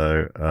out,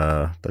 so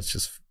that's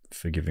just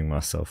forgiving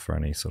myself for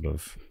any sort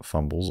of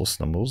fumbles or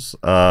stumbles.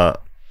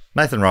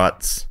 Nathan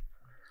writes,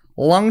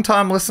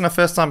 long-time listener,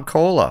 first-time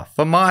caller.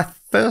 For my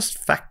first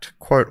fact,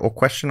 quote, or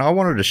question, I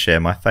wanted to share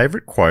my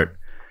favourite quote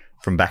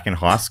from back in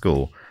high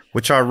school,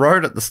 which I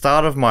wrote at the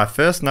start of my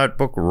first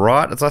notebook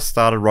right as I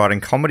started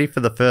writing comedy for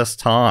the first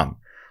time.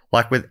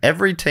 Like with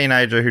every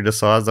teenager who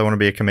decides they want to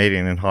be a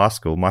comedian in high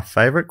school, my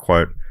favourite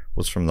quote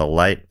was from the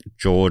late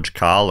George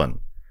Carlin.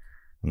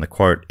 And the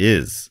quote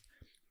is,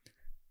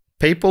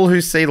 people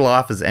who see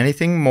life as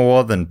anything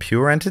more than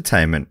pure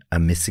entertainment are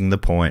missing the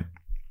point.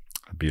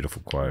 A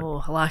beautiful quote.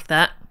 Oh, I like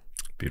that.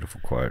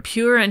 Beautiful quote.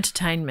 Pure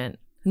entertainment.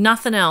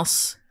 Nothing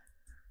else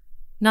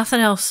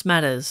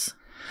matters.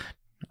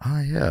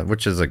 Oh, yeah,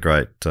 which is a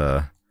great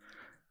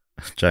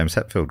James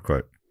Hetfield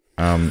quote.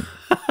 I'm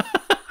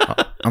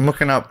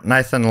looking up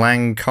Nathan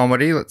Lang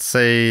comedy. Let's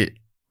see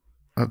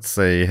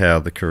how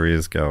the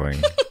career's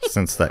going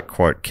since that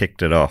quote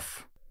kicked it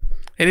off.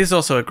 It is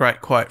also a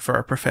great quote for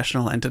a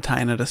professional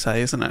entertainer to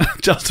say, isn't it?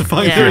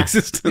 Justifying Yeah. their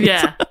existence.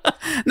 Yeah.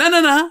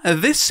 No.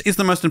 This is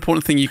the most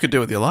important thing you could do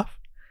with your life.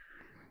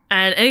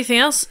 And anything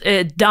else?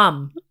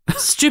 Dumb.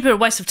 Stupid,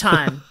 waste of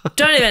time.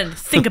 Don't even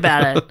think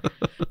about it.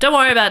 Don't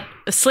worry about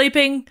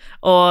sleeping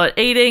or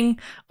eating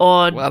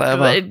or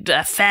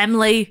Whatever.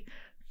 Family.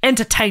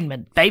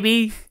 Entertainment,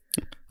 baby.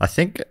 I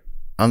think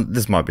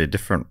this might be a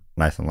different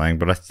Nathan Lang,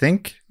 but I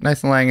think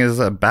Nathan Lang is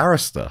a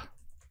barrister.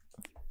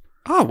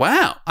 Oh,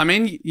 wow. I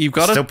mean, you've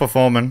got Still to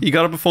performing. you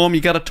got to perform.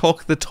 You got to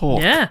talk the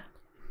talk. Yeah.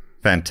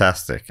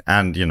 Fantastic.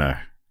 And,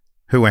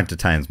 who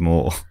entertains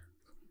more?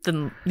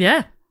 Then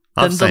the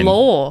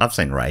law. I've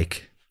seen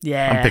Rake.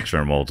 Yeah. I'm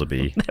picturing them all to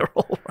be They're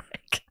all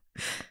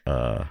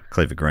rake.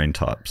 Cleaver Green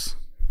types.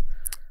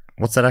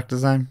 What's that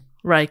actor's name?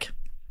 Rake.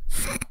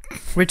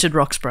 Richard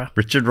Roxburgh.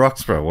 Richard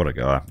Roxburgh. What a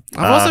guy.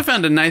 I've also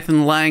found a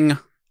Nathan Lang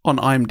on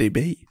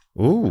IMDb.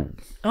 Ooh.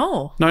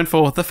 Oh. Known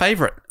for The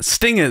Favourite,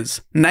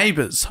 Stingers,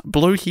 Neighbours,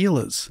 Blue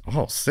Healers.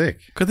 Oh, sick.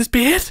 Could this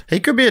be it? He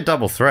could be a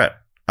double threat.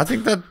 I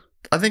think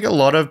a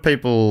lot of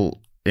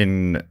people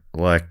in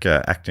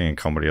acting and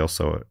comedy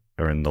also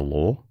are in the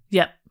law.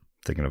 Yep.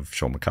 Thinking of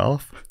Sean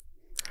McAuliffe.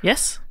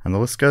 Yes. And the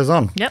list goes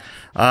on. Yep.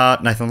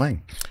 Nathan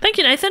Lang. Thank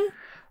you, Nathan.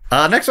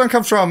 Next one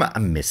comes from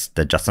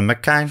Mr. Justin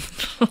McCain.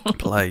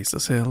 Plays a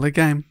silly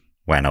game.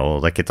 When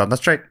all the kids on the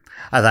street,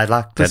 they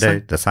like to do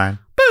the same.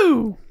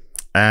 Boo!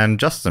 And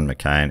Justin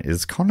McCain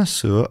is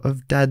connoisseur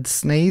of dad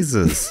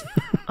sneezes.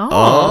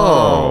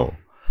 Oh.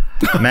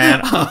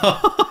 Man,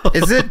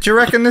 do you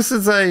reckon this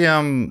is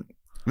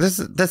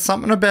there's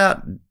something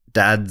about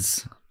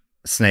dads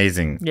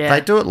sneezing. Yeah.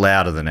 They do it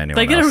louder than anyone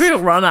They get else. a real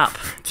run up.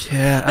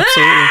 Yeah,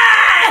 absolutely.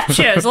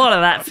 Yeah, there's a lot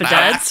of that for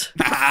dads.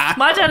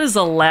 My dad is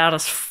the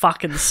loudest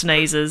fucking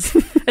sneezes.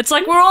 It's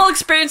like we're all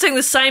experiencing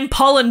the same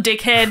pollen,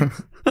 dickhead.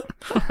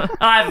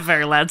 I have a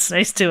very loud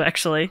sneeze too,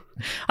 actually.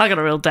 I got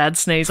a real dad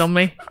sneeze on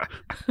me.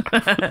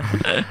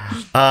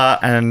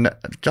 And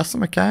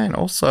Justin McCain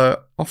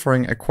also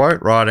offering a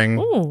quote, writing,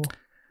 Ooh.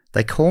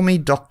 "They call me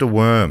Dr.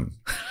 Worm.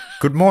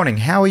 Good morning,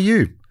 how are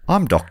you?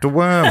 I'm Dr.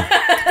 Worm.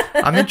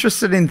 I'm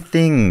interested in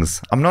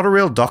things. I'm not a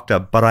real doctor,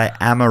 but I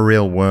am a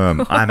real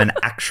worm. I'm an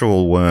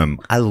actual worm.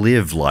 I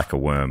live like a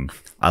worm.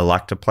 I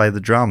like to play the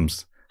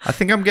drums. I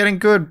think I'm getting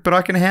good, but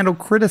I can handle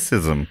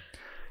criticism.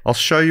 I'll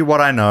show you what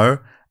I know,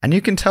 and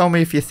you can tell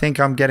me if you think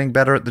I'm getting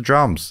better at the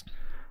drums.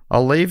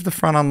 I'll leave the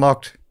front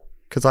unlocked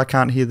because I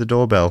can't hear the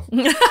doorbell."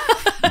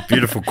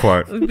 Beautiful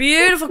quote.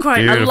 Beautiful quote.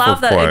 I Beautiful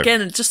love that. quote.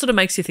 Again, it just sort of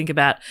makes you think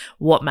about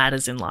what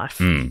matters in life.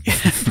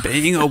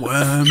 Being a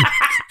worm.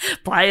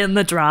 Playing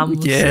the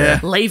drums. Yeah.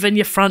 Leaving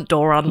your front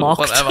door unlocked.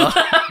 Whatever.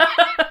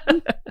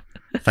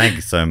 Thank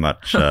you so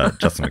much,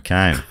 Justin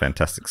McCain.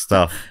 Fantastic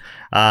stuff.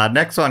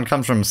 Next one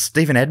comes from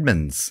Stephen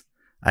Edmonds,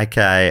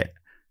 aka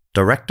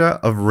Director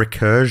of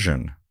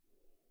Recursion.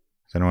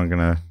 Is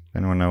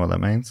anyone know what that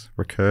means?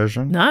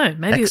 Recursion? No,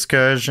 maybe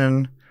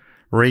Excursion,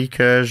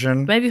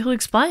 recursion, maybe he'll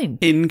explain.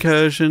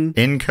 Incursion.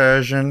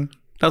 incursion.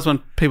 That's when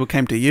people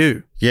came to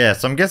you. Yeah,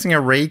 so I'm guessing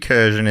a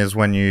recursion is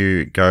when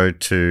you go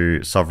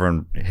to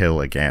Sovereign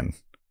Hill again.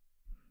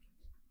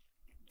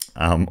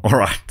 All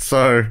right,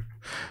 so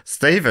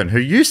Stephen, who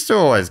used to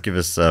always give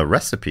us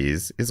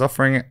recipes, is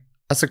offering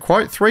us a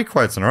quote, 3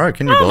 quotes in a row.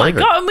 Can you Oh my believe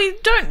it? god, and we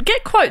don't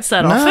get quotes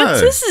that No. often.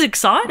 So this is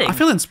exciting. I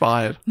feel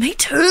inspired. Me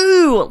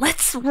too.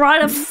 Let's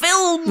write a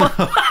film.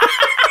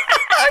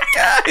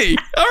 Okay.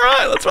 All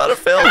right, let's write a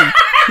film.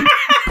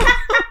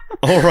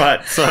 All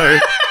right, so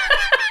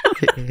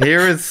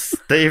here is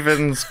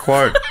Stephen's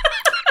quote.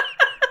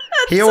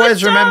 He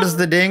always remembers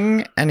the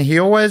ding and he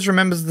always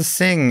remembers the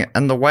sing.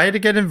 And the way to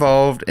get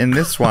involved in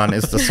this one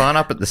is to sign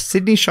up at the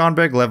Sydney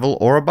Scheinberg level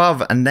or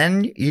above. And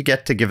then you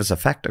get to give us a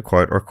fact, a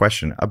quote, or a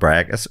question, a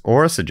brag,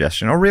 or a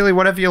suggestion, or really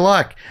whatever you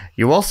like.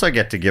 You also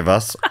get to give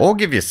us or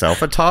give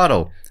yourself a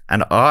title.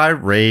 And I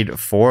read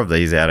 4 of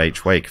these out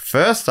each week.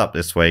 First up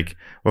this week,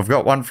 we've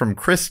got one from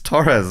Chris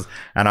Torres.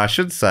 And I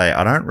should say,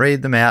 I don't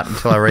read them out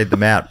until I read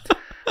them out.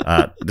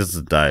 This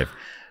is Dave.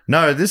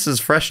 No, this is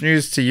fresh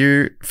news to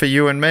you, for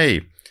you and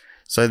me.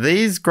 So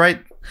these great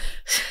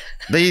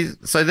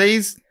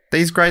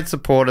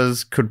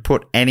supporters could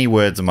put any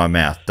words in my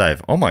mouth.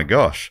 Dave, oh my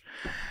gosh.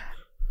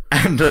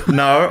 And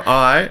no,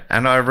 I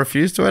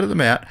refuse to edit them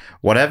out.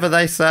 Whatever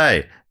they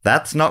say,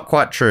 that's not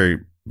quite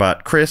true.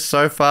 But Chris,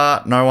 so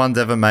far, no one's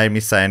ever made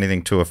me say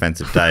anything too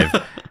offensive, Dave,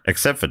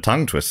 except for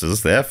tongue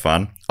twisters. They're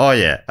fun. Oh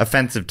yeah,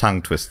 offensive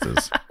tongue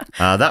twisters.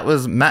 That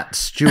was Matt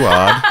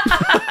Stewart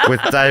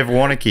with Dave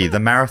Warnicky, the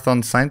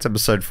Marathon Saints,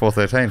 episode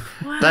 413.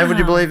 Wow. Dave, would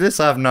you believe this?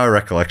 I have no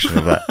recollection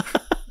of that.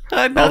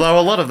 I know. Although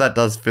a lot of that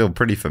does feel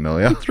pretty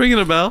familiar. It's ringing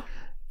a bell.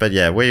 But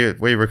yeah, we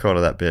recorded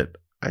that bit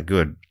a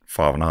good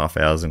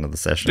 5.5 hours into the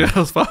session. Yeah, I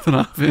was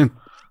 5.5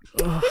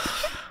 in.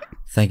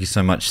 Thank you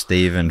so much,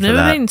 Stephen, for Never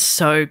that. been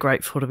so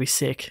grateful to be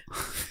sick.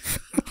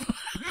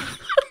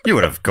 You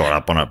would have got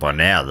up on it by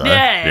now, though.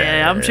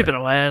 Yeah, I'm chipping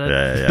away at it.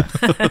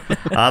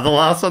 Yeah. The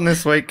last one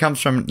this week comes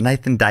from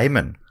Nathan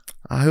Damon,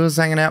 who was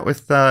hanging out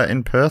with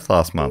in Perth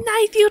last month.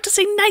 Nathan, you ought to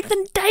see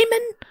Nathan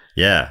Damon.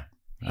 Yeah.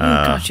 Oh,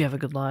 God, you have a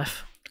good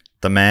life.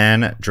 The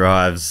man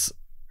drives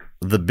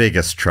the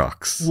biggest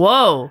trucks.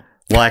 Whoa.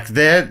 Like,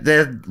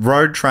 they're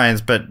road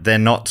trains, but they're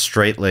not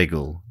street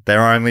legal.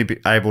 They're only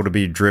able to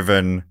be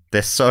driven.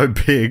 They're so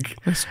big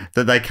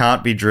that they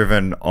can't be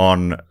driven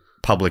on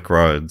public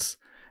roads.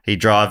 He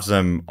drives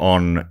them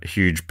on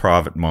huge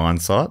private mine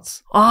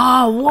sites.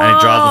 Oh, whoa. And he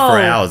drives them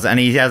for hours. And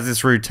he has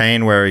this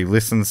routine where he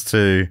listens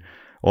to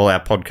all our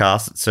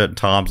podcasts at certain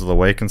times of the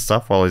week and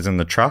stuff while he's in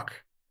the truck.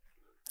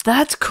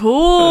 That's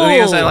cool. I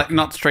think I say, like,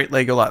 not street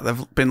legal, like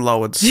they've been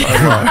lowered so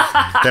low.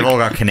 They've all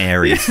got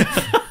canaries.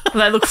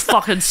 They look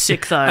fucking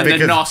sick, though. And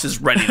the NOS is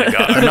ready to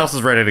go. The NOS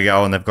is ready to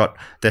go, and they've got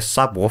their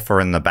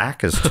subwoofer in the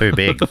back is too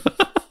big.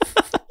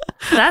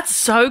 That's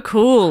so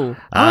cool.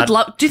 I would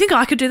love. Do you think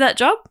I could do that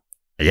job?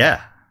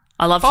 Yeah.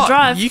 I love to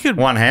drive. You could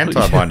One hand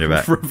tied behind your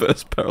back.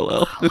 reverse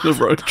parallel in the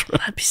road train.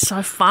 That'd be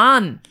so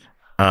fun.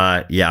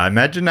 Yeah, I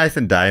imagine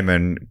Nathan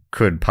Damon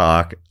could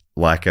park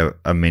like a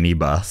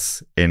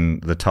minibus in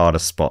the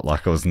tightest spot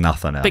like it was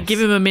nothing else. But give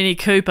him a Mini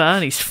Cooper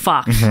and he's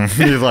fucked.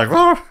 He's like,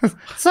 oh, it's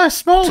so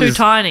small. Too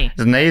tiny.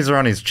 His knees are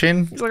on his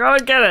chin. He's like, I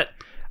don't get it.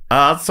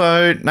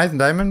 So Nathan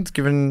Damon's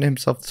given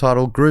himself the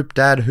title Group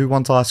Dad Who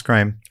Wants Ice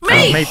Cream.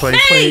 Me! Me, please.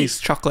 Please,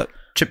 chocolate.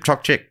 Chip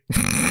Choc Chick.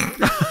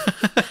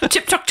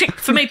 Chip choc chick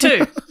for me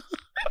too.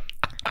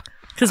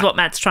 Because what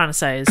Matt's trying to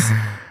say is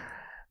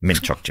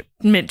Mint Choc Chip.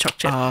 mint choc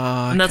chip. Okay.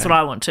 And that's what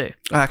I want too.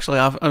 Actually,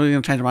 I'm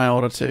going to change my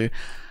order to,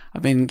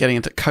 I've been getting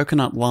into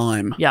coconut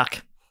lime.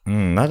 Yuck.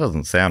 That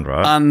doesn't sound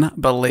right.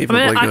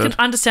 Unbelievably I mean, I good. can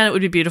understand it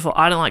would be beautiful.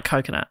 I don't like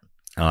coconut.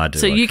 Oh, I do.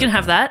 So like you can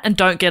have coconut. that and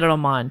don't get it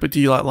on mine. But do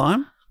you like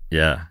lime?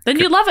 Yeah. Then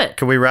you love it.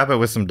 Can we wrap it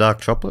with some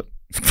dark chocolate?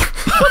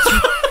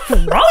 What's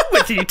wrong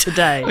with you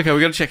today? Okay, we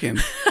got to check in.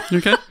 You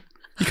okay?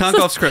 You can't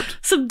go off script.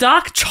 Some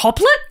dark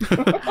chocolate?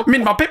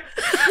 Min bop pip.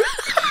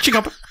 Chick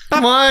up.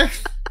 Am I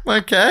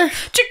okay?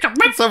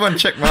 Chocolate. Someone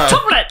check my...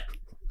 Chocolate.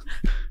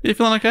 You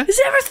feeling okay?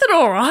 Is everything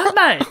all right,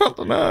 mate? I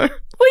don't know.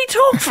 We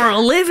talk for a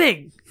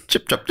living.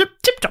 Chip, chop, chip.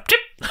 Chip, chop, chip.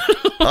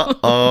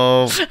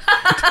 Uh-oh.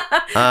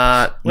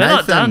 We're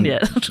not done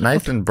yet.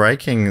 Nathan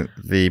breaking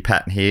the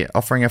pattern here,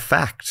 offering a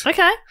fact.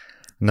 Okay.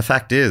 And the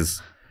fact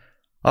is,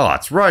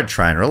 it's road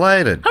train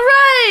related.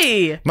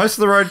 Hooray! Most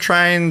of the road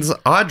trains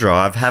I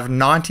drive have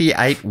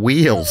 98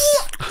 wheels.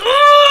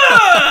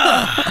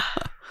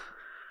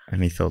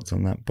 Any thoughts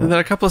on that, Are Bob? there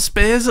a couple of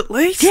spares at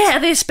least? Yeah,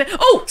 there's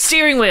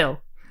steering wheel.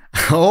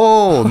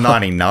 Oh,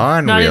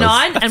 99 wheels.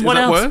 99. And what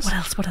that else?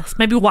 worse? What else?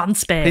 Maybe one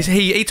spare.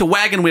 He eats a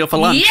wagon wheel for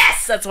lunch.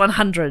 Yes, that's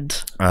 100.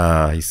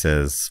 He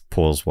says,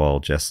 pause while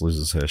Jess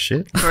loses her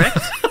shit. Correct.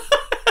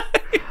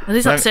 That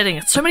is upsetting.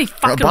 It's so many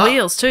fucking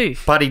wheels too.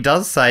 But he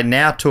does say,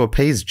 now to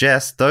appease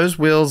Jess, those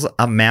wheels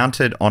are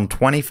mounted on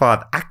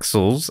 25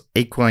 axles,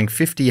 equaling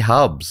 50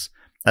 hubs.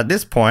 At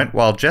this point,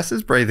 while Jess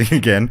is breathing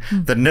again,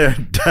 the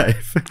nerd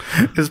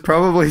Dave is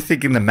probably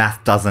thinking the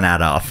math doesn't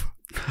add up.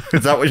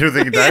 Is that what you're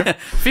thinking, Dave? Yeah,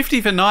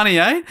 50 for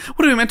 98?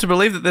 What are we meant to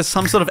believe, that there's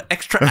some sort of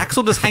extra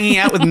axle just hanging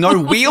out with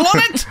no wheel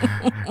on it?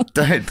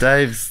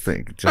 Dave's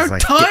thinking, No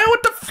tyre?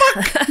 What the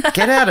fuck?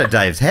 get out of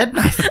Dave's head,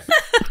 Nathan.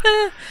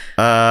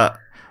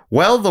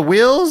 Well, the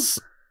wheels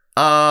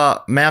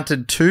are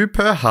mounted 2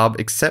 per hub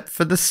except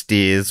for the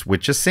steers,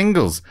 which are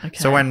singles. Okay.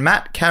 So when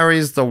Matt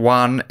carries the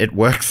one, it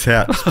works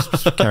out.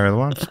 Carry the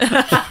one. Does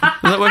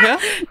that work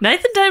out?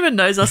 Nathan Damon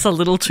knows us a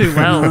little too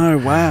well. Oh,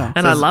 wow.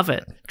 And I love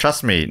it.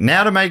 Trust me,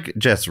 now to make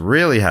Jess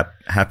really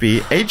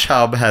happy, each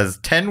hub has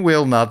 10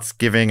 wheel nuts,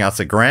 giving us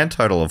a grand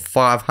total of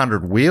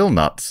 500 wheel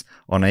nuts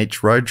on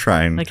each road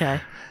train. Okay.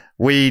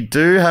 We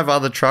do have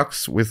other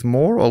trucks with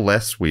more or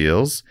less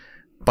wheels,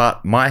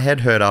 but my head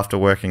hurt after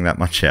working that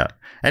much out.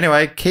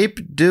 Anyway,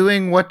 keep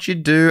doing what you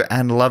do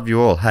and love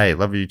you all. Hey,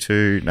 love you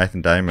too,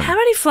 Nathan Damon. How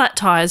many flat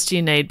tires do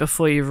you need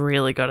before you've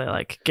really got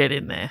to get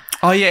in there?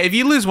 Oh, yeah. If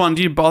you lose one,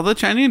 do you bother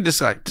changing?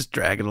 Just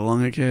drag it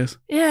along, who cares?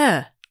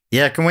 Yeah.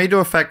 Yeah, can we do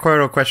a fact quote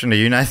or question to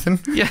you, Nathan?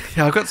 Yeah,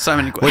 I've got so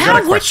many We questions.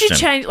 got a How would you question.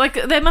 change?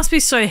 They must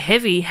be so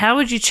heavy. How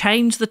would you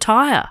change the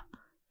tire?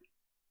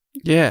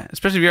 Yeah,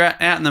 especially if you're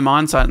out in the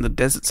mine site in the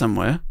desert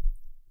somewhere.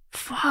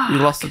 Fuck. You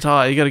lost the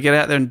tyre. You got to get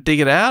out there and dig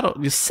it out.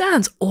 Or just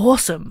Sounds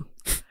awesome.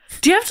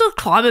 Do you have to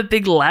climb a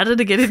big ladder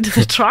to get into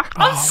the truck?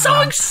 I'm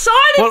so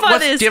excited by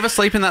this. Do you ever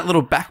sleep in that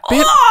little back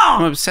bit? Oh!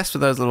 I'm obsessed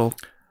with those little...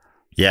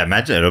 Yeah,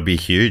 imagine it'll be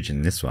huge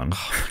in this one.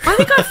 I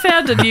think I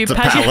found a new It's a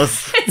passion.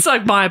 palace. It's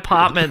like my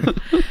apartment.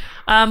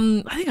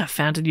 I think I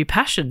found a new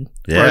passion.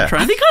 Yeah. Road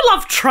train. I think I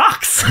love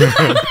trucks.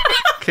 I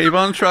Keep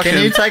on trucking.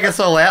 Can you take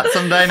us all out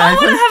someday, want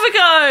to Nathan? have a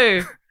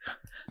go.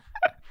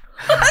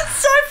 That's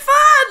so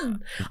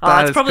fun.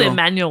 That It's is probably cool. a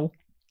manual.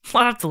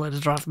 I have to let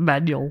it drive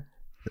manual.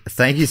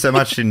 Thank you so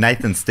much to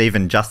Nathan,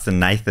 Stephen, Justin,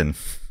 Nathan.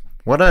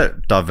 What a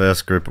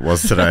diverse group it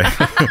was today.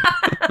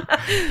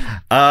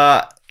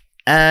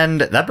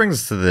 And that brings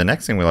us to the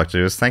next thing we like to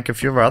do is thank a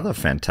few of our other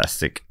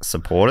fantastic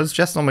supporters.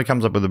 Jess normally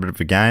comes up with a bit of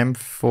a game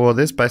for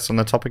this based on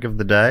the topic of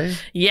the day.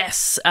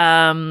 Yes.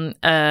 So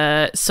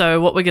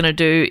what we're going to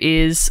do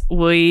is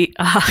we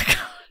are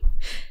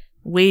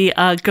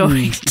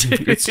going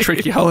to... It's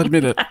tricky. I'll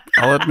admit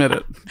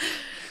it.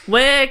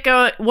 We're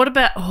going. What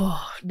about?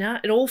 Oh, now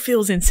it all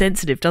feels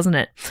insensitive, doesn't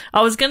it?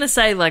 I was going to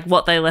say like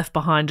what they left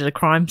behind at a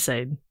crime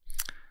scene.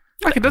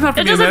 Like, it doesn't have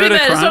to It be a doesn't have to murder be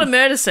murder. crime. It's not a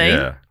murder scene.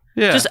 Yeah.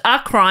 Yeah. Just a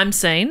crime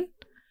scene.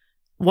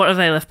 What have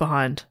they left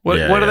behind? What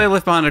Yeah, are yeah. they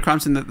left behind a crime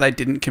scene that they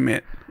didn't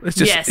commit? It's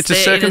just Yes, it's a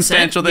they're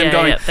circumstantial innocent.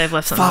 them going, they've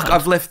left something fuck,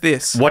 behind. I've left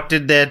this. What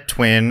did their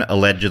twin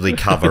allegedly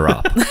cover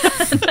up?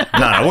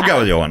 No, we'll go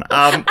with your one.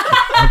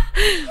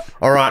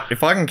 All right,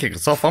 if I can kick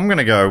us off, I'm going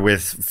to go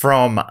with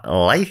from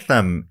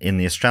Latham in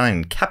the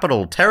Australian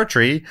Capital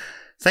Territory.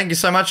 Thank you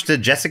so much to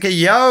Jessica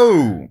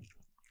Yo.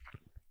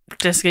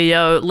 Jessica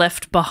Yo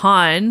left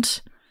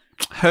behind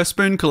Her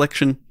spoon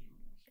collection.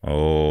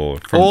 Oh,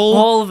 from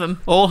all of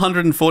them. All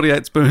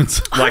 148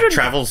 spoons. like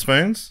travel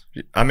spoons?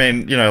 I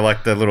mean,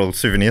 like the little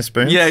souvenir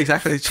spoons? Yeah,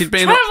 exactly. She'd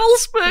been Travel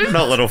spoon.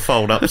 Not little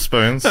fold-up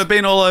spoons.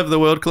 been all over the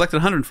world, collected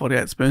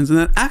 148 spoons, and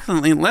then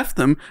accidentally left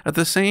them at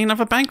the scene of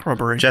a bank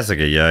robbery.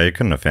 Jessica Yo, you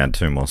couldn't have found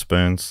 2 more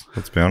spoons,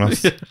 let's be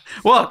honest.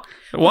 What?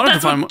 I wanted to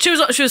That's find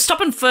what she was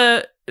stopping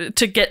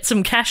to get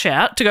some cash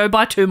out to go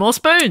buy 2 more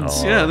spoons.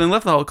 Oh. Yeah, then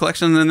left the whole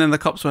collection, and then the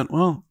cops went,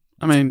 well,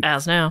 I mean,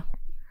 Ours now.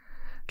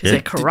 Because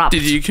Yeah. they're corrupt.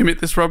 did you commit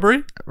this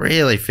robbery?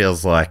 Really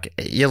feels like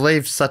you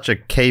leave such a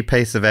key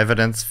piece of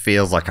evidence,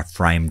 feels like a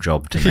frame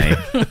job to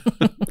me.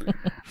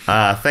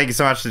 Thank you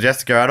so much to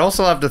Jessica. I'd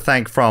also love to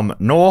thank from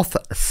North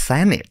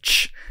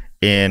Saanich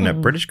in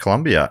British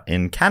Columbia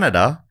in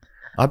Canada.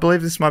 I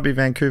believe this might be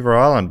Vancouver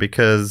Island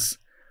because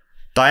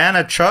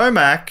Diana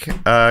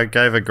Chomak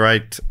gave a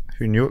great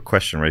Who Knew It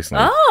question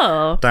recently.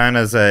 Oh.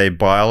 Diana's a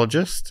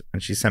biologist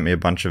and she sent me a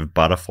bunch of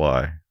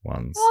butterfly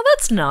ones. Oh,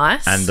 that's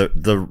nice. And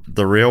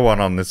the real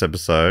one on this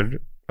episode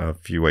a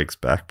few weeks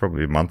back,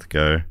 probably a month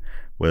ago,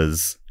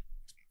 was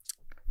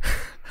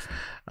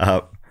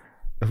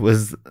it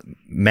was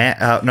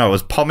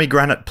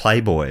pomegranate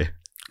playboy.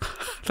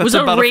 That's Was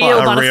it a butterfly. real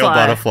A real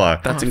butterfly.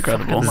 That's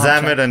incredible.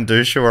 Zamet and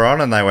Dusha were on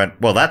and they went,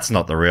 well, that's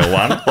not the real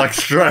one, like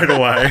straight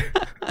away.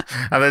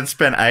 And then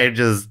spent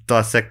ages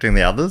dissecting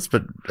the others,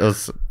 but it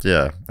was,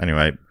 yeah.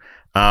 Anyway,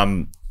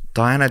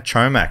 Diana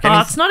Chomak.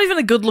 Oh, it's not even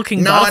a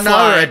good-looking No, butterfly.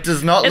 I know, it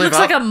does not It live looks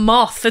up. like a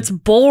moth. It's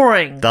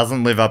boring.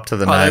 Doesn't live up to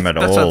the Oh, name at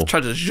that's all. why I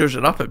tried to zhuzh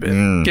it up a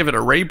bit. Give it a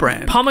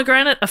rebrand.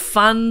 Pomegranate, a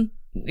fun,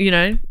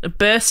 a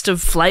burst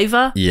of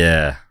flavour.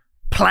 Yeah.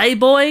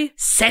 Playboy,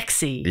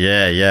 sexy.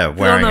 Yeah. You're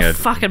Wearing on the a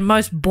fucking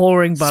most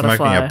boring butterfly.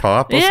 smoking a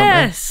pipe or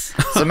yes.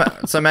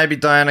 something. So maybe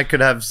Diana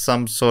could have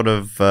some sort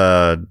of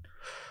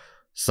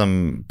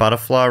some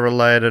butterfly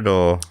related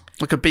or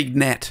Like a big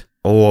net.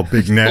 a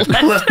big net.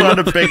 Not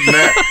a big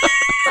net.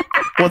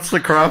 What's the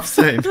craft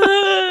scene?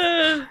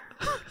 It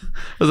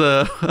was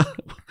a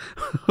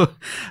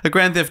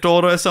Grand Theft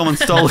Auto. Someone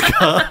stole a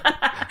car.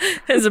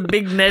 There's a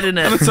big net in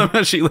it.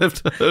 Somehow she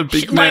left a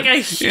big Like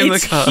net in the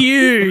it's car.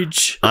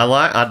 huge.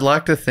 I'd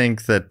like to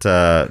think that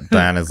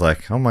Diana's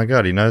like, oh my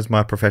god, he knows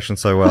my profession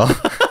so well.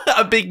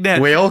 A big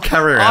net. We all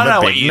carry I around know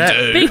a what big you net.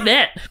 do. Big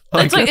net.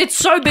 It's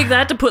so big they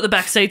had to put the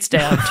back seats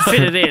down to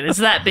fit it in. It's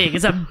that big.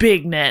 It's a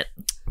big net.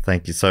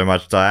 Thank you so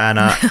much,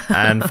 Diana.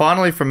 And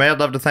finally, from me, I'd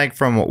love to thank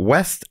from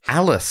West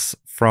Alice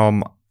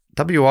from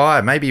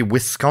WI, maybe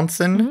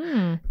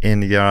Wisconsin in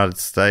the United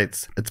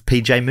States. It's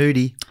PJ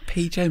Moody.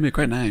 PJ Moody,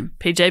 great name.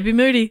 PJB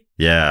Moody.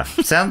 Yeah.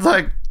 Sounds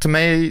like, to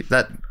me,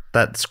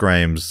 that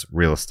screams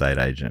real estate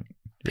agent.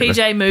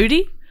 PJ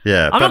Moody?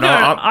 Yeah.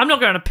 I'm not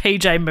going to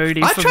PJ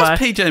Moody I for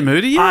trust my... PJ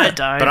Moody. Yeah. I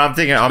don't. But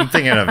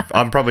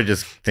I'm probably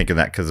just thinking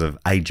that because of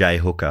AJ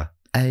Hooker.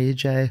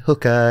 AJ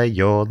Hooker,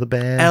 you're the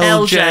best.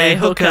 LJ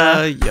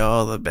Hooker.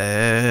 You're the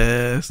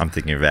best. I'm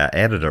thinking of our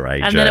editor,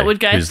 AJ. and then it would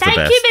go, who's the thank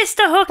best. you,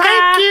 Mr. Hooker.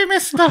 Thank you,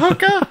 Mr.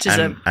 Hooker. Which is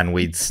and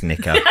we'd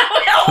snicker.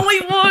 Oh,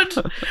 we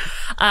would.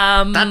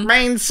 That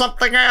means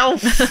something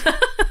else.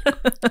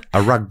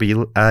 A rugby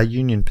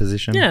union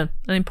position. Yeah,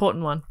 an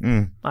important one.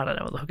 I don't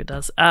know what the hooker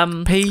does.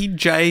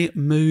 PJ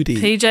Moody.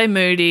 PJ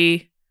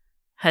Moody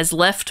has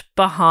left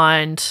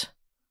behind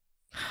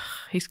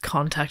his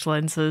contact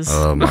lenses.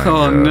 Oh my Oh,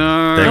 god.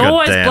 no. They've They're got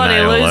always DNA bloody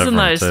all losing over 'em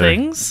those too.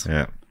 things.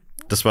 Yeah.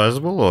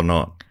 Disposable or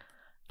not?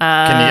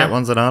 Can you get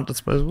ones that aren't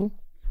disposable?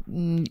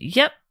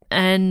 Yep,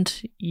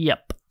 and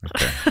yep.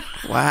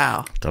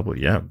 Wow. Double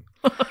yep.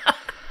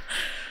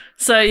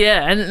 So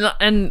yeah,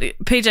 and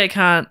PJ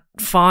can't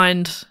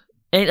find.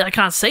 I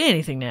can't see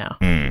anything now.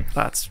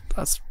 That's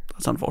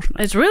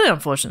unfortunate. It's really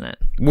unfortunate.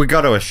 We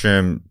got to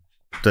assume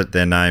that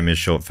their name is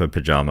short for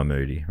Pajama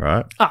Moody,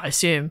 right? I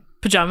assume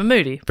Pajama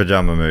Moody.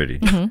 Pajama Moody.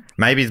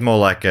 Maybe it's more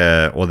like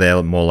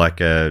they're more like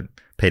a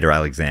Peter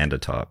Alexander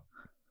type.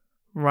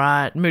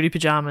 Right, Moody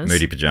pajamas.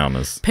 Moody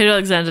pajamas. Peter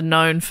Alexander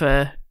known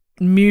for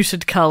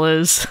muted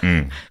colours,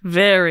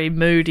 very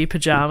moody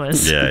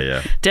pajamas.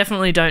 Yeah.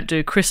 Definitely don't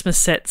do Christmas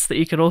sets that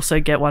you could also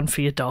get one for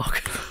your dog.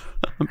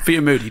 For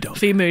your Moody dog.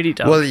 For your moody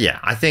dog. Well, yeah,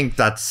 I think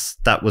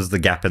that was the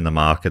gap in the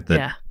market that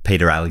Yeah.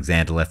 Peter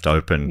Alexander left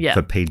open Yeah.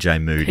 for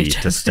PJ Moody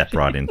PJ to step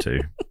right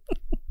into.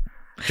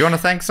 you want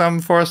to thank some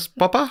for us,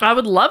 Popper? I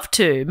would love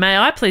to. May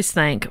I please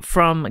thank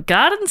from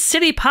Garden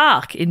City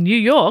Park in New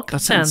York.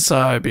 That sounds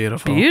so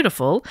beautiful.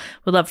 Beautiful.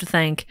 We'd love to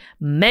thank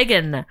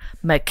Megan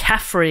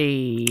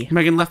McCaffrey.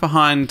 Megan left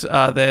behind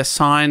their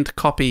signed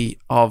copy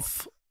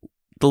of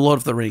The Lord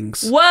of the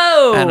Rings.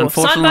 Whoa! And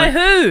Signed by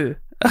who?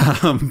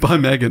 By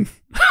Megan.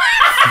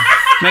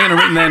 Megan had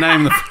written their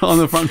name on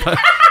the front page.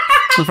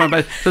 On the front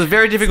page. So it's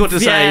very difficult to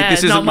say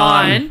this isn't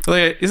mine.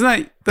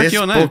 Isn't that's this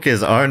your name? This book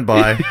is owned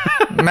by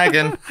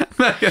Megan.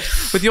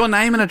 With your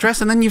name and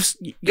address, and then your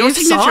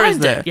signature is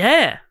there.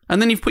 Yeah.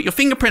 And then you've put your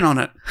fingerprint on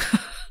it.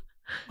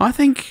 I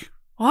think...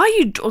 Why are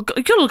you got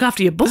to look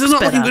after your books This is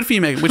not better. looking good for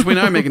you, Megan, which we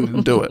know Megan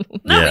didn't do it.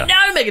 We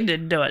know Megan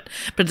didn't do it.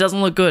 But it doesn't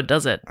look good,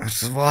 does it?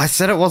 Well, I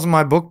said it wasn't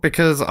my book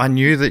because I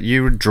knew that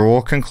you would draw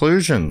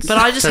conclusions. But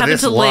I just happened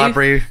to leave...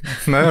 library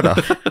murder.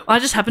 I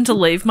just happened to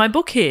leave my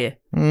book here.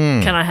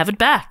 Can I have it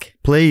back?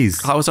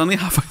 Please. I was only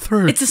halfway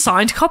through. It's a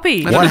signed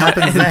copy. What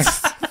happens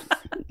next?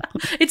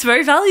 It's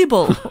very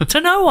valuable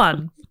to no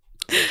one.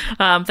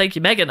 Thank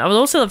you, Megan. I would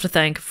also love to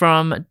thank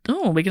from,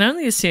 we can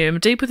only assume,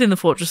 deep within the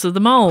Fortress of the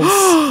Moles.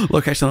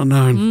 Location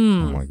unknown.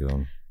 Oh, my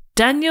God.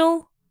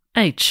 Daniel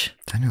H.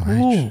 Daniel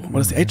Ooh, H. what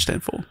does the H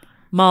stand for?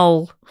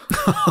 Mole.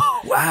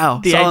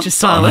 Wow. The H is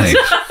silent.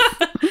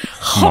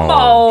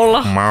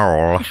 Mole.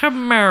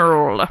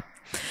 Mole.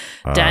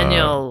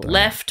 Daniel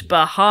left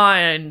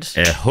behind.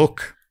 A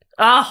hook.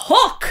 A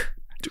hook.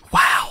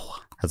 Wow.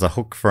 Has a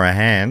hook for a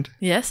hand.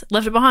 Yes,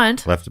 left it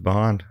behind. Left it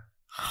behind.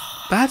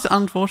 That's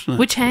unfortunate.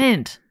 Which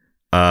hand?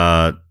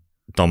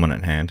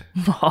 Dominant hand.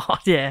 Oh,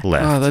 yeah.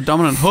 Left. Oh, the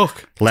dominant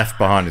hook. Left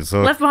behind his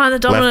hook. Left behind the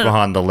dominant. Left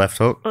behind the left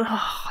hook.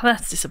 Oh,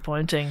 that's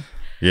disappointing.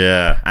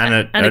 Yeah.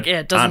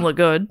 It doesn't look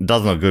good. It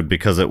doesn't look good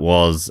because it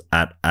was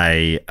at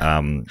a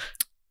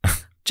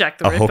Jack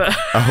the Ripper.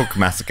 A hook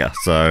massacre.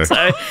 So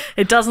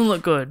it doesn't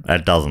look good.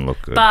 It doesn't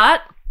look good.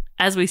 But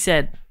as we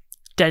said,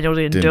 Daniel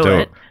didn't do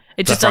it.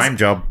 It's a frame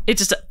job.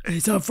 It's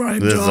a frame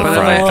This is job. a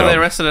frame job. They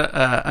arrested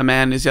a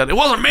man who's yelled, "It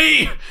wasn't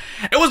me!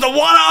 It was the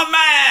one-armed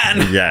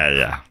man!"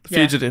 Yeah.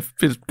 Fugitive.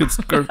 Good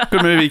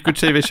movie, good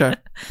TV show.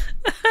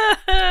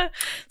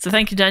 So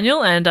thank you,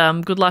 Daniel,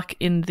 and good luck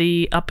in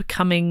the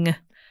upcoming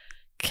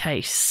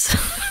case.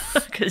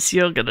 Because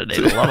you're going to need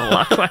a lot of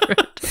luck, my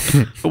friend.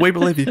 But we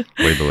believe you.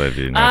 We believe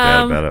you, no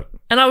doubt about it.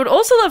 And I would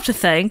also love to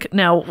thank,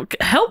 now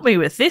help me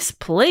with this,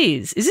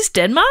 please. Is this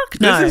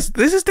Denmark? No. This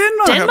is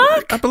Denmark.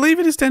 Denmark? I believe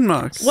it is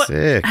Denmark. What?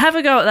 Sick. Have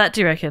a go at that,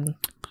 do you reckon?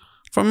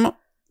 From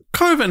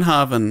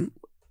Copenhagen.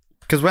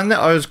 Because when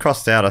the O's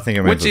crossed out, I think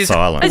it means it's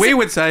silent. We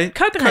would say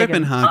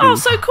Copenhagen. Oh,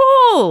 so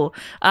cool.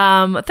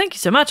 Thank you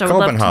so much. I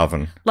would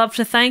love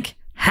to thank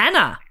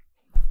Hannah.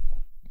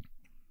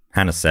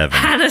 Hannah 7.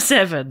 Hannah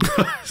 7.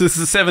 This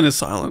is 7 is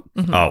silent.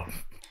 Oh,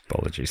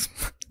 apologies.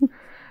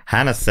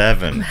 Hannah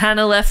 7.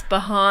 Hannah left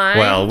behind.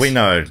 Well, we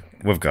know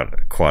we've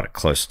got quite a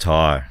close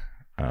tie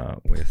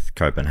with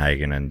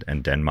Copenhagen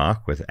and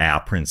Denmark with our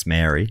Prince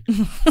Mary.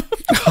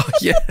 Oh,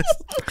 yes.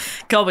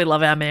 God, we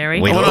love our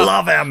Mary. We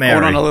love our Mary. I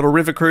went on a little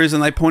river cruise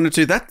and they pointed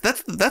to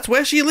that's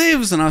where she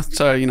lives, and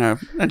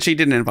and she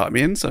didn't invite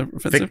me in. So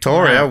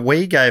Victoria,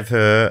 we gave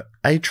her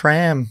a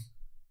tram.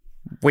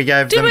 We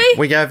gave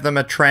them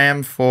a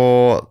tram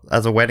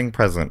as a wedding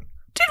present.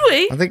 Did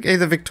we? I think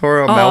either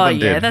Victoria or Melbourne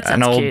did. Yeah, that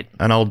sounds cute.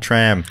 An old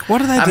tram. What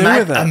do they do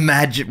with it?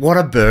 Imagine what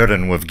a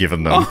burden we've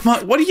given them. Oh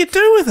my, what do you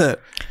do with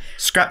it?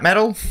 Scrap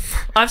metal.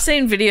 I've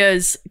seen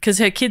videos because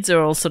her kids are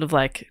all sort of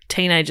like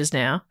teenagers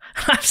now.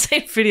 I've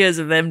seen videos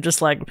of them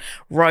just like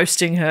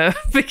roasting her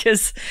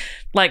because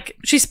like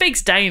she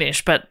speaks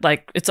Danish, but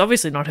like it's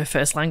obviously not her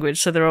first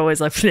language. So they're always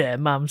like, yeah,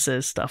 mum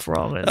says stuff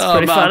wrong. It's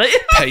pretty funny.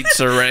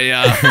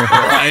 Pizzeria,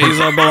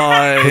 razor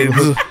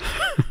blades.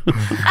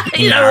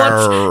 You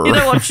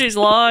know what she's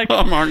like.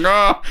 Oh my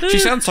God. She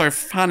sounds so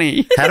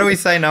funny. How do we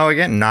say no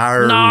again? No.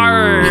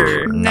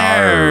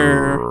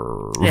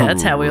 Yeah,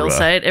 that's how we all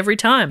say it every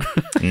time.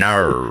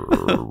 No.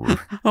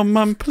 Oh,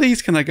 Mum,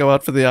 please can I go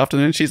out for the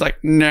afternoon? She's like,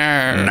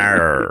 no.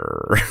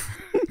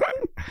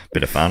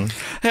 Bit of fun.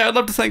 Hey, I'd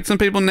love to thank some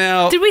people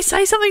now. Did we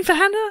say something for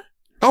Hannah?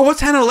 Oh,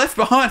 what's Hannah left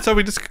behind? So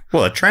we just...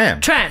 Well, a tram.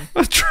 A tram.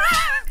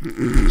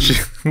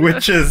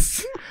 Which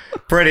is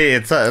pretty...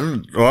 It's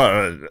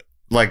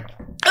like...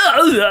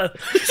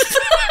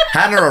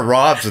 Hannah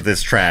arrives with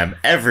this tram.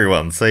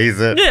 Everyone sees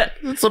it. Yeah.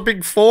 It's a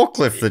big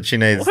forklift that she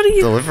needs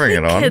delivering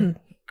it on.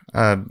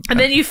 And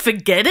then you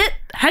forget it?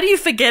 How do you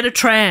forget a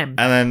tram?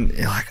 And then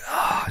you're like,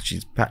 oh,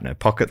 she's patting her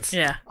pockets.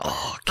 Yeah.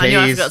 Oh, I knew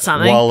I keys, forgot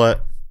something.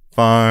 wallet,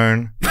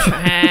 phone.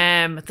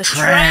 Tram. The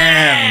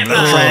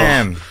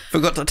tram.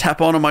 Forgot to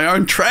tap on my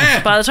own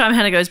tram. By the time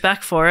Hannah goes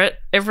back for it,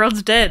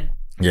 everyone's dead.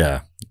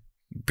 Yeah.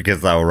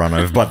 Because they were run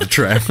over by the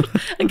tram.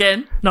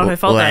 Again, not her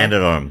fault.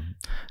 Landed on them.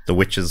 The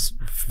witch's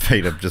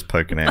feet are just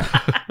poking out.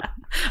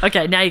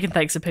 Okay, now you can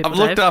thank some people, I've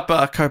looked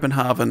up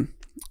Copenhagen.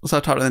 So I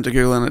typed it into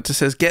Google and it just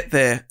says, get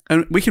there.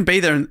 And we can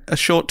be there in a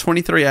short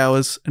 23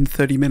 hours and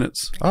 30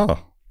 minutes.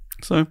 Oh.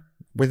 So.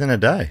 Within a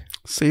day.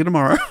 See you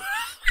tomorrow.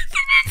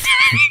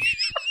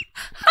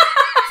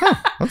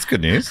 That's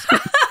good news.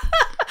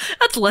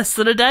 That's That's less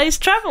than a day's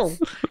travel.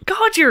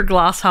 God, you're a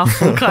glass half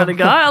full kind of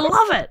guy. I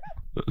love it.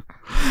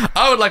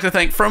 I would like to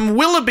thank from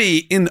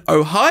Willoughby in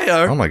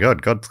Ohio. Oh my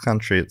God, God's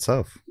country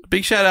itself.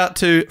 Big shout out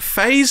to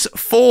Phase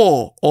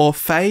 4 or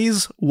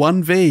Phase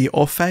 1V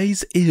or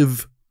Phase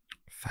IV.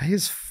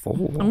 Phase 4.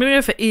 I'm going to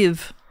go for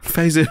Iv.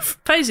 Phase IV.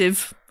 Phase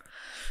Iv.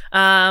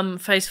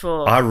 Phase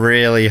 4. I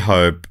really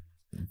hope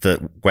that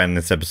when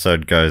this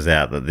episode goes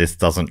out that this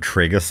doesn't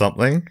trigger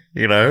something,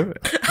 you know?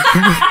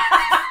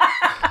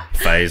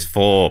 Phase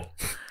 4.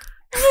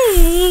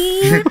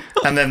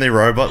 And then the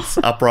robots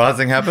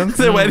uprising happens.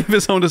 They're waiting for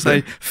someone to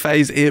say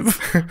Phase IV.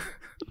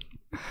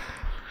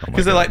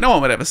 Because they're like, no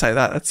one would ever say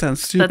that. That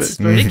sounds stupid. That's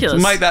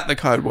ridiculous. Make that the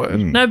code word.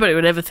 Nobody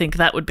would ever think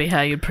that would be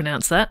how you'd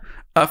pronounce that.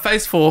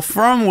 Phase 4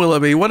 from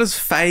Willoughby. What is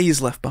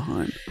Phase left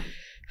behind?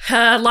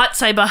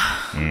 Lightsaber.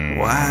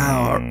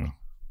 Wow.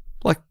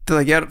 Like, do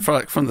they get it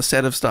from the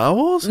set of Star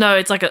Wars? No,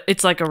 it's like a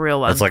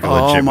real one. It's like a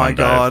legit Oh my one, Dave.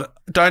 God.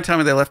 Don't tell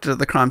me they left it at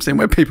the crime scene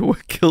where people were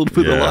killed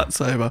with a Yeah.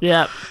 lightsaber.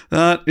 Yeah.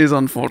 That is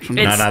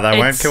unfortunate. No, they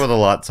weren't killed with a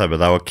lightsaber.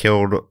 They were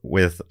killed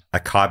with a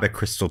kyber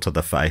crystal to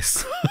the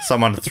face.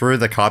 Someone threw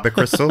the kyber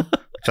crystal,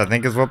 which I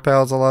think is what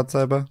powers a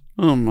lightsaber.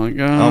 Oh my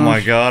God. Oh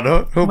my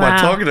God. Who am I Wow.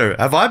 talking to?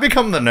 Have I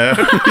become the nerd?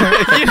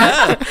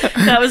 Yeah.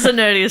 That was the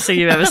nerdiest thing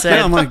you've ever said.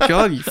 Oh my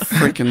God, you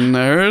freaking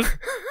nerd.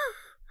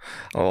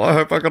 Oh, I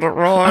hope I got it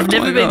right. I've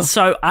never my been God.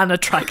 so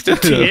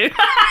unattracted to you.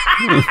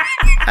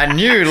 A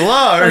new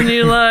low. A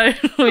new low.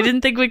 We didn't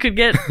think we could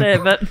get there,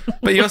 but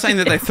But you're saying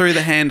that they threw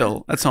the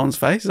handle at someone's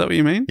face? Is that what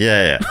you mean?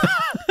 Yeah.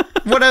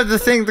 Whatever the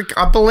thing,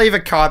 I believe a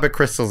kyber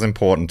crystal's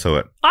important to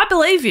it. I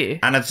believe you.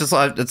 And it's just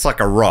like, it's like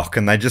a rock,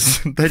 and they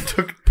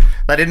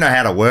didn't know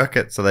how to work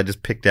it, so they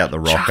just picked out the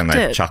rock and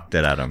they chucked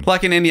it at them.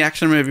 Like in any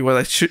action movie where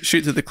they shoot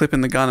through the clip in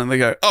the gun and they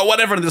go, oh,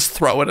 whatever, and just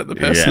throw it at the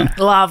person.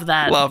 Yeah. Love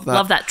that. Love that.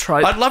 Love that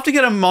trope. I'd love to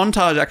get a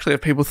montage, actually,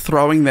 of people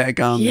throwing their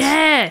guns.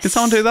 Yes. Did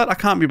someone do that? I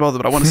can't be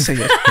bothered, but I want to see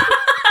it.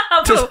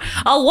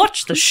 I'll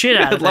watch the shit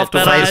out I'd of love it.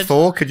 to. But Phase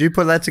 4, could you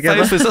put that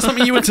together? Phase, is that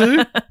something you would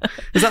do?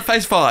 Is that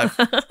Phase 5?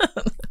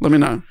 Let me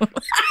know.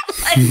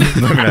 Let me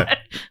know.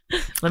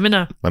 Let me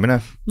know. Let me know.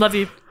 Love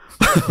you.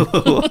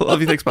 Love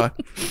you. Thanks. Bye.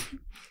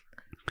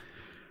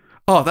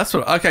 Oh, that's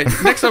what. Okay.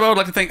 Next up, I would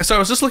like to thank. So I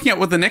was just looking at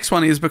what the next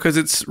one is because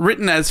it's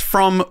written as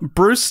from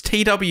Bruce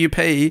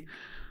TWP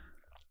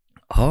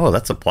Oh,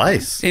 that's a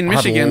place. in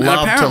Michigan. I'd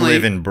love to Apparently,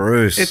 live in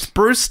Bruce. It's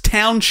Bruce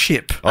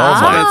Township. Oh my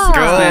That's what it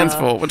God. stands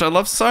for, which I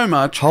love so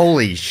much.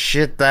 Holy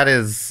shit, that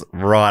is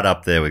right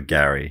up there with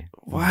Gary.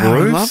 Wow, I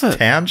Bruce love it.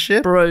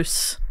 Township?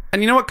 Bruce.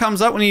 And you know what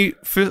comes up when you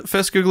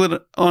first Google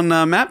it on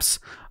maps?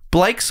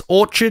 Blake's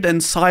Orchard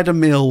and Cider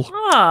Mill.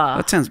 Ah.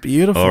 That sounds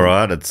beautiful. All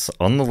right, it's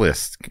on the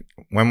list.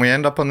 When we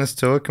end up on this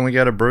tour, can we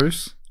go to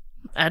Bruce?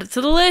 Add it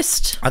to the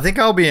list. I think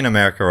I'll be in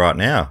America right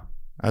now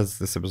as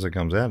this episode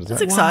comes out. Is That's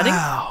that? exciting.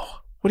 Wow.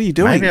 What are you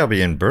doing? Maybe I'll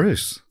be in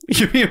Bruce,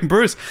 You're in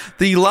Bruce.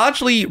 The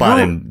largely but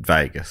rural, in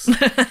Vegas.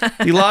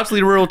 the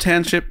largely rural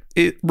township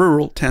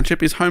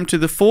is home to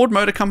the Ford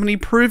Motor Company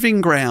Proving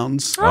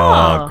Grounds.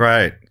 Oh,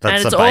 great.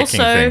 That's and it's a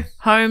baking also thing.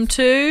 home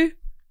to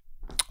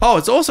Oh,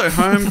 it's also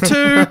home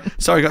to.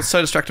 Sorry, I got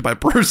so distracted by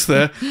Bruce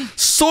there.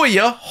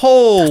 Sawyer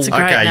Hall. That's a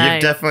great Okay, name.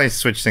 you've definitely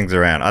switched things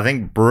around. I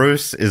think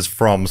Bruce is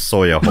from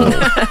Sawyer Hall.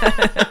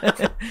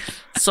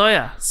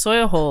 Sawyer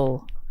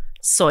Hall.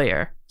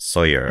 Sawyer.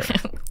 Sawyer.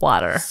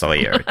 Water.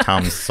 Sawyer.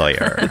 Tom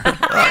Sawyer.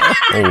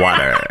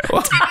 Water.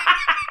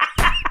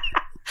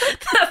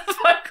 The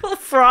vocal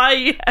fry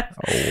you have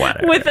Water.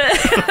 with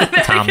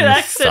an Tom American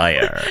accent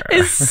Sawyer.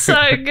 is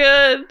so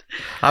good.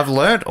 I've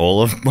learnt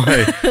all of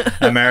my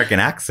American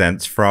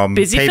accents from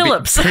Busy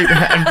Phillips.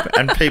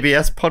 and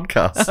PBS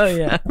podcasts. Oh,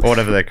 yeah. Or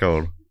whatever they're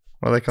called.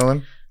 What are they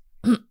calling?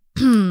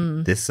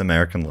 This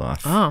American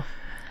Life. Oh.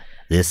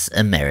 This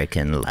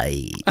American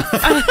Life.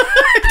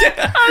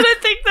 I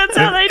don't think that's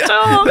how they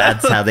talk.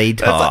 That's how they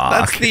talk.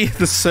 That's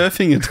the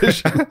surfing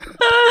edition.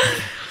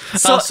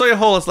 Sawyer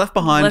Hall has left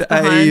behind, Left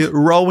behind. a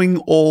rowing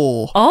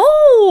oar.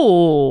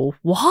 Oh,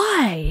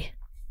 why?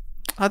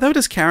 They were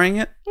just carrying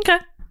it. Okay.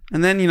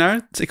 And then,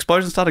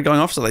 explosions started going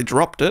off, so they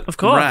dropped it. Of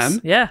course.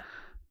 Ran. Yeah.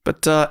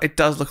 But it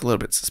does look a little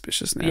bit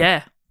suspicious now.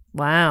 Yeah.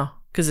 Wow.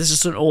 Because it's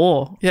just an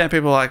oar. Yeah,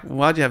 people are like,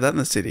 why'd you have that in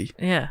the city?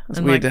 Yeah. It's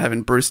And weird to have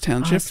in Bruce oh,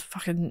 Township. it's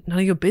fucking none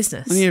of your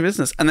business. None of your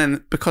business. And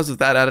then because of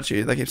that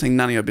attitude, they keep saying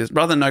none of your business.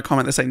 Rather than no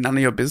comment, they say none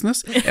of your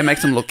business. It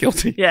makes them look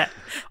guilty. Yeah.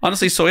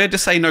 Honestly, Sawyer,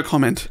 just say no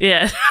comment.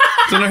 Yeah.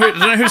 Don't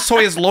know who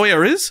Sawyer's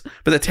lawyer is,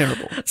 but they're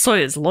terrible.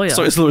 Sawyer's lawyer.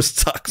 Sawyer's lawyer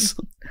sucks.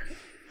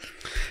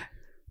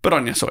 But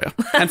on you, Sawyer.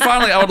 And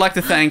finally, I would like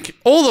to thank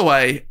all the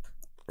way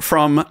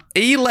from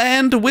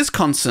Eland,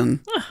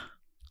 Wisconsin.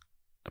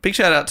 A big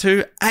shout out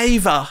to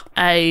Ava.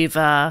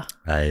 Ava.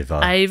 Ava.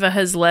 Ava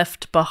has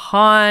left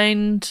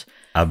behind.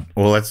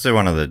 Well, let's do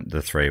one of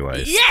the three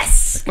ways.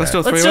 Yes. Let's do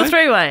a Let's three-way. do a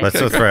three-way. Let's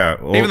do a three-way.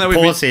 We'll Even though we've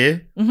pause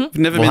here. We've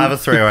never We'll been, have a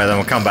three-way, then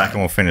we'll come back and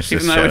we'll finish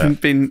this even though show.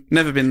 we've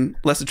never been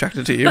less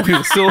attracted to you, we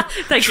will still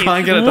Thank try you.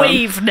 and get it done.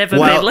 We've never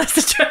Well, been less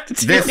attracted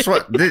to This you.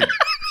 way,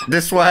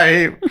 this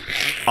way,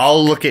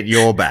 I'll look at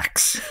your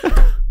backs.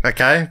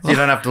 Okay? You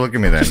don't have to look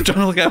at me then. Just trying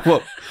to look at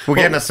what We'll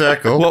get in a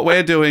circle. what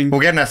we're doing. We'll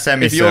get in a If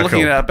semicircle. you're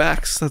looking at our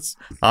backs, that's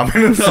I'm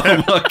in a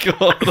oh my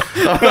god!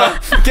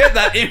 Get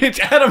that image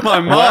out of my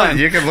Well, mind.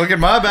 you can look at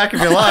my back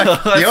if you like.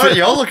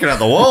 You're looking at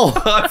the wall.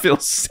 I feel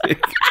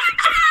sick.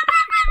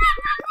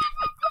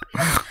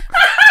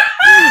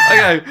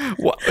 Okay,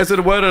 is it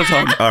a word at a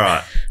time? All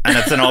right. And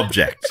it's an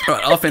object. All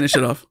right, I'll finish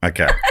it off.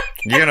 Okay.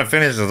 You're going to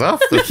finish this off?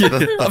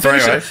 The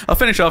I'll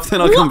finish off,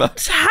 then I'll come back.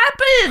 What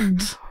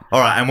happened? All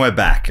right, and we're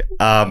back.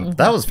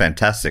 That was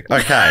fantastic.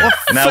 Okay.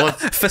 Now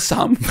let's... For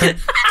some.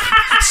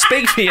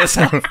 Speak for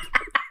yourself.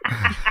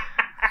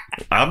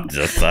 I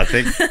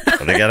think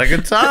I had a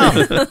good time.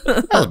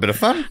 That was a bit of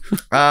fun.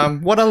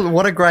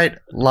 What a great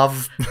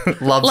love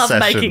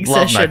Love-making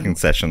making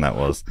session that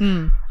was.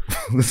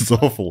 This is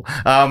awful.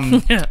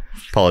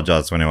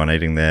 Apologise to anyone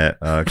eating their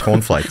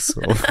cornflakes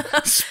or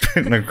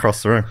spitting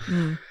across the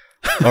room.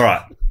 All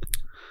right.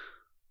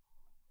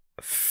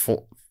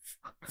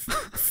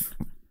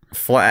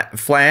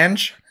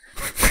 Flange.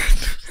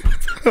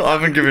 I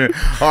haven't given it.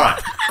 All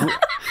right.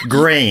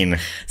 Green.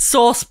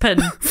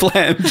 Saucepan.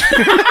 Flange.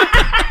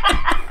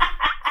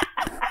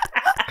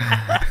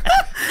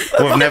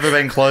 We've never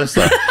been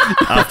closer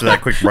after that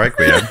quick break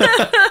we had.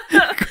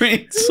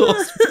 Green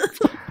sauce.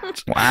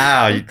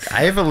 Wow.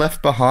 Ava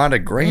left behind a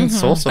green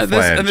saucer And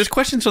flange. there's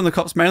questions from the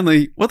cops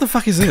mainly. What the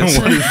fuck is this?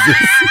 What is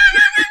this?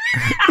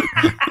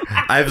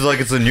 Ava's like,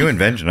 it's a new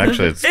invention.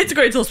 Actually, It's a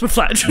great sauce with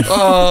flange.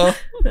 Oh,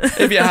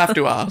 if you have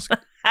to ask.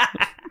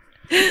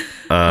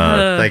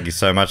 Thank you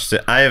so much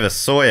to Ava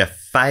Sawyer,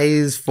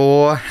 Phase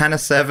 4, Hannah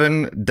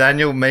 7,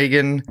 Daniel,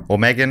 Megan,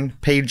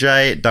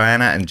 PJ,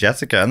 Diana, and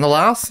Jessica. And the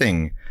last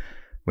thing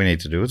we need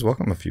to do is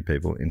welcome a few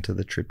people into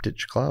the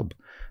Triptych Club.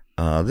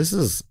 This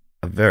is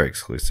a very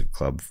exclusive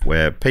club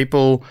where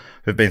people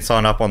who've been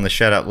signed up on the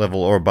shout-out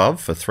level or above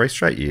for 3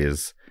 straight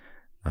years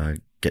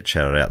get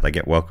shouted out. They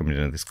get welcomed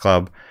into this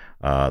club.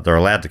 They're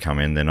allowed to come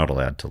in. They're not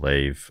allowed to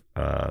leave.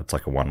 It's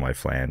like a one-way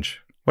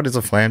flange. What is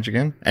a flange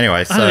again?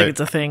 Anyway, so... I think it's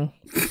a thing.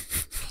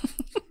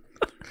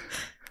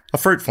 A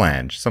fruit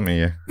flange. It's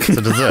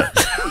a dessert.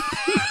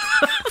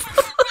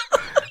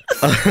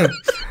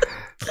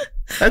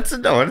 It's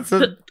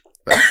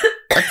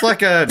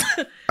like a...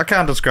 I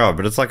can't describe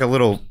it. It's like a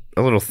little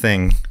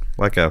thing.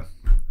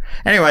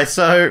 Anyway,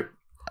 so...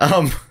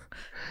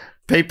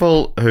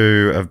 people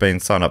who have been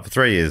signed up for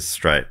 3 years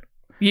straight.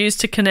 Used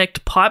to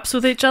connect pipes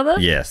with each other?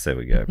 Yes, there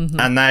we go.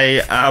 And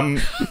they...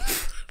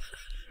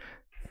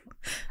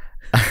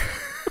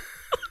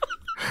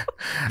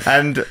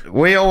 and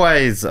we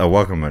always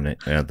welcome them in.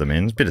 It's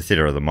a bit of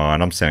theatre of the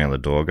mind. I'm standing on the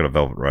door, got a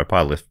velvet rope.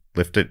 I lift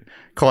it,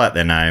 call out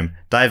their name.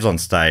 Dave's on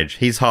stage.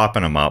 He's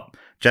hyping them up.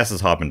 Jess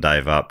is hyping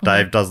Dave up.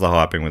 Dave does the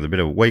hyping with a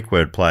bit of weak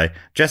wordplay.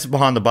 Jess is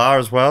behind the bar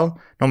as well.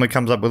 Normally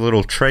comes up with a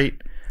little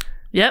treat.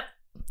 Yep.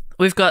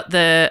 We've got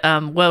the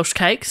Welsh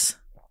cakes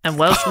and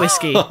Welsh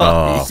whiskey.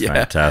 Oh, Yeah.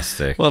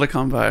 fantastic. What a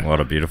combo. What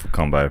a beautiful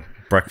combo.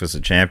 Breakfast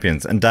of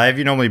Champions. And Dave,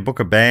 you normally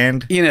book a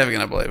band. You're never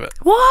going to believe it.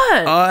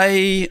 What?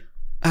 I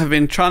have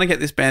been trying to get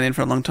this band in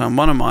for a long time.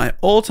 One of my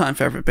all-time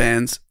favourite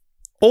bands,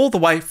 all the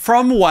way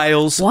from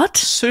Wales. What?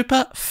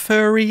 Super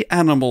Furry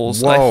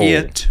Animals Whoa. are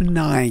here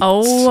tonight.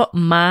 Oh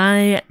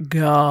my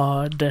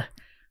God.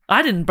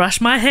 I didn't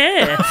brush my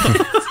hair.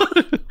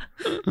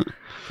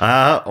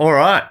 All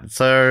right.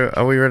 So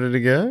are we ready to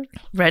go?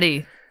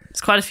 Ready. It's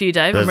quite a few,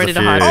 Dave. There's I'm ready a to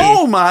few. hype you.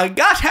 Oh my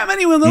gosh, how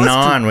many were on the list?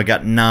 9. We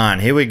got 9.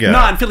 Here we go.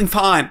 9, feeling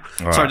fine. All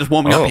Sorry, right. just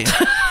warming Oh. up here.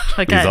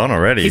 Okay. He's on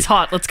already. He's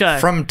hot. Let's go.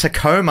 From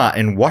Tacoma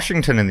in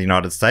Washington in the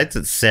United States,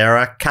 it's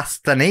Sarah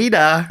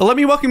Castaneda. Well, let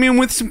me welcome you in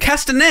with some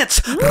castanets.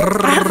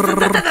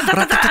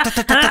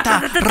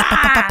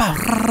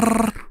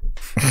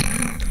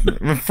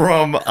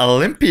 From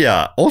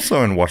Olympia,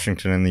 also in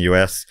Washington in the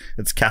US,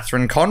 it's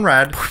Catherine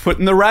Conrad.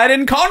 Putting the rat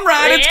in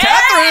Conrad. It's Yeah!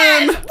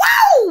 Catherine.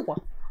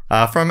 Wow!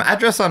 From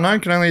address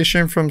unknown, can only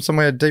assume from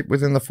somewhere deep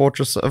within the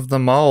fortress of the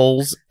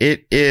moles,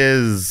 it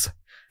is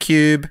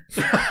Cube.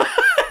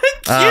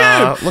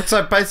 Looks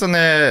like based on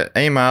their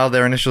email,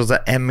 their initials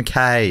are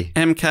MK.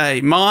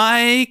 MK,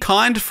 my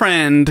kind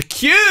friend,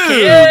 Cube.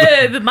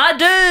 Cube, my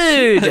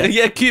dude.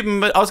 Yeah,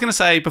 Cube. But I was going to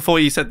say before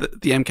you said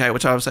the MK,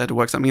 which I obviously had to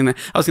work something in there.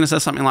 I was going to say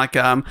something like,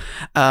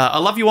 "I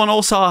love you on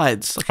all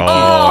sides." Like,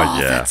 Oh,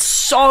 yeah. That's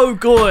so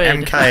good.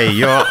 MK,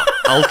 you're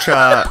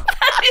ultra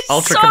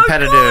so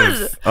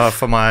competitive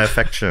for my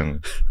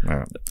affection.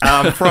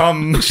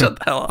 From shut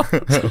the hell up.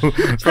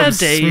 How from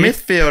dare you.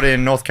 Smithfield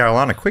in North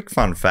Carolina. Quick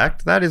fun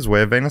fact: that is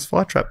where Venus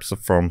flytraps are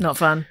from. Not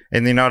fun.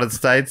 In the United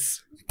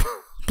States.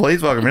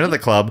 Please welcome into the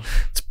club.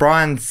 It's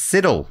Brian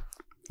Siddle.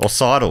 Or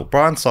Seidel.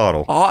 Brian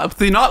Seidel. Oh,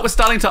 the night was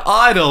starting to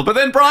idle, but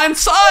then Brian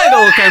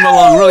Seidel came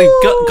along, really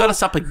got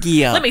us up a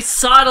gear. Let me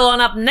sidle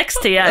on up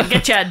next to you and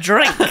get you a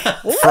drink.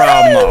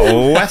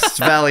 From West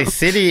Valley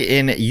City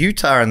in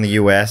Utah in the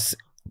US.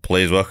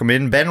 Please welcome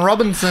in Ben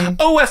Robinson.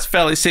 Oh, West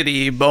Valley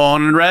City,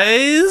 born and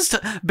raised.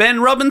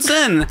 Ben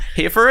Robinson,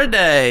 here for a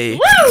day.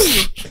 Woo!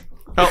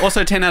 Oh,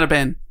 also 10 out of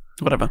Ben.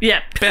 Whatever.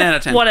 Yeah. 10 out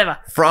of 10. Whatever.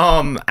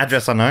 From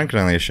address unknown, can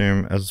only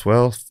assume as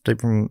well. Deep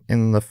from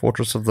in the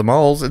fortress of the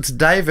moles, it's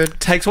David.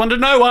 Takes one to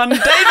know one.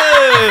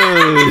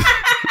 David!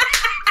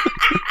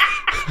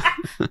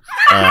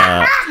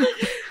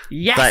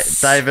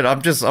 Yes. David,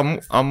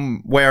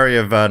 I'm wary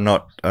of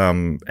not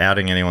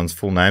outing anyone's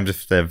full names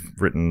if they've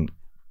written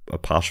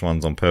partial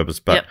ones on purpose,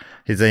 but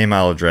his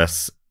email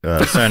address,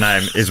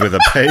 surname is with a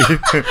P.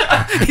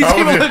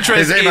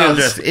 His email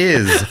address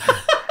is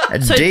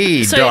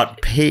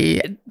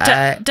D.P.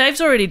 Dave's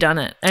already done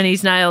it and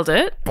he's nailed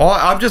it. Well,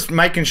 I'm just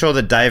making sure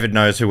that David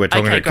knows who we're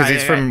talking about because great,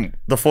 he's from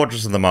the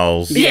Fortress of the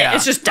Moles. Yeah,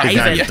 it's just His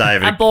name's David.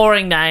 David. A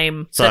boring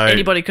name that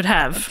anybody could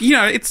have. You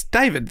know, it's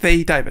David.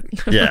 The David.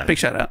 Yeah. Big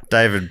shout out.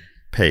 David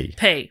P.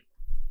 Great.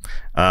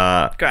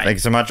 Thank you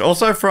so much.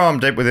 Also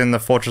from deep within the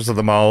Fortress of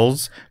the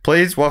Moles,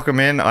 please welcome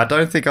in. I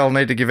don't think I'll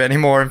need to give any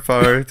more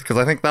info because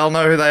I think they'll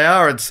know who they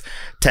are. It's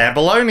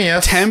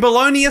Tambelonius.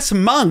 Tambelonius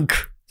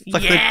Monk.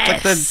 Like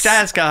the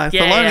jazz guy.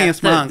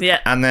 Thelonious Monk.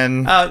 Yeah. And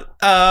then...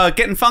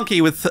 getting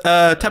funky with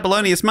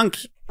Tambelonius Monk.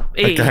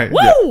 Okay, Woo!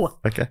 Yeah.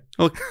 Okay.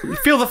 Well,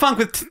 feel the funk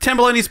with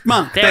Tambelonius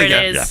Monk. There you go.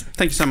 it is. Yeah.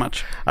 Thank you so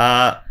much.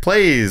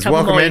 Please Couple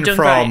welcome more, in you're doing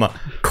from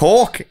great.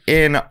 Cork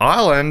in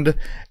Ireland.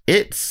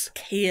 It's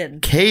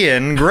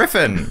Cian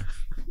Griffin.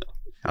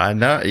 I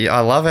know. I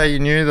love how you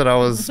knew that I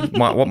was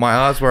what my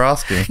eyes were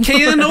asking.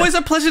 Cian, always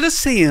a pleasure to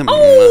see him.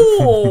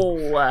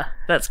 Oh,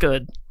 that's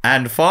good.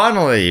 And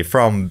finally,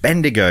 from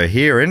Bendigo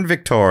here in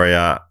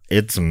Victoria,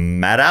 it's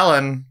Matt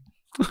Allen.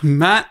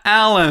 Matt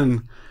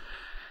Allen.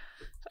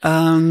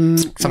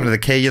 Something to the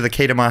key. You're the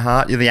key to my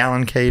heart. You're the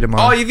Allen key to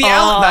my... Oh, you're the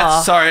Allen.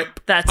 That's sorry.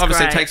 That's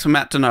obviously great. it takes for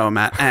Matt to know a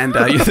Matt, and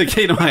you're the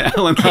key to my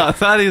Allen heart.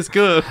 That is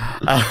good.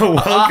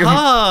 Welcome.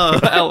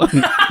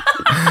 Allen.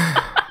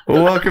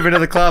 Welcome into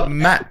the club,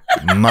 Matt.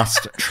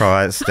 Must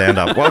try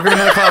stand-up. Welcome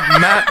into the club,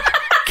 Matt,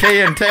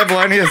 Cian,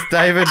 Tambelonius,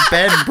 David,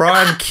 Ben,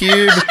 Brian,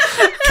 Cube,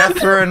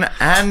 Catherine,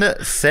 and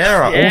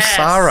Sarah. Yes. Or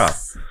Sarah.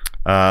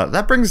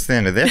 That brings us to the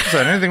end of the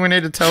episode. Anything we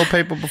need to tell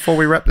people before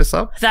we wrap this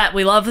up? That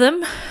we love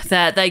them,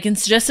 that they can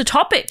suggest a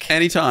topic.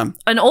 Anytime.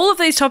 And all of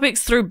these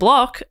topics through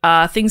Block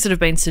are things that have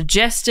been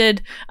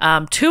suggested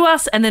to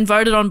us and then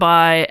voted on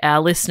by our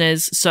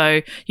listeners.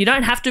 So you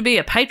don't have to be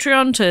a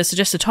Patreon to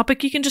suggest a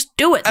topic. You can just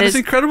do it. And it's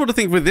incredible to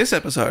think with this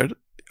episode,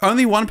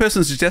 only one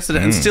person suggested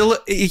it, and still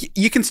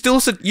you can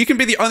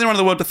be the only one in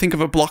the world to think of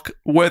a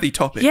block-worthy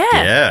topic.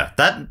 Yeah.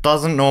 That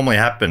doesn't normally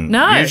happen.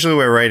 No. Usually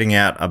we're reading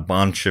out a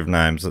bunch of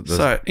names at the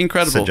So,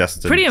 incredible.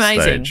 suggested Pretty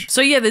amazing. stage.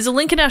 So, yeah, there's a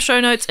link in our show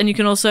notes, and you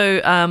can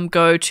also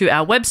go to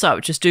our website,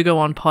 which is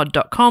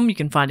dogoonpod.com. You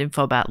can find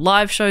info about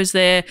live shows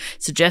there,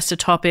 suggest a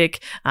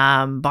topic,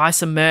 buy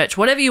some merch,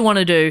 whatever you want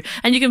to do.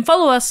 And you can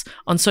follow us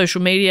on social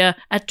media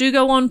at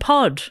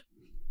dogoonpod.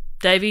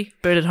 Davey,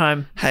 boot it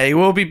home. Hey,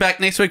 we'll be back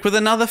next week with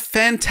another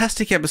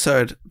fantastic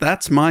episode.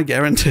 That's my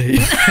guarantee.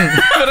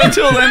 But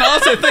until then,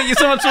 also thank you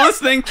so much for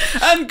listening,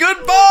 and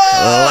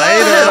goodbye!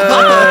 Later!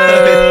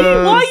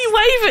 Bye! Why are you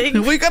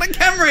waving? We got a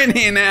camera in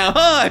here now.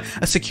 Hi!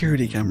 A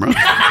security camera.